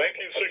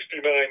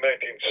 1969,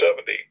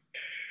 1970.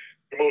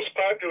 The most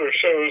popular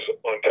shows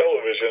on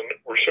television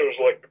were shows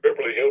like the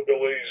Beverly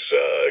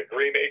Hillbillies,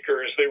 Green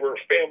Acres. They were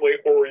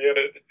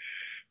family-oriented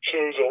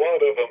shows. A lot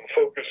of them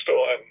focused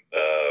on,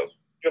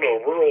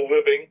 rural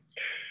living.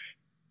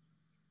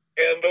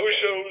 And those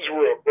shows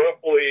were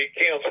abruptly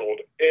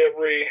canceled,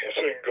 every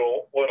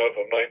single one of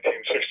them,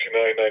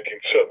 1969,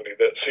 1970,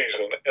 that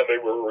season, and they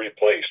were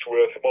replaced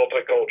with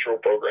multicultural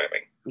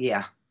programming.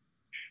 Yeah.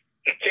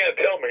 You can't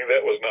tell me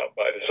that was not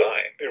by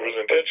design. It was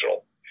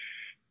intentional.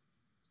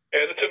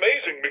 And it's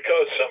amazing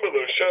because some of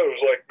those shows,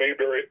 like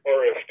Mayberry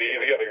RFD,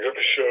 the Andy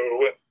Griffith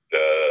Show,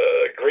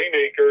 Green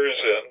Acres,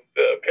 and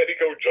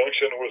Petticoat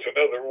Junction was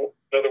another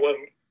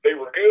one. They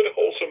were good,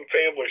 wholesome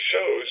family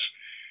shows,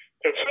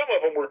 and some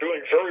of them were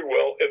doing very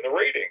well in the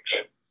ratings.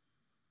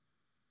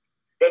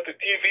 But the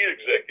TV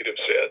executive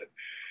said,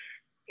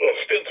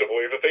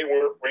 ostensibly, that they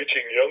weren't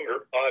reaching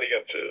younger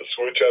audiences,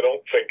 which I don't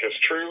think is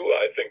true.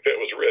 I think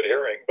that was a red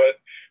herring. But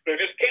they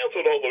just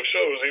canceled all those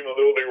shows, even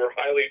though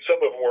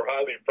some of them were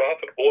highly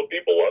profitable, and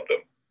people loved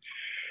them.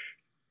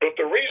 But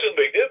the reason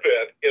they did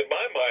that, in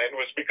my mind,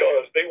 was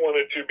because they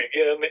wanted to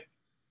begin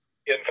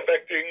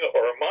infecting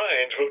our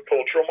minds with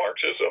cultural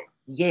Marxism.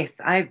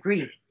 Yes, I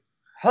agree.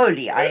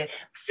 I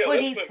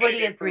fully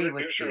agree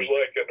with you. Producers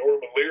like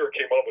Norman Lear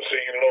came on the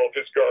scene, and all of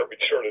his garbage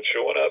started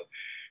showing up.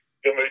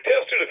 And they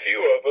tested a few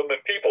of them,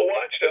 and people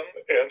watched them.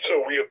 And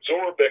so we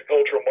absorbed that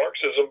cultural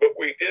Marxism, but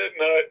we did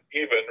not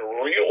even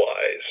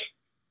realize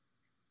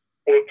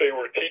what they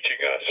were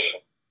teaching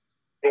us.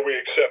 But we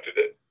accepted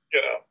it,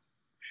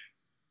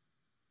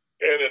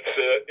 And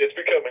it's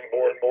becoming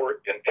more and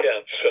more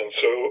intense. And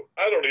so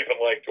I don't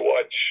even like to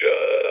watch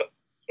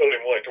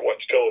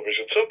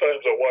television.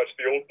 Sometimes I watch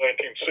the old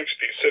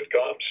 1960s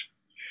sitcoms,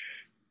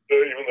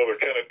 even though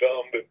they're kind of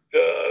dumb, but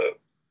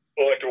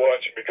I like to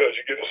watch them because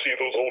you get to see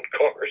those old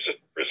cars in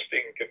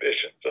pristine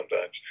condition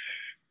sometimes.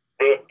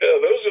 But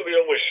those are the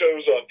only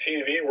shows on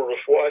TV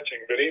worth watching.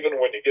 But even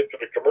when you get to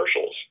the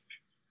commercials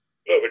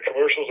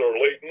are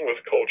laden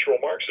with cultural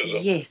Marxism.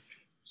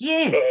 Yes.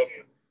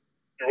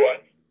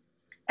 What?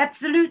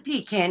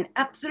 Absolutely, Ken.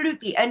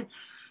 Absolutely. And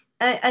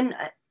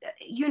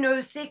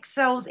sex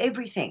sells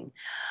everything.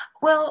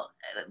 Well,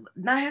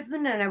 my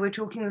husband and I were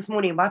talking this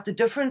morning about the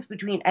difference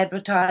between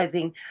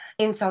advertising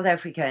in South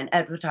Africa and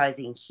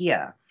advertising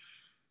here.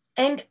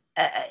 And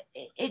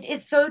it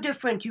is so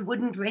different, you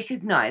wouldn't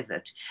recognize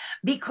it.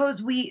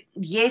 Because we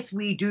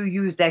do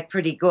use that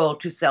pretty girl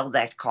to sell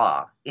that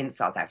car in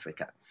South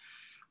Africa.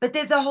 But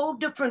there's a whole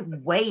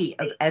different way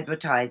of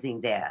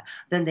advertising there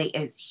than there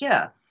is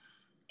here.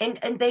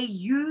 And they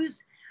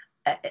use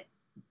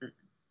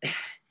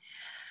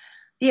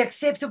the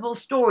acceptable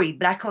story,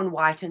 black on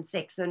white and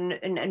sex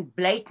and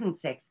blatant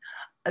sex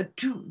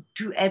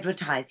to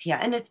advertise here.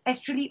 And it's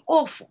actually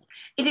awful.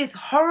 It is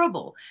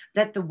horrible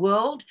that the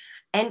world,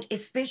 and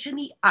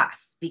especially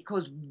us,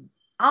 because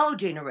our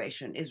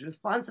generation is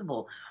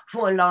responsible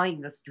for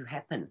allowing this to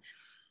happen.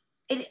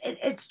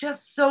 It's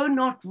just so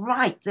not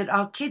right that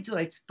our kids are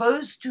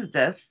exposed to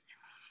this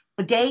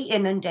day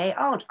in and day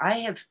out. I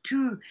have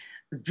two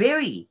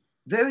very,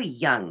 very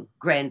young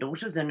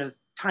granddaughters and a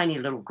tiny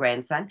little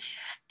grandson,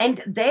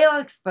 and they are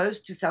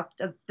exposed to stuff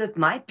that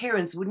my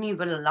parents wouldn't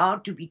even allow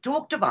to be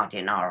talked about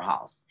in our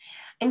house.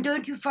 And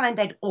don't you find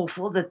that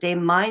awful that their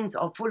minds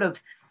are full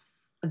of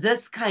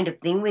this kind of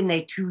thing when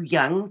they're too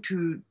young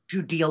to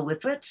deal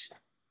with it?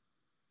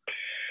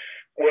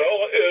 Well,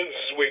 as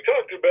we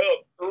talked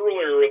about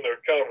earlier in the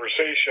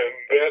conversation,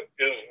 that's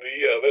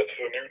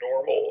the new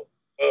normal.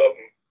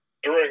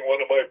 During one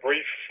of my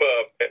brief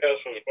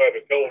passes by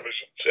the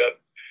television set,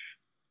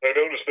 I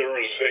noticed there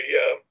was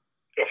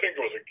I think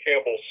it was a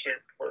Campbell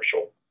soup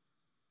commercial,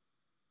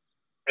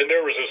 and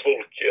there was this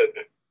little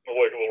kid,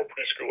 like a little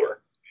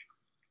preschooler,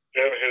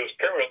 and his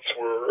parents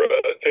were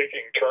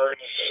taking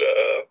turns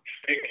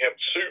feeding him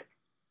soup.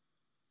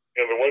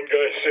 And the one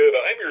guy said,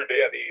 "I'm your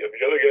daddy," and the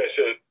other guy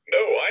said,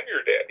 "No, I'm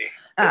your daddy."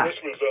 And this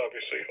was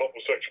obviously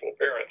homosexual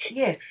parents.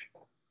 Yes.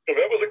 So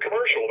that was a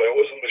commercial. That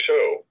wasn't the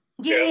show.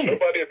 Yes. And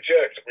nobody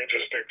objects. We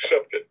just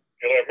accept it.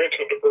 And I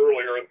mentioned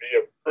earlier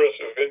the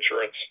Progressive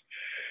Insurance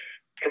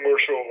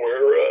commercial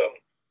where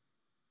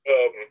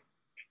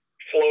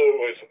Flo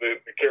is the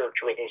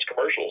character of those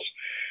commercials,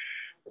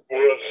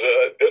 was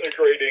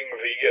denigrating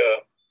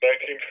the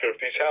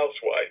 1950s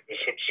housewife, the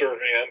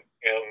subservient,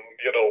 and,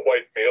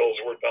 white males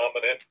were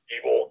dominant,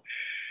 evil.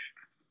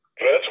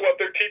 That's what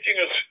they're teaching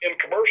us in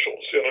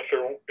commercials. And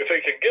if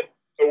they can get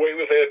away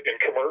with that in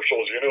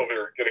commercials,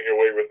 they're getting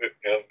away with it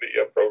in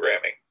the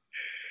programming.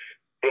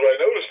 But I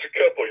noticed a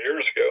couple of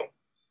years ago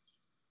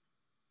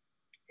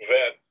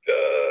that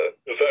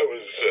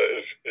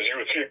as you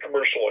would see a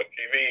commercial on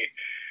TV,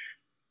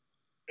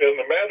 in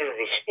the matter of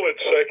a split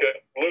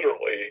second,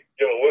 literally,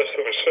 less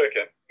than a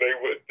second, they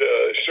would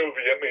show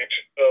the image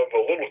of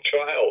a little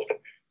child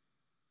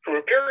who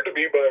appeared to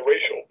be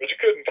biracial, but you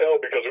couldn't tell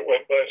because it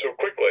went by so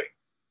quickly.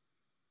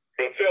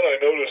 But then I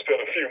noticed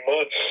in a few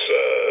months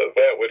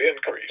that would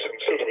increase.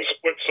 Instead of a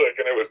split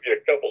second, it would be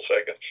a couple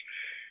seconds.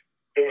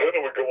 And then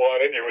it would go on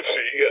and you would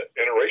see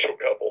interracial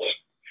couples.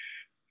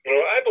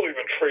 I believe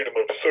in freedom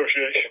of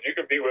association. You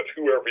can be with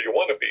whoever you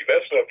want to be.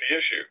 That's not the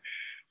issue.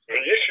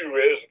 The issue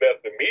is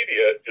that the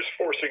media is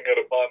forcing it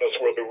upon us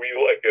whether we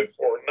like it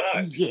or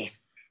not.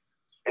 Yes.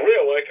 The way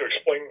I like to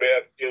explain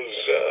that is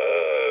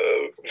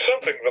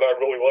something that I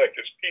really like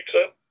is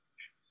pizza.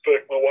 In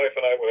fact, my wife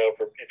and I went out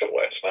for pizza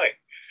last night.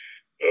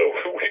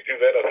 We do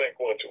that, I think,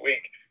 once a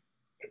week.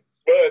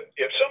 But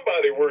if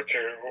somebody were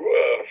to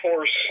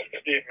force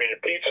feed me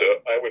pizza,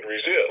 I would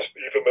resist,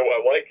 even though I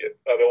like it.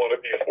 I don't want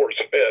to be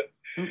force-fed.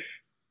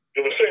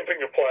 And the same thing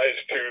applies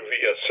to the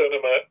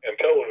cinema and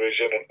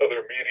television and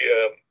other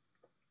media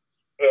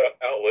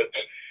outlets.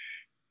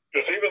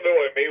 Because even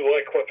though I may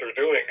like what they're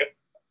doing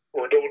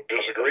or don't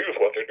disagree with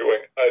what they're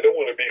doing, I don't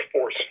want to be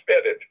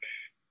force-fed it.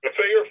 But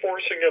they are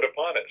forcing it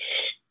upon us.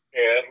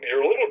 And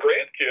your little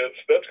grandkids,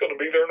 that's going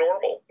to be their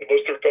normal,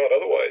 unless they're taught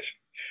otherwise.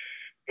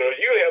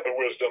 You have the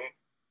wisdom,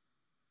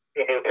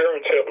 and their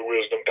parents have the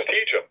wisdom to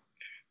teach them.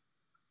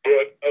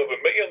 But of the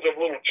millions of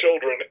little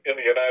children in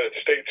the United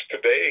States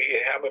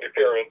today, how many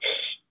parents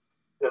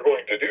are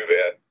going to do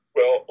that?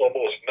 Well,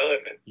 almost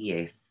none.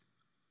 Yes.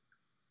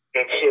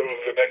 And so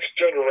the next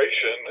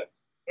generation,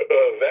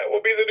 that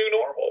will be the new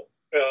normal.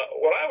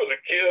 When I was a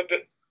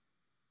kid,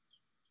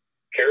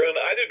 Karin,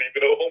 I didn't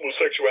even know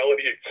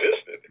homosexuality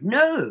existed.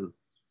 No.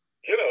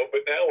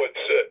 But now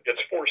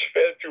it's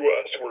force-fed to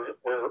us.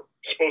 We're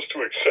supposed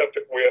to accept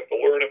it. We have to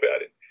learn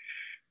about it.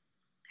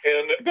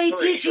 And they're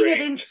teaching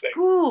it in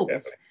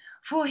schools,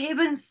 for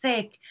heaven's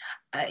sake.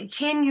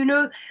 Ken,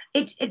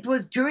 it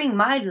was during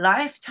my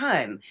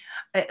lifetime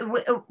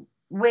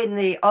when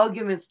the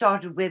argument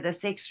started whether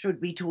sex should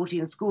be taught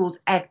in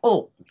schools at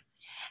all.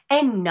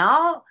 And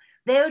now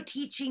they're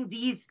teaching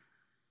these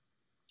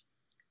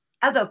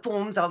other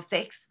forms of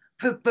sex,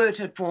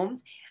 perverted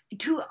forms,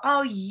 to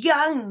our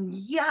young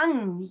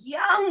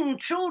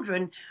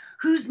children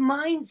whose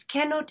minds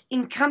cannot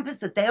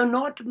encompass it. They are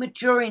not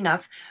mature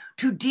enough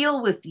to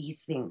deal with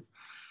these things.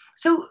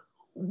 So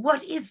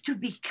what is to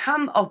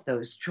become of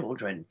those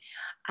children?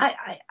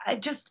 I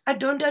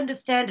don't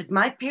understand it.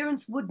 My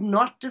parents would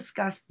not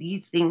discuss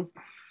these things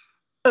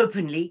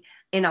openly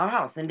in our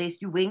house unless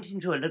you went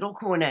into a little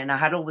corner in a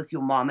huddle with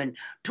your mom and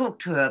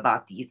talked to her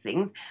about these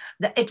things.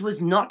 That it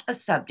was not a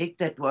subject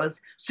that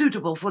was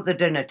suitable for the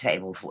dinner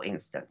table, for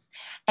instance.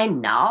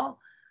 And now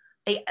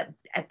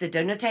at the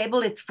dinner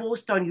table, it's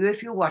forced on you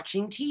if you're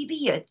watching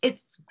TV.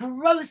 It's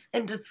gross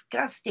and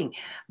disgusting,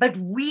 but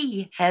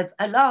we have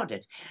allowed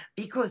it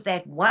because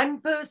that one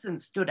person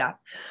stood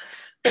up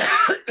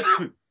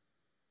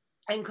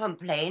and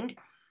complained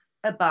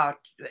about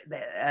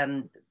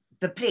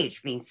the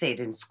pledge being said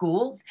in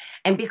schools.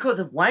 And because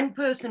of one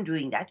person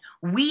doing that,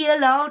 we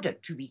allowed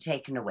it to be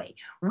taken away.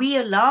 We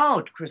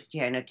allowed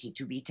Christianity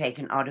to be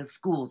taken out of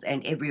schools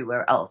and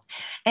everywhere else.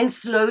 And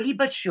slowly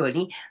but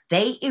surely,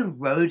 they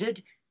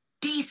eroded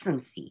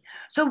decency.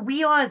 So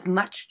we are as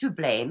much to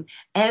blame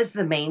as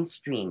the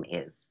mainstream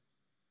is.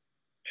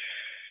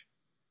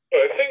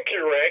 I think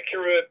you're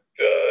accurate.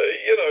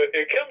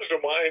 It comes to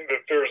mind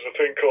that there's a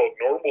thing called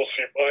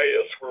normalcy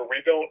bias where we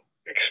don't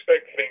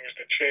expect things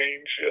to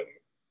change, and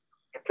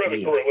the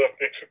predatory left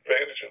takes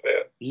advantage of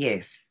that.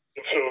 Yes.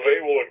 And so they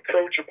will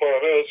encroach upon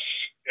us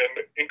in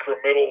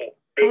incremental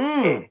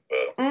bits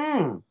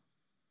of,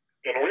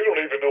 and we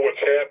don't even know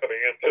what's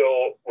happening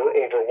until we're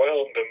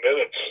overwhelmed, and then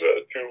it's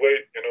too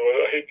late.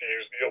 I hate to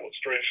use the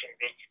illustration,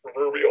 but it's the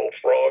proverbial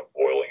frog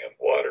boiling in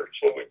water,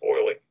 slowly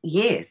boiling.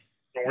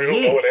 Yes. And we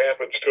don't know what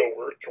happens till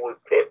we're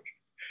cooked.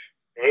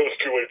 And then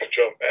it's too late to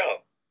jump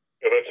out.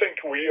 And I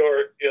think we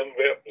are in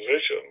that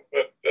position.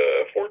 But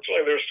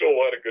fortunately, there's still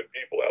a lot of good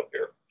people out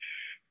there.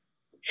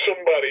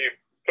 Somebody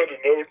put a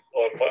note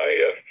on my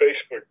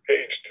Facebook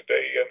page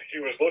today, and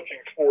he was looking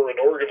for an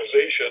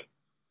organization,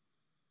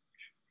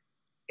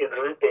 a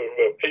group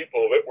of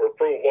people that were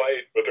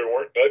pro-white, but there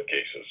weren't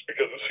nutcases,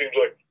 because it seems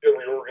like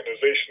every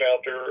organization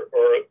out there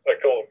are, I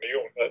call them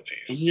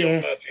neo-Nazis.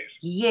 Yes. Neo-Nazis.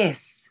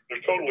 Yes.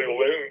 They're totally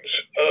loons.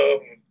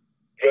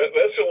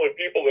 That's the only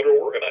people that are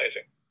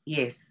organizing.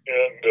 Yes.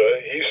 And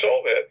he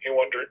saw that. He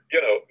wondered,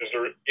 is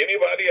there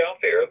anybody out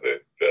there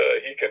that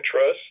he can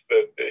trust,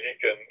 that he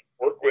can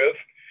work with?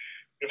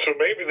 And so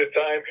maybe the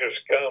time has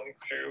come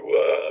to,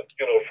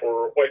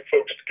 for white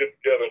folks to get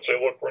together and say,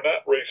 look, we're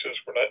not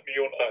racist, we're not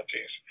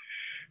neo-Nazis,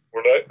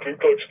 we're not Ku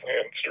Klux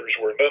Klansters,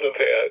 we're none of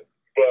that,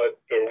 but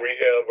we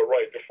have a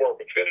right to form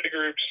affinity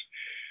groups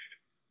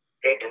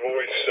and to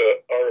voice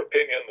our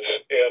opinions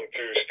and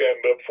to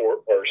stand up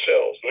for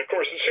ourselves. And of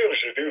course, as soon as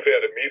you do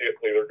that,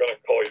 immediately they're going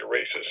to call you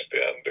racist,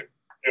 and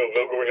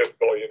they'll go ahead and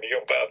call you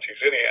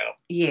neo-Nazis anyhow.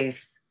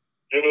 Yes.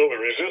 The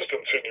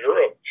resistance in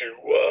Europe to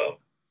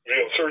the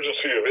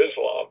insurgency of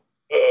Islam,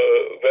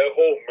 that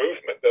whole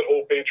movement, that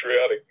whole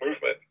patriotic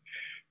movement,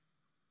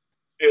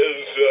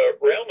 is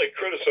roundly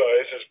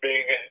criticized as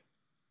being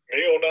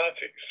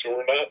neo-Nazis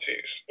or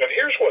Nazis. And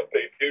here's what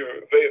they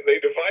do.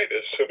 They divide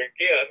us. And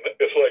again,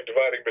 it's like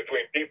dividing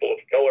between people of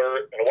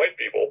color and white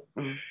people.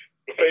 Mm-hmm.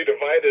 But they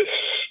divide us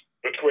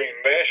between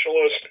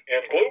nationalist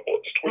and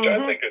globalist, which I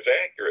think is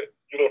accurate.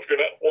 If you're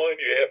not one,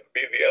 you have to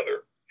be the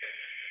other.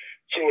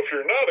 So if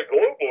you're not a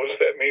globalist,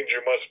 that means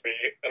you must be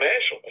a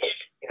nationalist.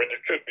 I mean,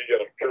 you could be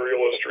an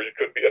imperialist or you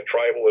could be a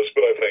tribalist,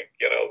 but I think,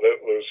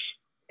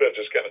 that's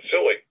just kind of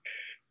silly.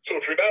 So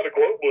if you're not a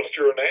globalist,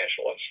 you're a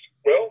nationalist.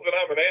 Well, then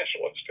I'm a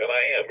nationalist, and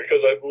I am, because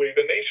I believe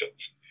in nations,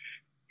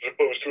 as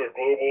opposed to a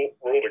global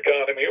world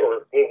economy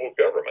or a global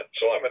government.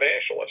 So I'm a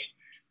nationalist.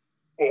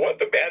 Well, what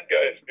the bad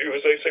guys do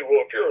is they say,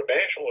 well, if you're a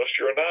nationalist,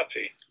 you're a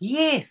Nazi.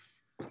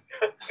 Yes.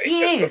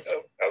 Yes.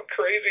 How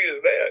crazy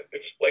is that?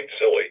 It's like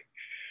silly.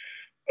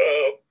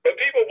 But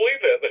people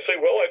believe that. They say,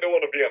 well, I don't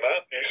want to be a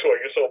Nazi, so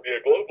I guess I'll be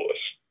a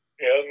globalist.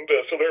 And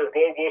so they're a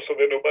globalist, and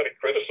then nobody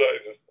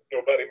criticizes them.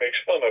 Nobody makes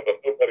fun of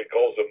them. Nobody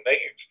calls them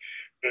names.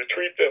 They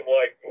treat them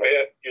like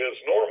that is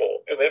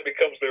normal, and that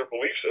becomes their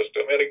belief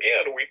system. And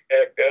again, we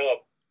act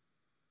out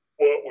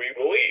what we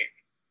believe.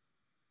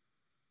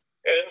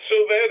 And so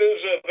that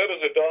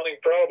is a dawning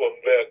problem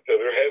that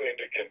they're having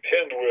to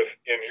contend with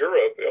in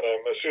Europe, and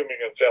I'm assuming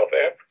in South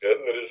Africa,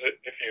 that is,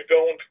 if you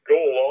don't go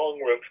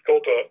along with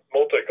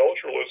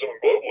multiculturalism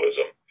and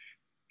globalism,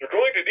 they're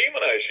going to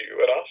demonize you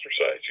and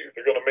ostracise you.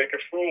 They're going to make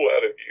a fool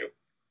out of you.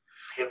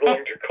 They're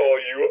going to call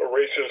you a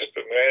racist,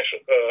 a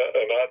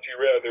Nazi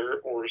rather,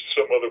 or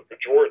some other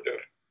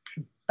pejorative.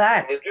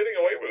 But and they're getting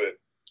away with it.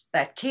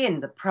 But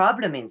Ken, the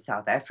problem in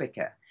South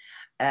Africa,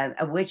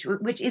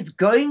 which is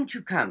going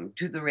to come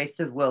to the rest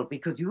of the world,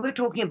 because you were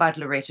talking about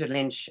Loretta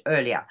Lynch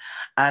earlier,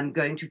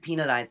 going to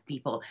penalize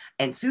people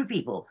and sue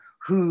people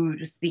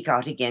who speak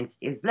out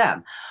against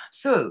Islam.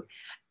 So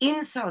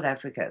in South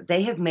Africa,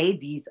 they have made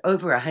these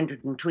over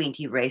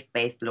 120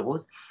 race-based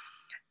laws,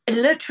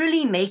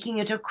 literally making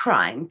it a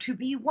crime to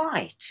be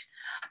white.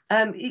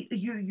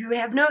 You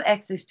have no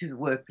access to the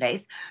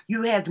workplace.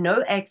 You have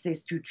no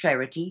access to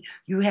charity.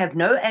 You have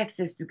no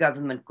access to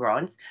government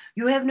grants.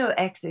 You have no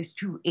access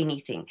to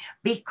anything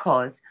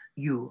because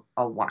you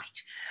are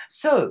white.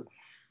 So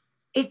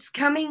it's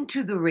coming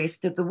to the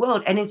rest of the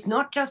world, and it's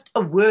not just a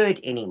word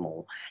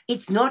anymore.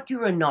 It's not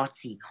you're a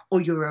Nazi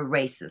or you're a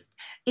racist.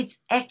 It's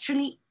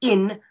actually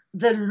in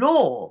the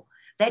law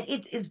that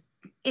it is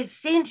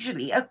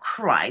essentially a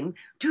crime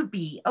to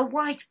be a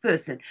white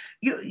person.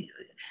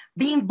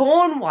 Being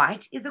born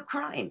white is a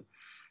crime.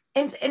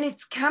 And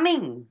it's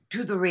coming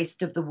to the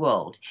rest of the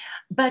world.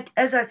 But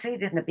as I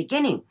said in the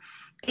beginning,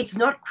 it's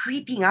not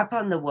creeping up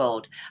on the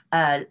world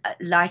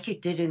like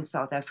it did in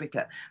South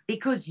Africa,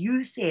 because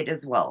you said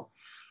as well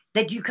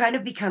that you kind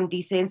of become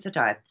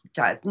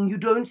desensitized and you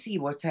don't see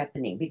what's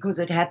happening because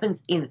it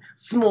happens in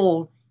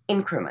small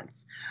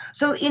increments.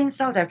 So in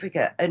South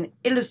Africa, an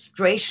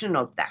illustration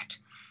of that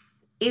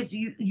is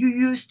you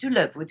used to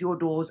live with your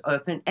doors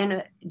open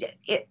and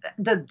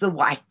the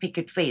white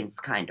picket fence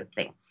kind of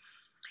thing.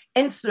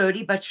 And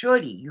slowly but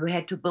surely, you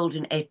had to build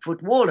an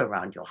 8-foot wall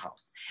around your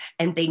house.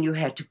 And then you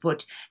had to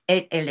put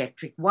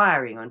electric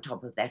wiring on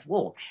top of that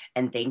wall.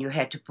 And then you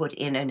had to put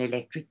in an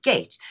electric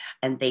gate.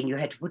 And then you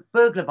had to put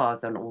burglar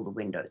bars on all the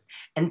windows.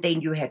 And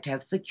then you had to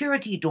have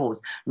security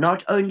doors,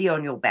 not only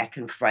on your back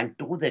and front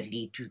door that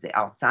lead to the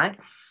outside,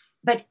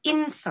 but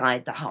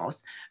inside the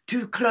house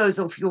to close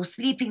off your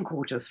sleeping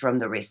quarters from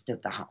the rest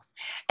of the house.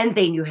 And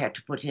then you had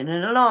to put in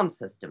an alarm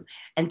system.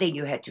 And then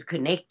you had to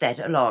connect that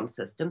alarm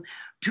system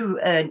to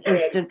an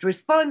instant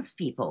response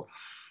people.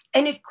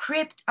 And it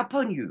crept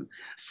upon you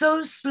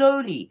so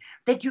slowly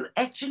that you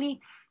actually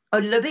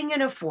are living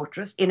in a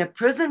fortress, in a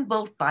prison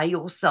built by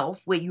yourself,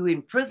 where you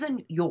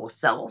imprison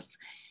yourself,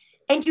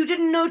 and you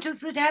didn't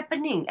notice it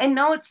happening. And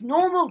now it's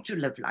normal to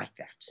live like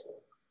that.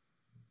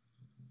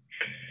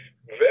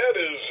 That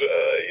is,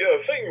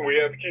 the thing we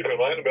have to keep in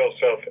mind about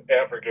South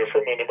Africa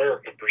from an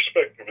American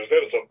perspective is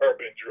that it's a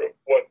harbinger of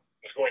what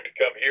is going to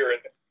come here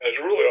and is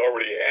really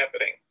already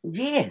happening.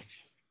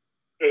 Yes.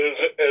 As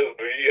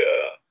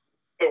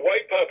the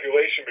white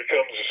population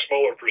becomes a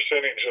smaller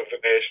percentage of the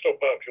national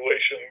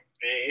population,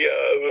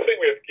 the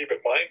thing we have to keep in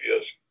mind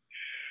is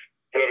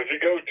that if you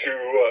go to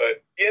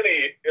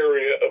any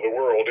area of the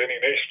world, any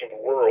nation of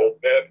the world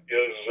that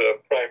is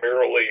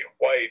primarily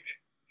white,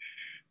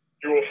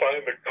 you will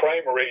find the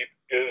crime rate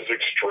is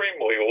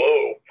extremely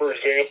low. For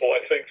example,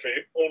 I think the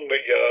only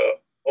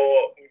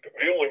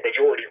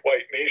majority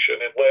white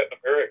nation in Latin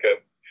America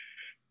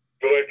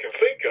that I can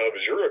think of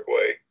is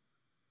Uruguay.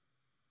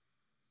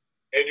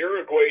 And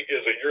Uruguay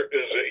is a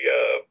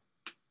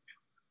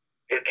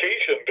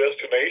vacation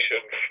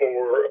destination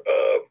for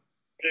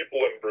people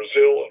in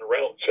Brazil and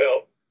around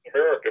South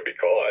America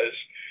because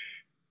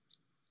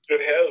it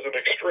has an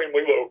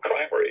extremely low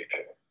crime rate.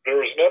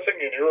 There is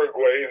nothing in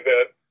Uruguay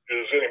that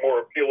is any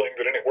more appealing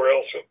than anywhere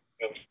else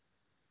in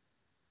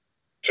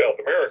South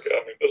America.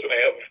 I mean, it doesn't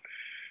have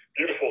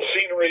beautiful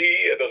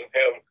scenery. It doesn't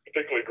have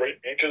particularly great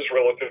beaches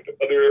relative to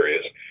other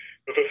areas.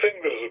 But the thing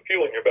that is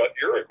appealing about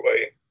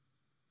Uruguay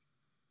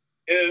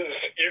is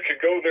you can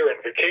go there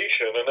on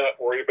vacation and not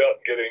worry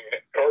about getting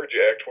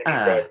carjacked when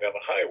you're driving down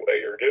the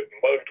highway or getting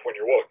mugged when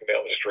you're walking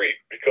down the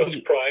street because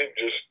crime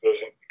just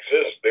doesn't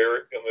exist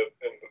there as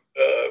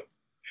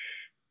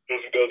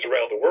it does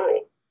around the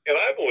world. And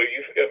I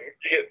believe, and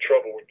you get in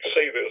trouble when you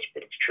say this,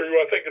 but it's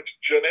true, I think it's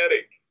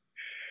genetic.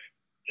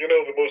 You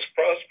know, the most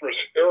prosperous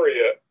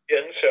area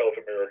in South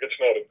America, it's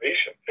not a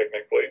nation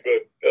technically,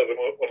 but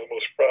one of the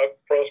most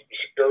prosperous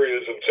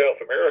areas in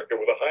South America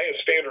with the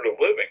highest standard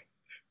of living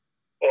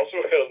also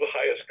has the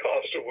highest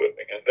cost of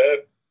living, and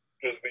that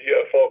is the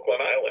Falkland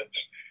Islands.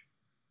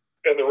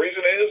 And the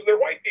reason is they're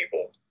white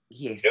people.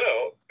 Yes. You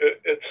know,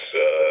 it's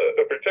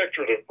a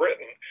protectorate of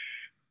Britain.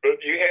 But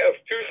you have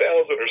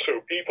 2,000 or so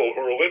people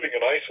who are living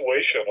in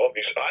isolation on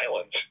these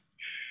islands,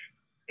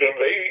 and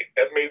they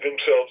have made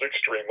themselves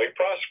extremely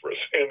prosperous.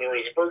 And there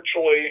is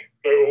virtually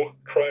no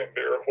crime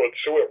there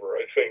whatsoever.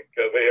 I think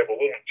they have a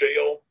little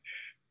jail.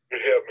 They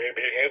have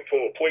maybe a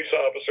handful of police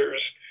officers.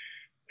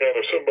 And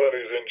if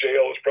somebody's in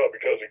jail, it's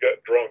probably because he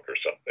got drunk or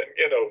something.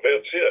 You know,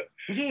 that's it.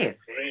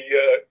 Yes.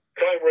 The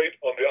crime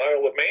rate on the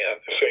Isle of Man,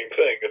 the same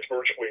thing. It's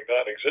virtually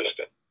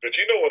non-existent. But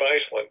you know, in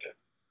Iceland,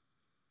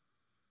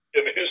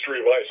 in the history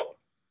of Iceland,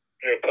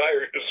 the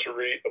entire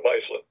history of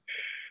Iceland,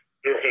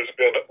 there has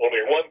been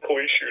only one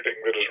police shooting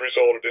that has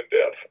resulted in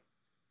death.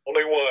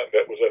 Only one.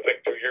 That was, I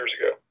think, 2 years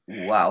ago.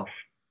 Wow.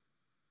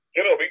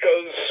 You know,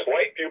 because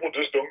white people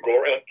just don't go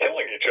around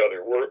killing each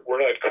other.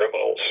 We're not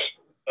criminals.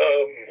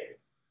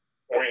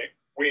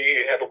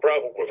 We have a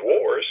problem with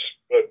wars,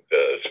 but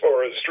as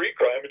far as street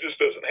crime, it just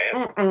doesn't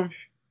happen.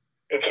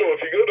 And so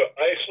if you go to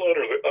Iceland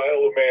or the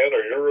Isle of Man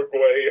or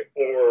Uruguay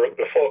or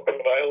the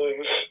Falkland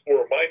Islands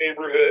or my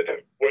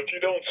neighborhood, what you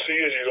don't see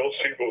is you don't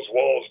see those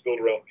walls built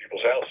around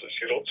people's houses.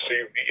 You don't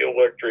see the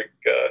electric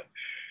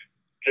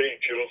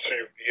gates. You don't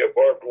see the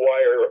barbed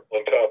wire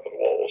on top of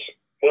the walls.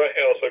 My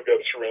house, I've got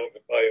it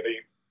surrounded by an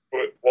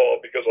 8-foot wall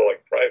because I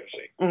like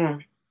privacy.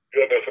 It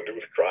got nothing to do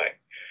with crime.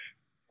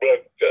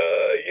 But,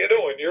 you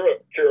know, in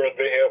Europe, Karen,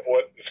 they have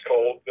what is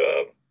called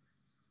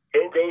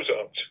no-go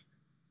zones.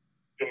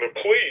 And the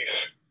police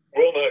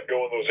will not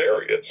go in those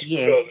areas.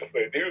 Yes. Because if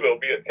they do, they'll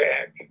be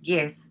attacked.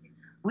 Yes.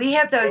 We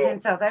have those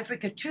in South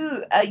Africa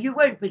too. You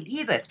won't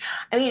believe it.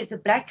 I mean, it's a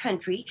black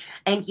country,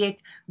 and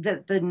yet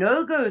the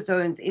no-go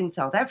zones in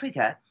South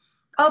Africa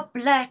are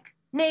black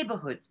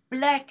neighborhoods,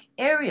 black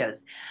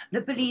areas.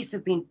 The police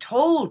have been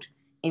told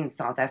in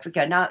South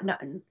Africa, now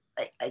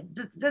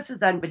this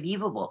is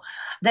unbelievable,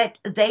 that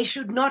they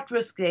should not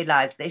risk their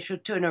lives. They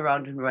should turn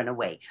around and run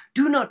away.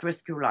 Do not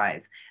risk your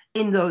life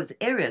in those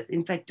areas.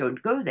 In fact,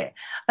 don't go there.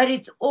 But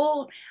it's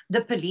all,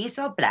 the police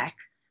are black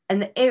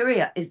and the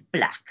area is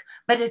black,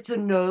 but it's a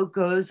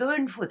no-go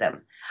zone for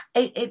them.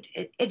 It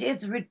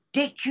is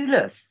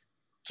ridiculous,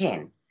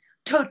 Ken.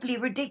 Totally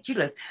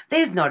ridiculous.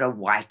 There's not a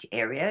white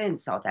area in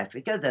South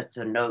Africa that's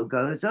a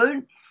no-go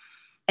zone.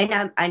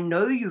 And I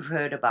know you've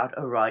heard about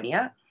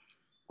Orania,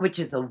 which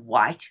is a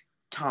white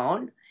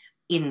town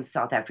in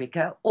South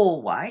Africa,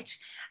 all white,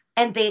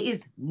 and there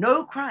is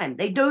no crime.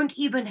 They don't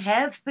even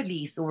have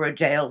police or a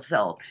jail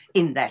cell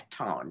in that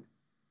town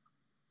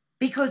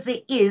because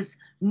there is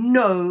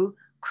no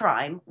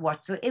crime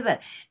whatsoever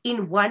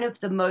in one of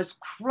the most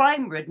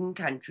crime-ridden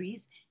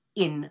countries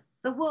in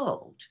the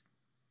world.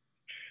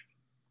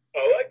 I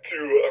like to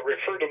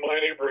refer to my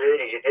neighborhood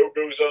as a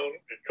no-go zone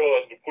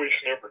because the police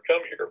never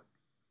come here.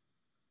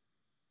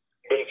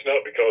 But it's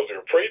not because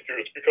they're afraid to,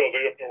 it's because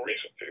they have no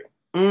reason to.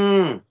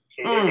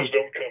 So they just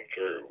don't come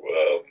through.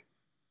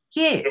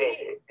 Yes. The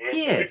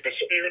big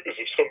dispute is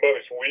if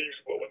somebody's weeds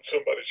will in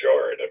somebody's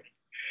yard. I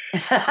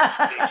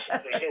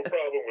mean, there's no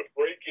problem with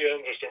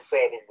break-ins. There's no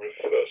problem with,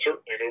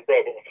 certainly no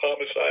problem with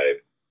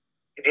homicide.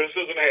 It just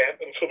doesn't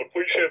happen. So the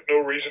police have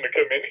no reason to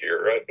come in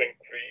here. I think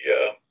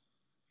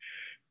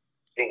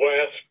the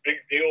last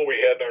big deal we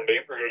had in our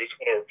neighborhood is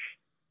when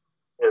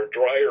our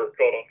dryer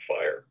caught on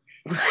fire.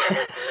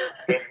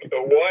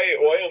 And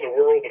why in the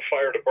world the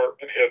fire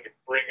department had to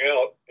bring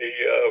out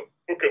a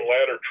hook and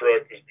ladder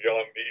truck is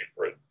beyond me.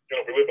 We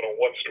live in a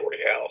one-story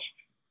house.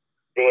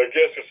 But I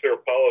guess it's their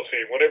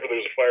policy. Whenever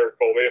there's a fire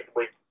call, they have to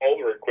bring all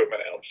their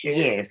equipment out. So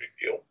yes. It's a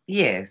big deal.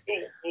 Yes.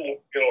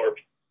 Our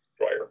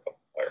dryer caught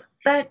on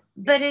fire.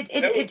 But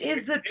it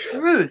is the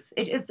truth.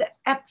 It is the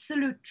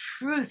absolute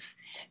truth,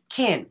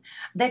 Ken,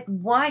 that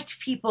white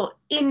people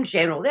in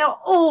general, there are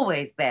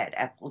always bad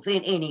apples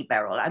in any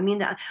barrel. I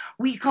mean,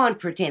 we can't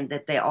pretend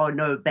that there are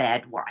no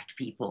bad white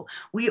people.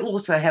 We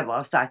also have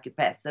our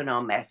psychopaths and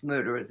our mass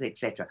murderers,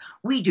 etc.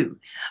 We do.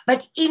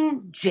 But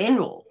in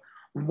general,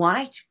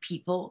 white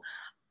people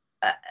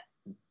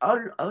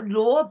are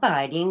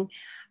law-abiding,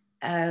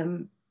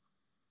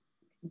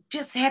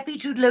 just happy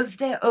to live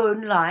their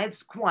own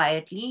lives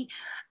quietly,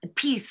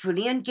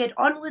 peacefully, and get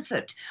on with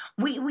it.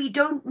 We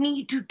don't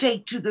need to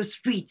take to the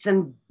streets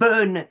and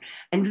burn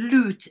and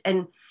loot.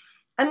 And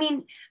I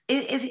mean,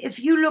 if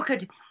you look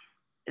at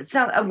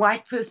a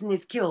white person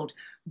is killed,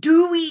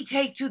 do we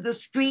take to the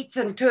streets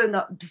and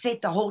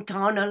set the whole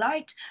town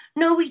alight?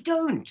 No, we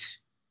don't.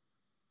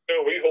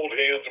 No, we hold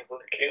hands and burn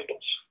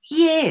candles.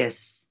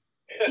 Yes.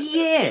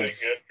 Yes.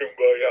 Sing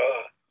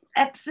Kumbaya.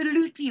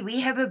 Absolutely.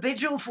 We have a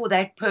vigil for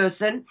that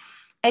person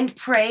and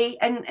pray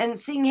and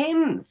sing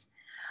hymns,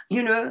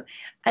 and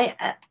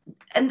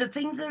the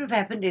things that have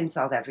happened in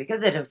South Africa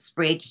that have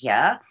spread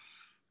here,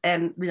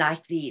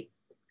 like the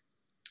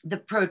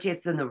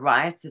protests and the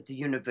riots at the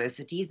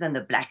universities and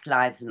the Black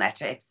Lives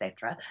Matter,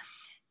 etc.,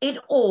 it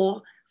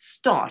all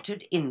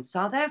started in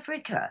South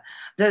Africa.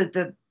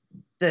 The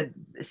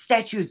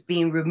statues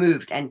being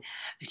removed and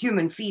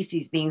human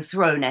feces being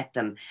thrown at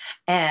them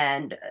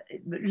and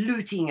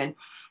looting. And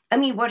I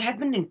mean, what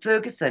happened in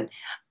Ferguson,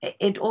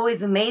 it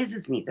always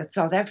amazes me that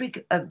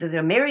that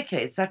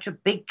America is such a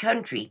big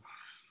country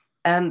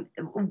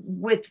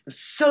with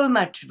so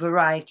much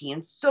variety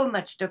and so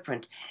much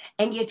different.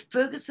 And yet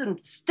Ferguson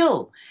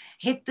still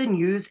hit the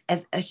news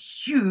as a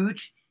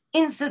huge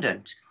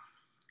incident.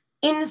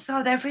 In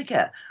South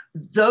Africa,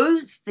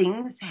 those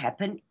things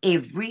happen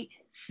every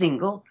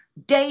single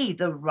day,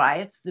 the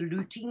riots, the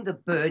looting, the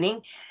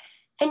burning,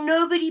 and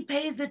nobody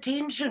pays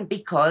attention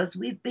because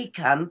we've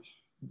become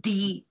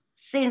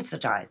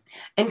desensitized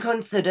and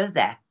consider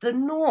that the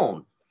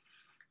norm.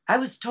 I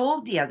was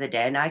told the other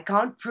day, and I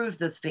can't prove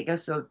this figure,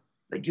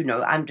 but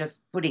I'm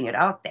just putting it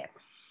out there,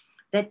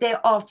 that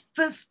there are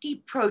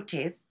 50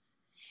 protests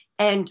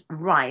and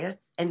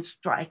riots and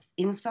strikes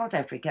in South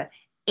Africa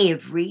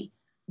every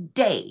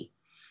day.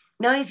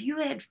 Now, if you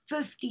had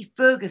 50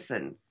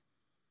 Fergusons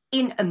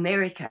in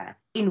America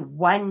in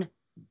one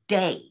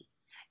day,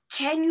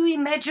 can you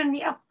imagine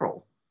the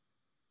uproar?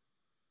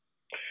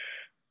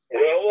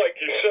 Well, like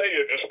you say,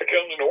 it just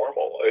becomes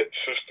normal. It's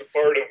just a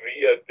part of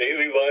the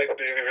daily life,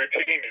 daily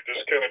routine. You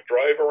just kind of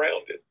drive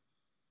around it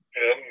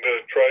and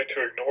try to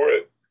ignore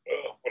it.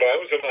 When I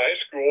was in high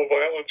school,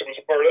 violence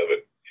was a part of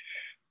it.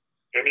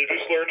 And you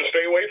just learn to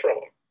stay away from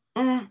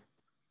them.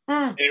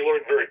 And you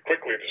learn very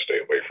quickly to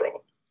stay away from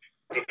them.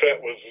 But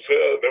that was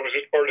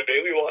just part of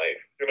daily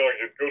life. You go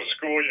to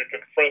school, you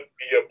confront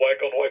the black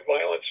on white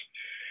violence.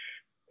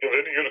 And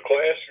then you go to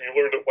class and you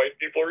learn that white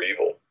people are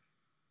evil.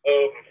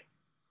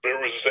 There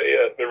was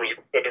a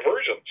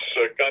divergence,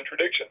 a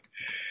contradiction.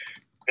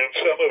 And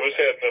some of us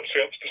had enough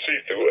sense to see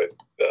through it.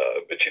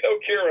 But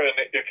Karen,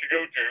 if you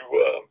go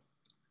to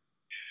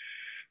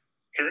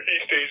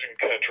East Asian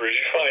countries,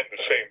 you find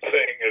the same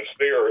thing. As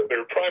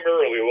they're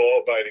primarily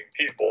law-abiding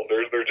people.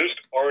 There just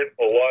aren't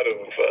a lot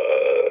of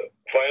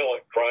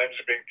violent crimes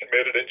being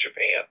committed in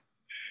Japan.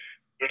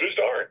 There just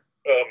aren't.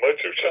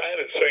 Much of China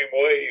the same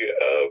way.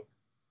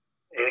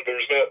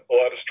 There's not a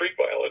lot of street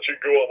violence. You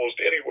can go almost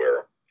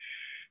anywhere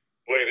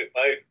late at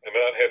night and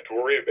not have to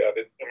worry about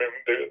it. I mean,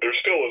 there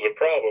still is a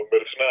problem,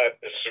 but it's not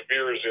as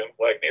severe as in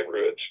black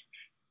neighborhoods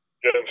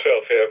in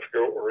South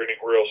Africa or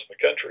anywhere else in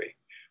the country.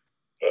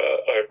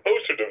 I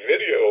posted a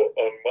video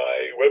on my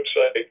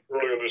website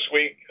earlier this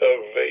week of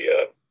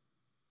a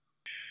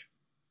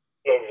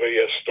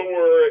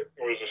store. It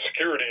was a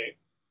security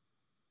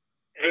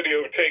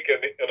video taken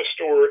in a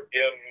store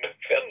in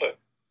Finland.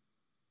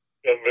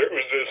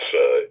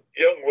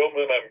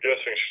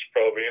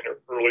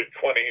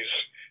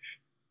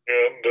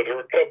 there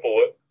were a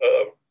couple of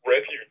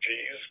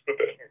refugees,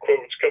 but in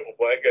quotes, a couple of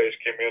black guys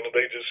came in and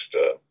they just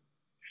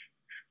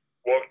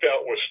walked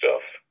out with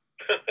stuff.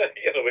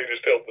 You know, they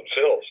just helped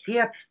themselves.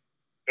 Yep.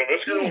 And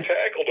this girl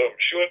tackled him.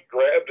 She went and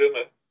grabbed him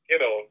and, you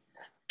know,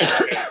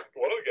 and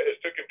one of the guys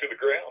took him to the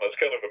ground. I was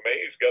kind of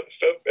amazed, got the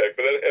stuff back,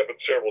 but that happened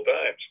several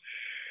times.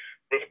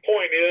 But the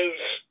point is,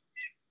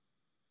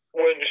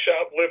 when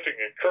shoplifting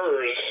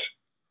occurs,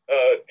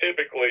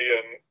 typically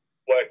in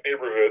black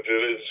neighborhoods,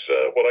 it is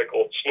what I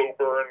call slow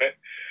burn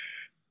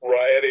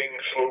rioting,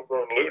 slow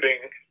burn looting.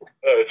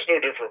 It's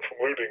no different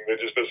from looting. That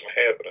just doesn't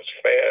happen as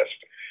fast.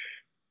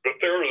 But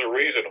there is a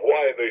reason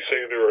why they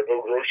say there are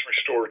no grocery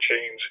store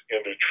chains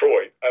in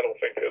Detroit. I don't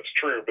think that's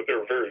true, but there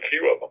are very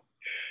few of them.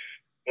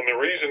 And the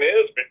reason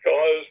is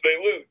because they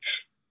loot,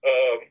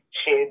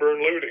 slow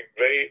burn looting.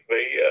 They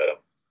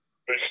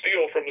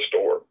steal from the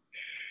store.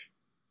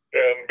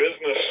 And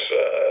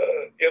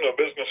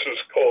businesses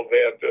call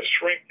that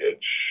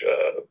shrinkage.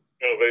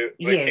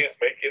 They can't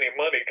make any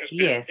money because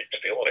people keep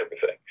stealing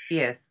everything.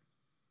 Yes.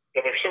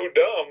 And they're so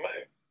dumb,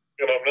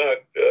 and I'm not,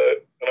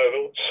 and I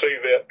don't say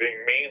that being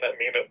mean, I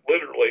mean it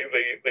literally,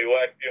 they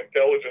lack the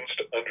intelligence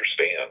to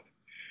understand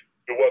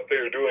that what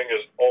they're doing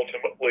is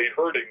ultimately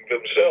hurting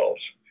themselves.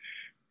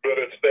 But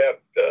it's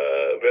that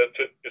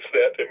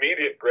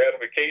immediate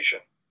gratification.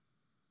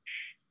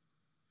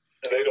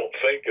 And they don't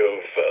think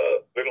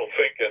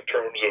in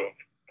terms of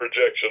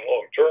projection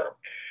long term.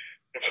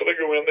 And so they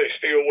go in, they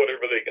steal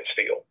whatever they can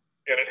steal.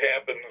 And it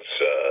happens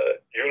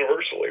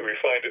universally. We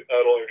find it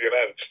not only in the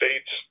United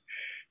States,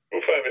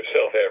 we find it in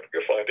South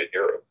Africa, find it in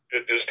Europe.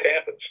 It just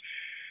happens.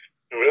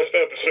 Now, that's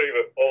not to say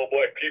that all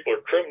black people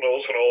are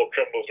criminals and all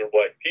criminals are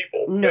black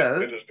people.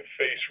 No. It is to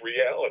face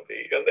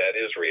reality, and that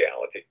is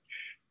reality.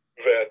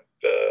 That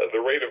the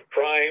rate of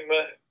crime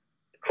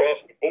across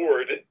the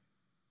board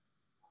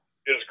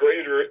is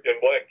greater in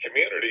black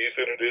communities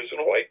than it is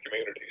in white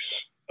communities.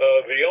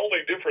 The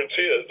only difference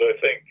is, I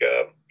think,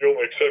 the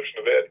only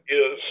exception to that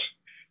is,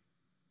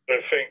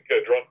 I think,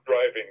 drunk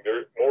driving.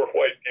 There are more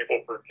white people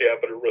per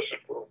capita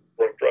arrested for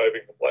drunk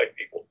driving than black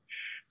people.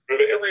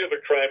 But every other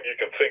crime you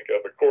can think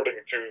of, according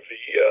to the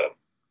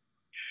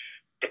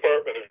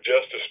Department of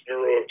Justice,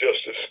 Bureau of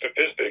Justice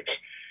Statistics,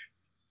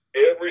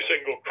 every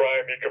single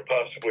crime you can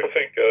possibly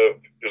think of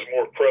is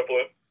more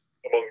prevalent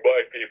among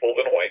black people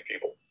than white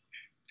people.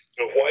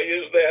 So why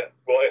is that?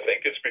 Well, I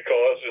think it's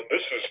because, and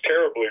this is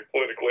terribly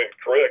politically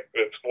incorrect,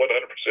 but it's 100%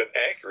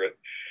 accurate.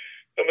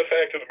 And the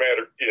fact of the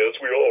matter is,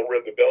 we all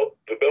read the bell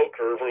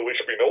curve, or at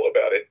least we know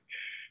about it,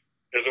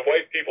 is that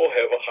white people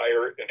have a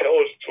higher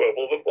intelligence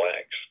level than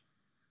blacks.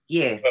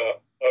 Yes.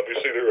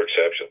 Obviously, there are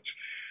exceptions.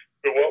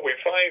 But what we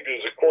find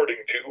is, according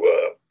to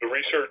the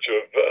research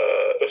of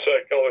a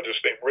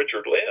psychologist named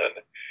Richard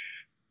Lynn,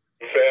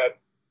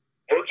 that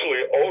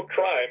virtually all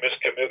crime is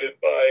committed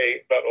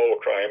by, not all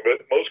crime,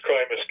 but most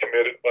crime is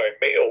committed by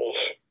males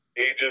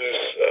ages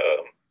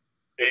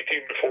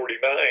 18 to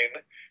 49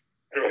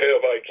 who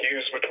have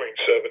IQs between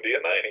 70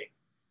 and 90.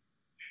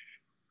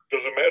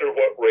 Doesn't matter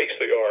what race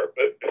they are,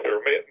 but if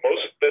they're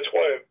that's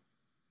why,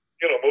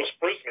 most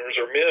prisoners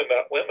are men,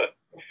 not women.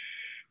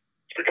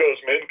 It's because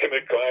men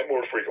commit crime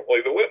more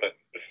frequently than women.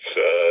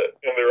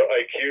 And their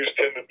IQs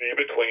tend to be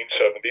between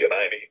 70 and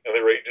 90, and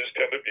their ages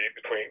tend to be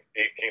between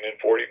 18 and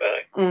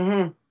 49.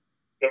 Mm-hmm.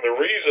 And the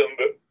reason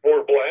that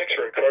more blacks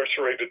are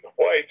incarcerated than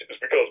whites is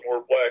because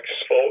more blacks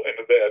fall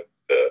into that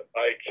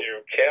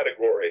IQ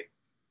category.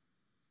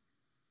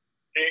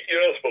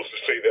 You're not supposed to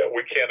say that.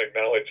 We can't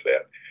acknowledge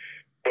that.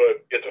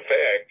 But it's a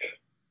fact,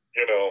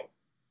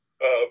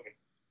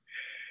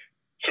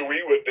 So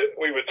we would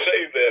say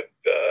that,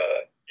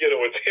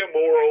 it's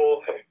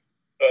immoral.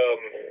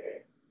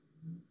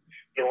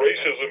 The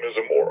racism is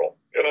immoral.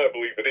 And I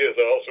believe it is.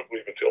 I also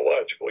believe it's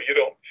illogical. You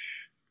don't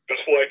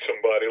dislike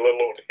somebody, let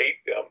alone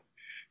hate them,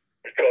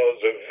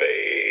 because of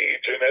a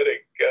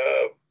genetic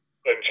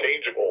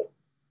unchangeable.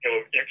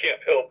 You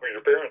can't help who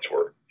your parents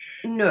were.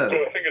 No. So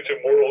I think it's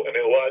immoral and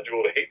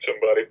illogical to hate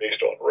somebody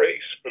based on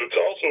race, but it's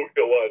also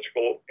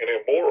illogical and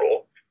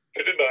immoral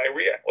to deny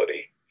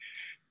reality.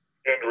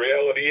 And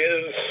reality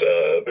is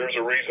there's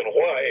a reason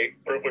why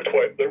privileged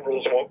white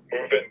liberals won't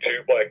move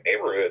into black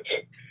neighborhoods.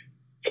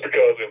 It's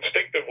because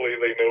instinctively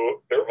they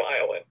know they're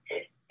violent.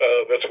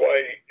 That's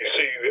why you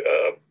see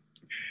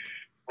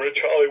rich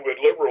Hollywood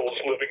liberals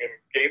living in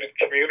gated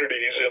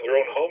communities and their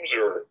own homes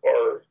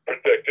are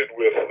protected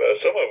with,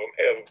 some of them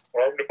have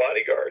armed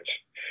bodyguards.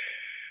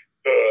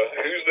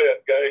 Who's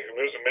that guy who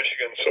lives in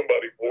Michigan?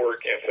 Somebody bore,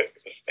 can't think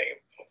of his name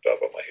off the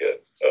top of my head.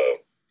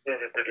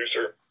 Movie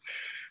producer,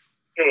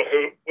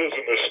 who lives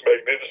in this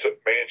magnificent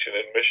mansion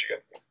in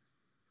Michigan.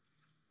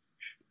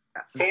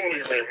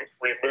 Totally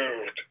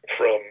removed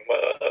from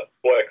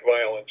black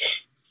violence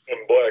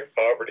and black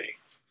poverty.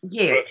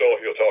 Yes. That's all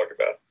he'll talk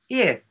about.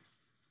 Yes.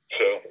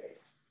 So.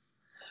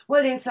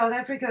 Well, in South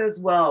Africa as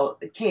well,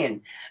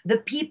 Ken, the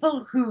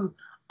people who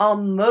are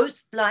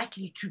most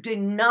likely to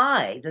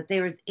deny that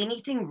there is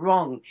anything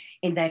wrong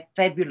in that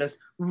fabulous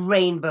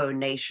rainbow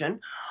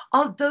nation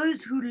are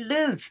those who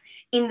live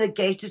in the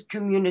gated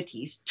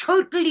communities,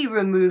 totally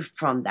removed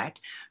from that,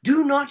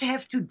 do not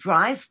have to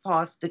drive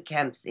past the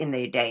camps in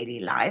their daily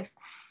life,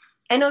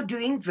 and are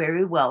doing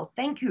very well.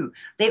 Thank you.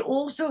 They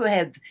also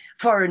have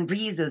foreign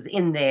visas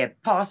in their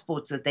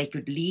passports that they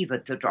could leave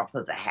at the drop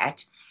of the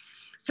hat.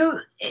 So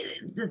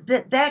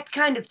that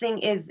kind of thing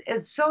is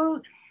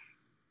so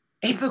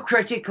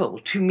hypocritical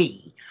to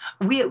me.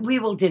 We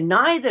will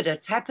deny that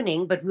it's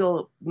happening, but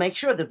we'll make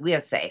sure that we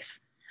are safe,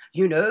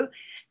 you know?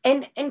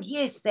 And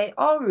yes, they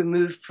are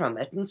removed from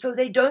it, and so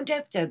they don't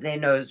have to have their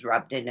nose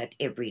rubbed in it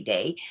every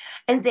day,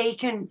 and they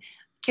can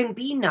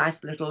be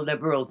nice little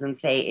liberals and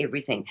say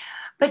everything.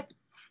 But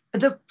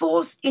the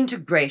forced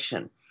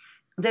integration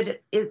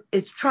that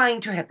is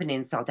trying to happen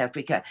in South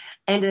Africa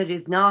and that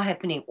is now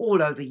happening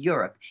all over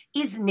Europe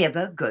is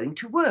never going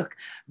to work,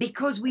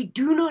 because we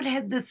do not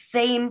have the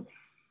same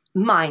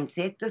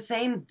mindset, the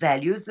same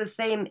values, the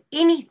same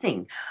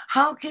anything.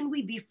 How can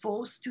we be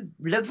forced to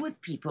live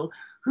with people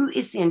who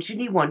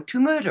essentially want to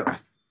murder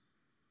us?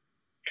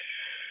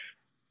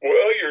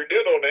 Well, you're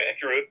dead on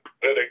accurate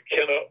that it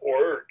cannot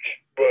work,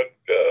 but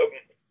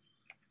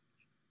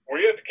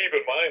we have to keep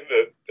in mind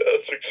that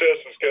success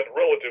is kind of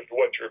relative to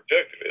what your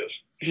objective is.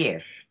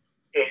 Yes.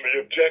 And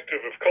the objective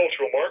of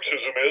cultural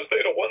Marxism is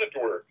they don't want it to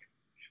work.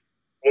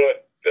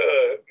 What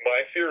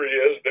my theory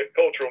is that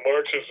cultural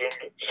Marxism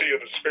see a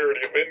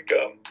disparity of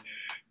income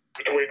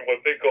between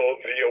what they call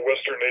the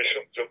Western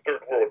nations and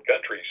third world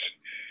countries.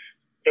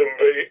 And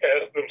they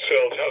ask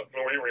themselves, how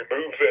can we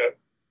remove that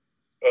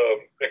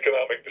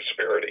economic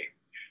disparity?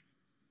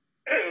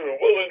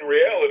 Well, in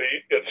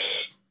reality, it's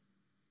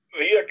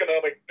the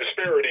economic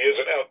disparity is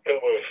an outcome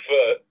of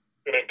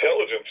an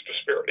intelligence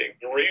disparity.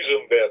 The reason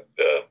that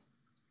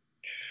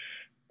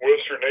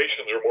Western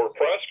nations are more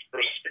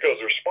prosperous is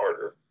because they're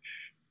smarter.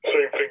 The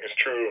same thing is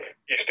true of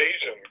East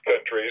Asian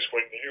countries.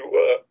 When you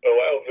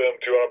allow them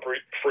to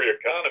operate in free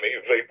economy,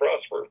 they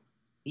prosper.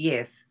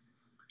 Yes.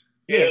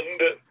 Yes.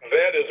 And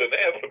that is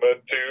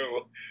anathema to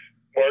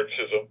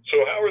Marxism. So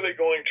how are they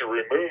going to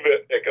remove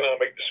that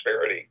economic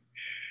disparity?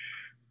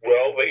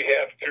 Well, they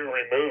have to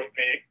remove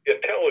the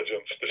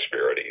intelligence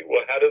disparity.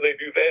 Well, how do they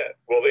do that?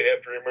 Well, they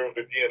have to remove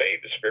the DNA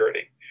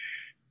disparity.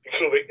 And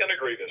so they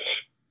integrate us.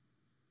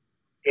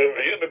 And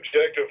the end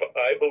objective,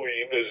 I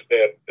believe, is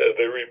that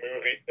they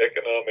remove the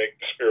economic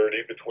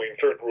disparity between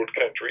third world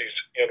countries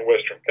and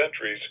Western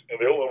countries. And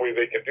the only way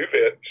they can do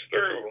that is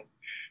through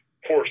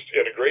forced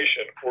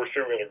integration or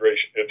through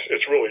integration.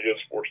 It really is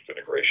forced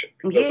integration.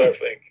 Because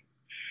Yes. I think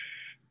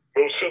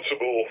most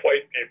sensible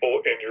white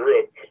people in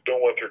Europe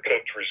don't want their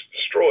countries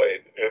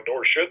destroyed, and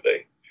nor should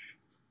they.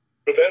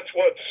 But that's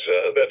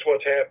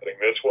what's happening.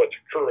 That's what's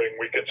occurring.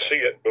 We can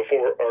see it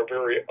before our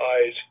very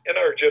eyes in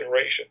our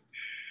generation.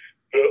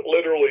 That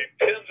literally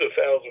tens of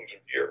thousands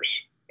of years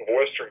of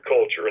Western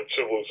culture and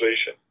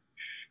civilization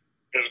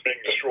is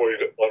being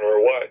destroyed on our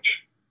watch.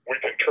 We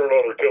can turn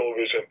on our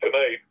television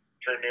tonight,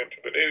 turn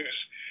into the news,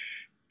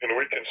 and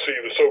we can see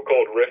the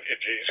so-called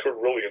refugees who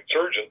are really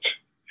insurgents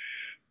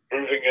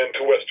moving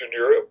into Western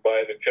Europe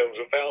by the tens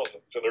of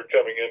thousands, and they're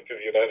coming into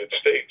the United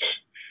States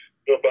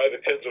by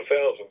the tens of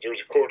thousands.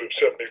 There's a quote of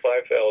 75,000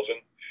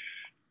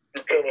 who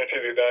come into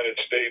the United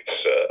States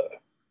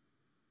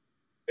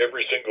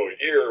every single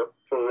year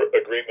per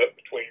agreement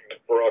between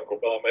Barack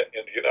Obama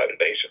and the United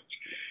Nations.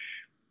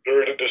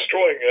 They're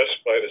destroying us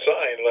by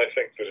design, and I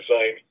think the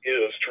design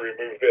is to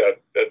remove that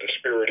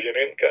disparity in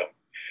income.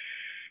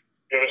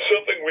 And it's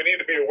something we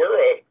need to be aware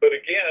of. But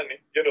again,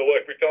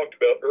 like we talked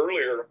about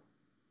earlier,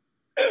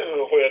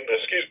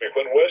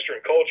 when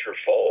Western culture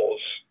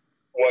falls,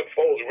 what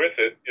falls with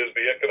it is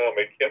the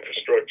economic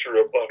infrastructure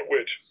upon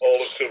which all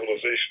of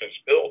civilization is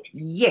built.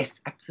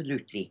 Yes,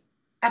 absolutely.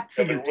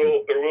 Absolutely.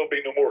 And there will be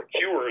no more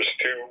cures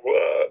to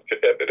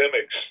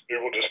epidemics. They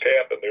will just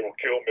happen. They will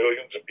kill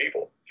millions of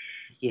people.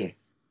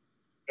 Yes.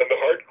 And the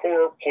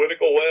hardcore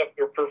political left,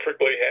 they're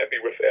perfectly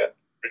happy with that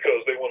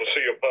because they want to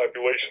see a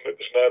population that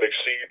does not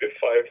exceed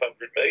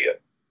 500 million.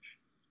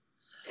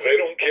 They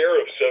don't care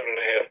if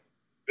 7.5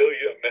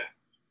 billion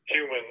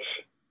humans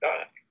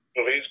die.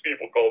 So these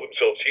people call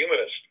themselves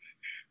humanists.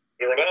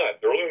 They're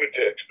not. They're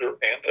lunatics. They're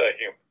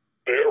anti-human.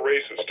 They're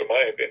racist, in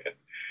my opinion.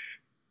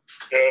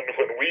 And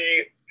when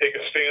we take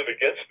a stand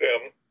against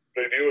them,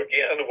 they do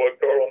again what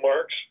Karl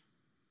Marx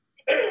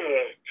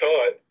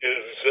taught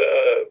is,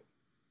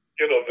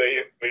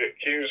 they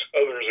accuse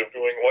others of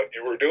doing what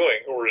you were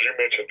doing, or as you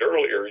mentioned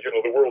earlier,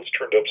 the world's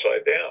turned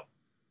upside down.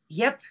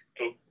 Yep.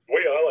 The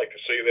way I like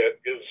to say that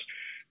is,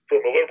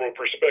 from a liberal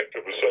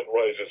perspective, the sun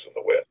rises in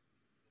the west.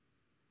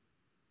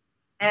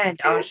 And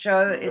our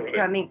show is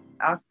coming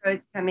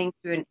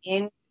to an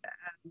end.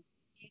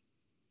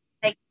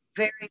 Thank you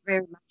very,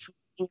 very much for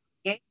being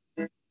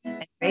here.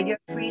 And Radio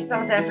Free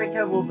South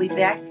Africa will be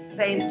back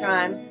same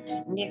time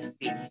next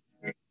week.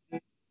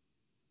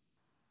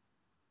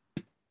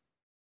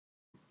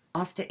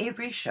 After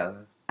every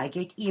show, I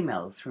get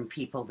emails from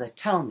people that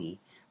tell me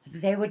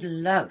that they would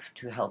love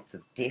to help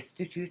the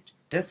destitute,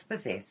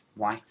 dispossessed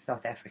white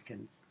South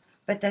Africans,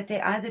 but that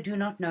they either do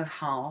not know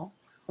how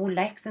or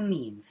lack the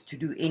means to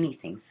do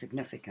anything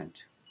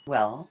significant.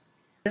 Well,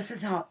 this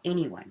is how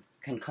anyone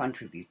can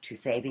contribute to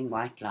saving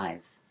white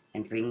lives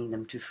and bringing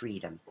them to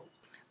freedom.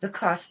 The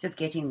cost of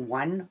getting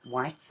one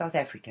white South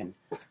African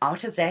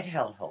out of that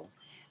hellhole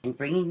and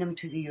bringing them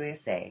to the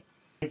USA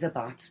is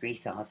about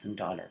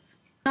 $3,000.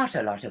 Not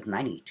a lot of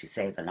money to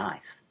save a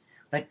life,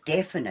 but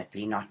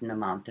definitely not an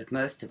amount that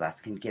most of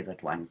us can give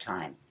at one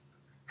time.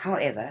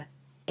 However,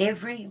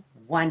 every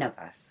one of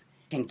us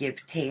can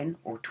give $10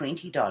 or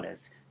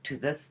 $20 to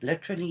this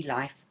literally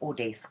life or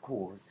death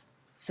cause.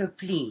 So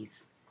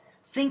please,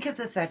 think of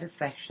the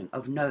satisfaction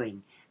of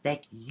knowing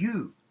that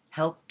you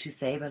helped to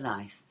save a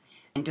life,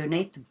 and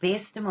donate the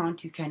best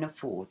amount you can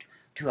afford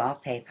to our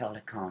PayPal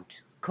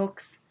account,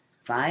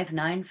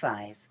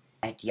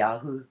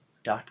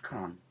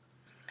 cooks595@yahoo.com.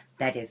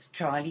 That is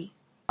Charlie,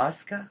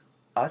 Oscar,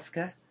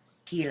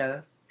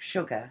 Kilo,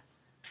 Sugar,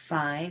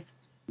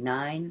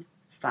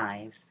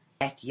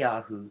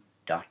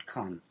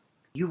 595@yahoo.com.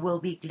 You will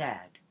be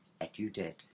glad that you did.